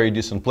was a very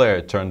decent player.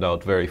 It turned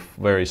out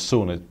very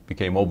soon it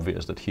became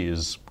obvious that he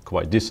is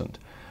quite decent.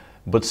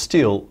 But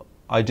still,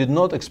 I did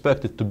not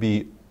expect it to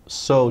be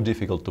so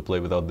difficult to play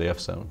without the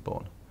f7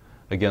 pawn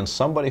against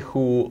somebody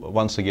who,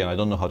 once again, I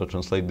don't know how to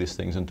translate these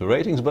things into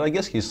ratings, but I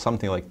guess he's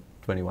something like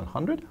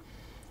 2100.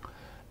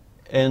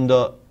 And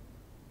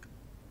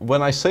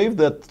when I saved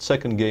that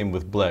second game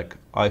with black,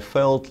 I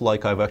felt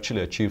like I've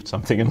actually achieved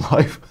something in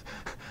life.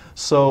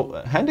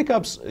 So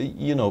handicaps,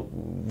 you know,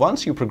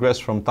 once you progress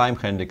from time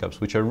handicaps,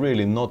 which are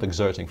really not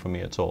exerting for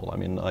me at all. I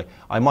mean,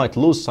 I might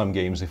lose some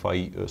games if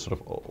I sort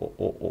of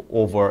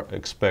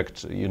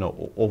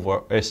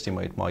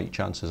overestimate my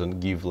chances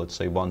and give, let's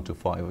say, 1 to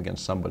 5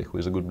 against somebody who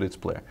is a good blitz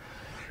player.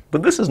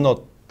 But this is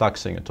not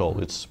taxing at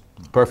all. It's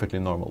perfectly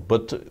normal.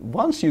 But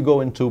once you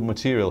go into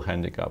material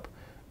handicap,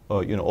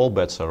 you know, all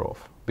bets are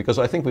off. Because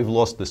I think we've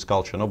lost this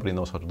culture. Nobody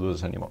knows how to do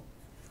this anymore.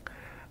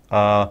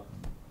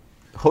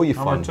 Hou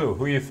Yifan. Number 2,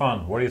 Hou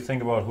Yifan. What do you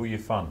think about Hou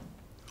Yifan?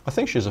 I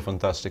think she's a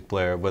fantastic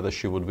player. Whether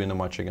she would win a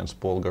match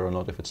against Polgar or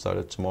not if it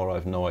started tomorrow, I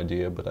have no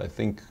idea. But I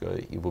think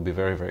it will be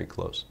very, very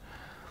close.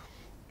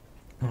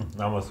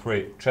 Number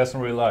 3, chess in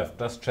real life.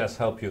 Does chess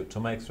help you to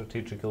make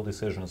strategical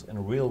decisions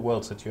in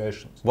real-world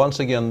situations? Once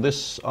again,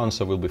 this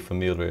answer will be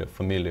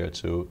familiar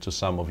to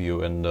some of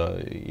you, and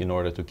in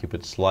order to keep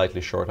it slightly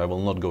short, I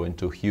will not go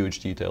into huge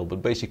detail,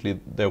 but basically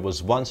there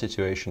was one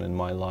situation in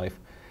my life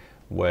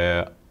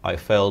where I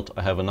felt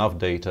I have enough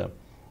data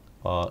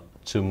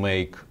to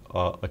make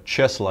a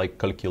chess-like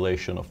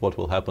calculation of what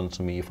will happen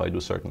to me if I do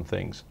certain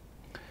things.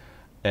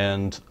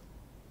 And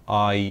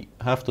I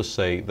have to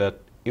say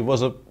that it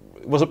was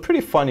a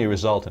pretty funny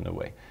result in a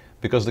way,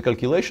 because the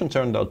calculation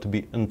turned out to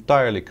be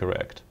entirely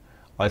correct.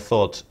 I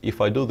thought,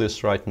 if I do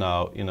this right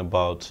now in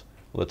about,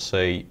 let's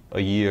say,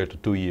 a year to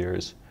 2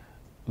 years,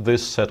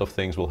 this set of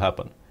things will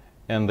happen.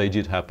 And they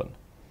did happen.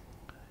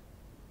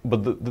 But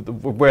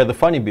where the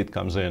funny bit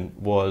comes in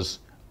was,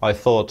 I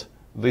thought,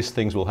 these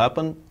things will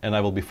happen and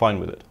I will be fine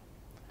with it.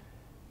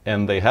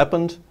 And they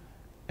happened,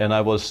 and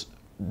I was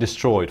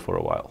destroyed for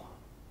a while,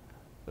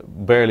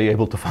 barely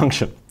able to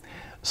function.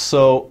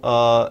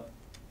 So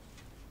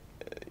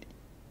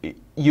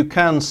you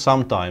can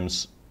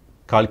sometimes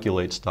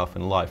calculate stuff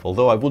in life,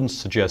 although I wouldn't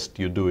suggest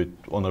you do it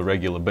on a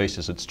regular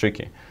basis. It's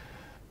tricky.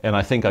 And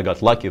I think I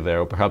got lucky there,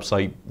 or perhaps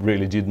I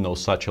really did know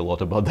such a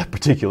lot about that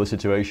particular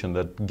situation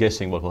that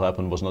guessing what will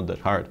happen was not that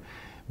hard.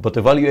 But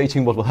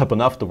evaluating what will happen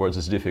afterwards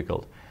is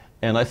difficult.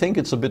 And I think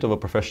it's a bit of a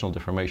professional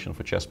deformation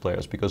for chess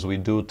players, because we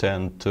do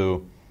tend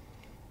to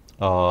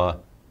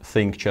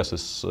think chess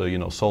is you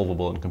know,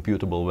 solvable and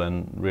computable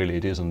when really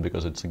it isn't,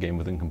 because it's a game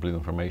with incomplete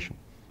information.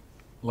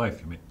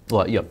 Life, you mean?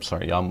 Well, yeah,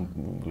 sorry,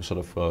 I'm sort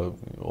of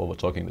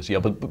over-talking this. Yeah,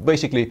 but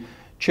basically,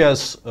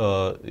 chess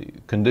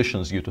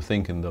conditions you to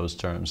think in those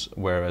terms,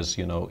 whereas,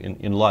 you know,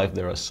 in life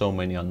there are so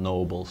many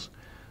unknowables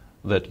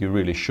that you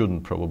really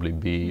shouldn't probably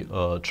be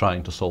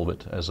trying to solve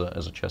it as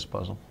a chess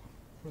puzzle.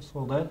 First of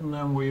all, that, and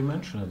then we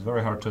mentioned it's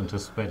very hard to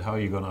anticipate how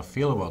you're going to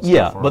feel about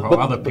yeah, stuff, or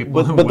how other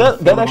people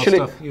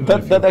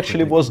that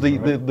actually was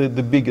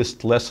the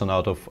biggest lesson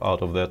out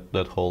of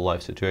that whole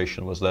life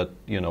situation, was that,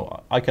 you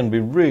know, I can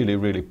be really,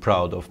 really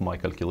proud of my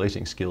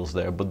calculating skills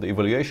there, but the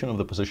evaluation of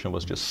the position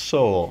was just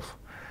so off.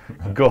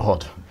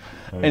 God.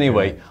 Okay.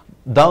 Anyway,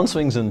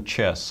 downswings in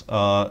chess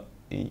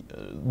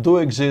do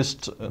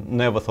exist.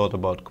 Never thought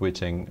about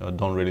quitting.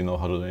 Don't really know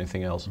how to do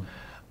anything else.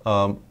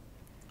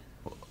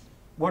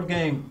 What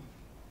game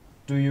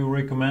do you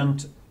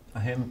recommend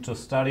him to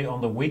study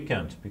on the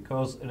weekend?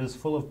 Because it is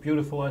full of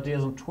beautiful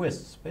ideas and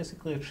twists.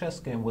 Basically a chess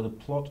game with a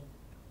plot.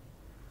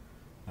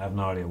 I have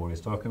no idea what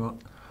he's talking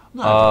about.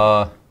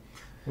 No,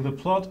 with a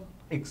plot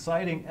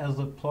exciting as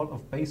the plot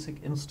of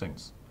Basic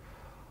Instincts.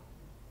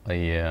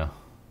 Yeah.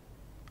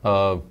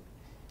 Are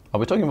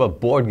we talking about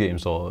board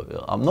games, or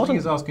I'm not?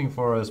 He's asking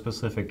for a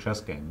specific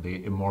chess game,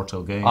 the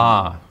Immortal Game.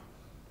 Ah.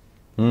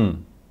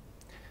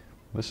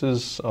 This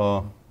is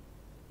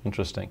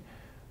interesting.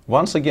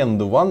 Once again,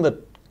 the one that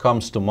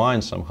comes to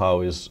mind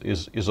somehow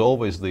is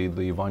always the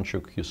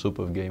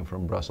Ivanchuk-Yusupov game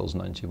from Brussels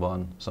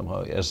 '91.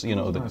 Somehow, as you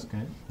know, nice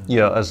game.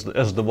 Yeah,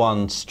 as the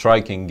one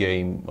striking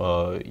game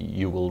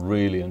you will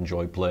really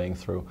enjoy playing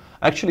through.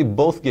 Actually,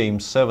 both game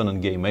 7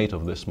 and game 8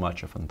 of this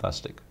match are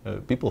fantastic.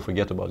 People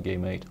forget about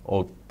game 8,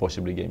 or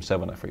possibly game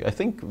 7. I forget. I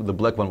think the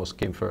black one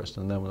came first,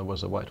 and then there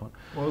was a white one.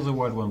 What was the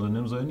white one? The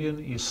Nimzo Indian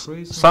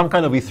E3? Some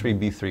kind of E3,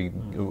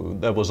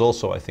 B3. That was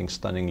also, I think,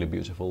 stunningly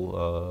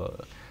beautiful.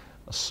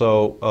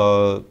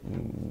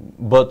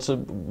 But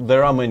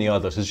there are many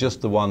others. It's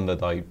just the one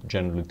that I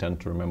generally tend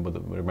to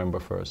remember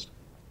first.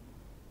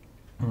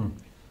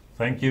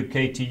 Thank you,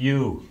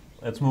 KTU.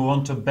 Let's move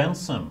on to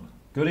Benson.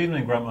 Good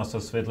evening, Grandmaster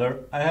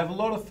Svidler. I have a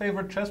lot of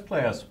favorite chess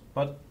players,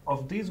 but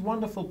of these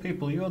wonderful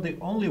people, you are the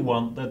only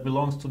one that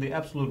belongs to the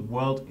absolute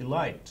world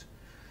elite.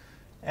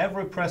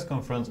 Every press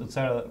conference,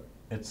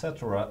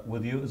 etc.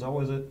 with you is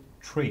always a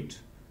treat.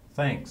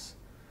 Thanks.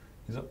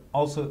 He's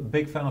also a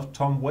big fan of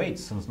Tom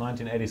Waits since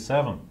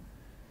 1987.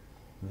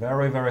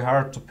 Very, very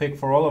hard to pick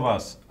for all of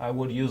us. I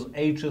would use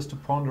ages to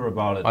ponder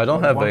about it. I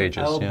don't have one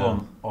ages,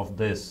 album of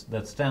this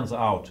that stands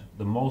out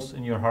the most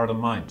in your heart and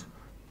mind.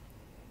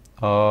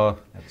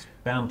 It's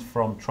Bent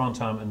from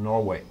Trondheim in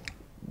Norway.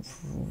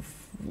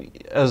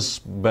 As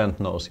Bent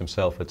knows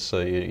himself, it's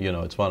you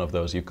know, it's one of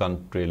those you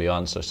can't really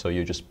answer, so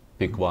you just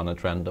pick one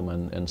at random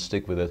and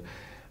stick with it.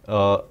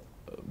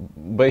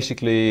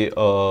 Basically,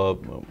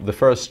 the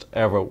first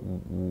ever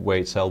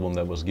Waits album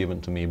that was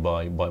given to me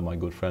by my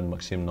good friend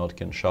Maxim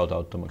Notkin. Shout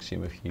out to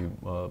Maxim if he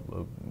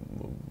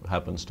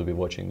happens to be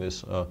watching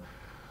this. That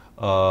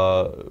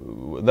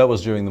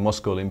was during the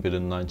Moscow Olympiad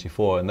in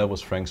 '94, and that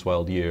was Frank's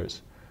Wild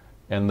Years,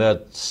 and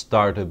that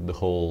started the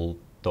whole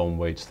Tom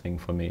Waits thing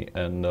for me.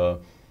 And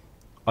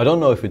I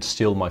don't know if it's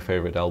still my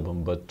favorite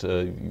album, but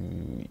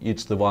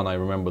it's the one I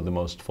remember the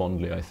most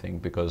fondly, I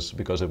think, because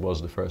it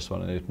was the first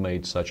one and it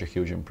made such a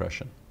huge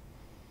impression.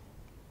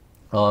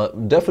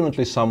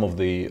 Definitely some of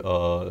the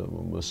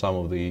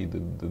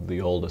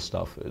older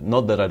stuff.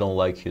 Not that I don't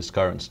like his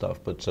current stuff,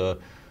 but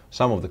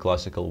some of the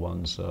classical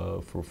ones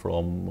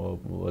from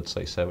let's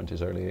say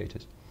 70s, early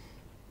 80s.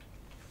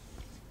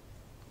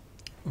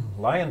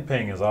 Lion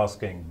Ping is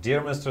asking, Dear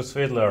Mr.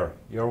 Svidler,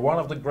 you're one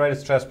of the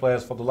greatest chess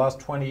players for the last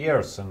 20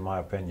 years, in my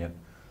opinion.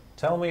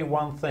 Tell me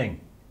one thing.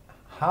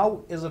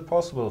 How is it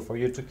possible for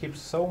you to keep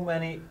so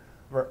many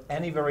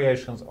any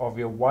variations of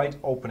your white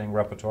opening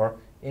repertoire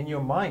in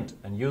your mind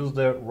and use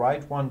the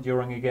right one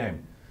during a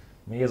game?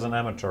 Me as an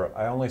amateur,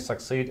 I only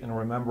succeed in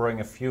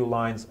remembering a few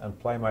lines and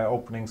play my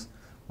openings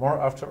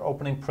more after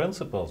opening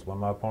principles when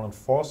my opponent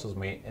forces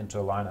me into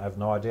a line I have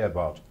no idea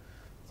about.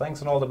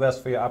 Thanks and all the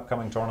best for your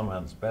upcoming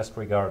tournaments. Best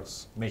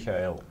regards,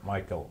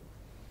 Michael.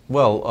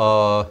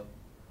 Well,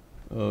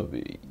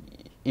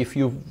 if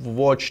you've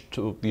watched,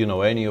 you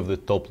know, any of the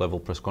top-level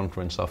press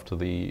conference after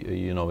the,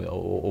 you know,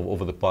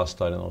 over the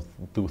past, I don't know,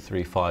 2,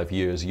 3, 5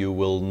 years, you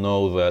will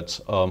know that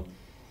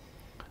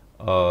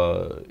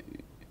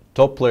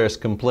top players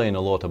complain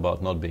a lot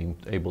about not being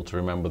able to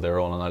remember their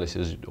own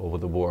analysis over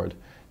the board,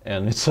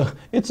 and it's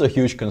a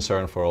huge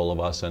concern for all of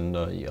us, and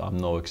I'm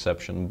no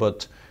exception.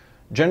 But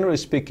generally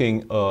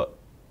speaking,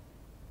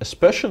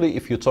 especially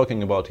if you're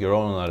talking about your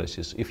own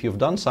analysis, if you've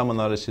done some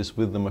analysis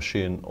with the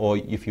machine, or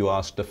if you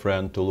asked a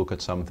friend to look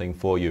at something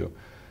for you,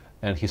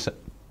 and he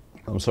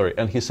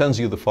sends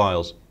you the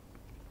files,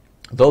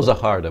 those are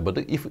harder. But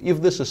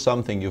if this is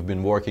something you've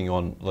been working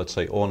on, let's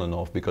say on and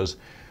off, because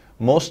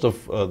most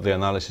of the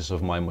analysis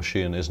of my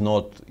machine is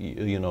not,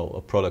 you know,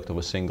 a product of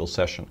a single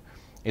session.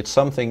 It's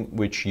something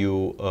which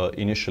you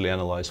initially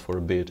analyze for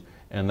a bit,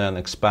 and then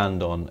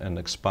expand on and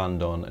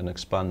expand on and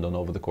expand on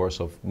over the course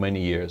of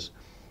many years,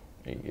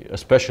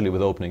 especially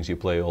with openings you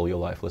play all your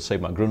life. Let's say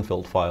my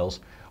Grunfeld files,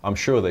 I'm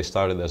sure they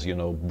started as, you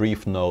know,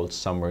 brief notes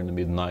somewhere in the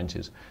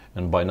mid-90s,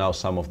 and by now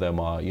some of them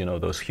are, you know,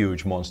 those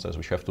huge monsters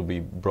which have to be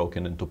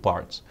broken into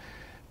parts.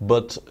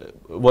 But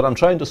what I'm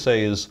trying to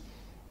say is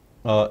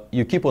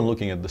you keep on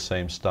looking at the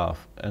same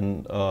stuff,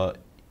 and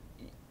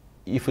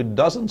if it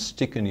doesn't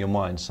stick in your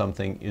mind,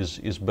 something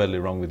is badly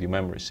wrong with your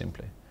memory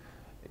simply.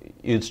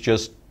 It's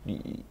just,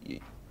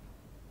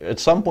 at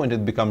some point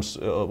it becomes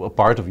a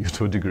part of you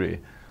to a degree,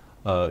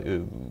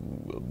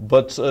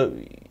 but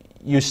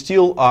you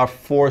still are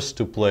forced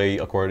to play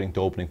according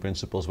to opening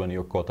principles when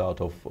you're caught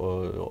out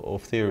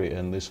of theory,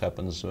 and this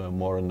happens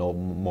more and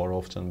more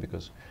often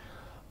because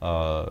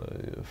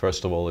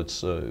first of all,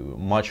 it's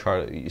much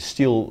harder.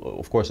 Still,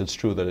 of course, it's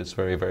true that it's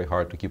very, very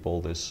hard to keep all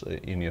this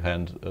in your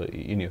head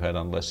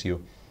unless you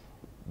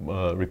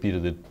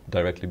repeated it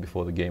directly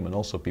before the game, and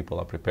also people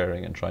are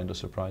preparing and trying to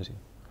surprise you.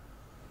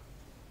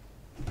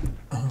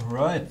 All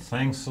right,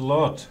 thanks a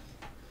lot.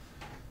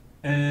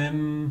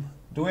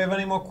 Do we have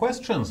any more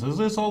questions? Is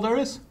this all there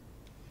is?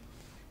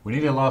 We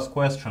need a last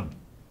question.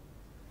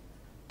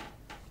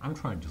 I'm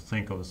trying to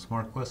think of a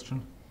smart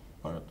question,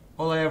 but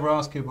all I ever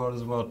ask you about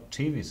is about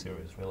TV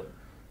series, really.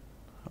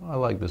 I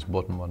like this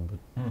bottom one, but...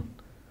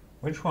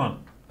 Which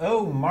one?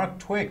 Oh, Mark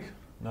Twick.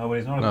 No, but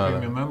he's not a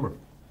premium member.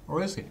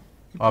 Or is he?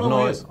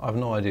 I've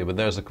no idea, but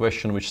there's a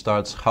question which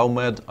starts, how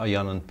mad are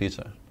Jan and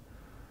Peter?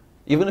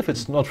 Even if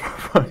it's not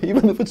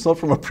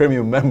from a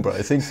premium member,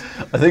 I think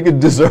it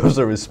deserves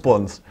a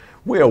response.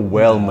 We are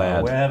well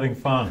mad. We're having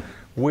fun.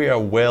 We are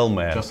well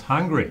mad. Just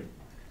hungry.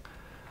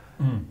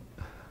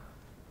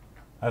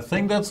 I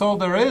think that's all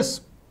there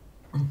is.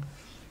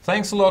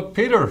 Thanks a lot,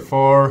 Peter,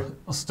 for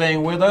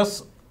staying with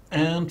us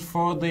and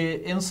for the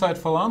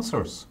insightful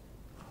answers.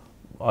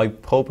 I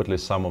hope at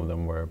least some of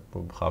them were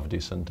half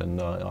decent,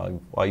 and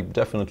I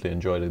definitely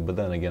enjoyed it, but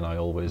then again I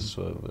always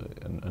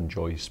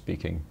enjoy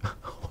speaking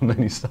on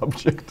any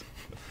subject.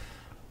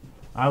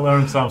 I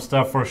learned some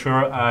stuff for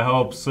sure. I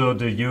hope so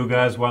do you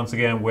guys. Once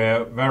again,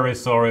 we're very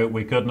sorry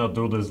we could not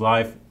do this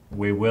live.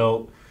 We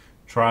will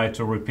try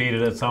to repeat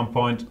it at some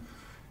point.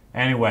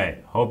 Anyway,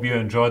 hope you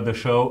enjoyed the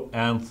show,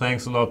 and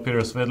thanks a lot, Peter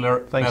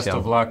Svidler. Thanks, Best Jan.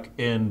 of luck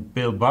in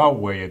Bilbao,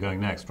 where you're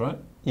going next, right?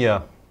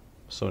 Yeah,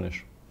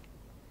 soonish.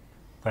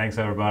 Thanks,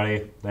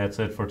 everybody. That's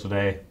it for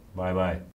today. Bye-bye.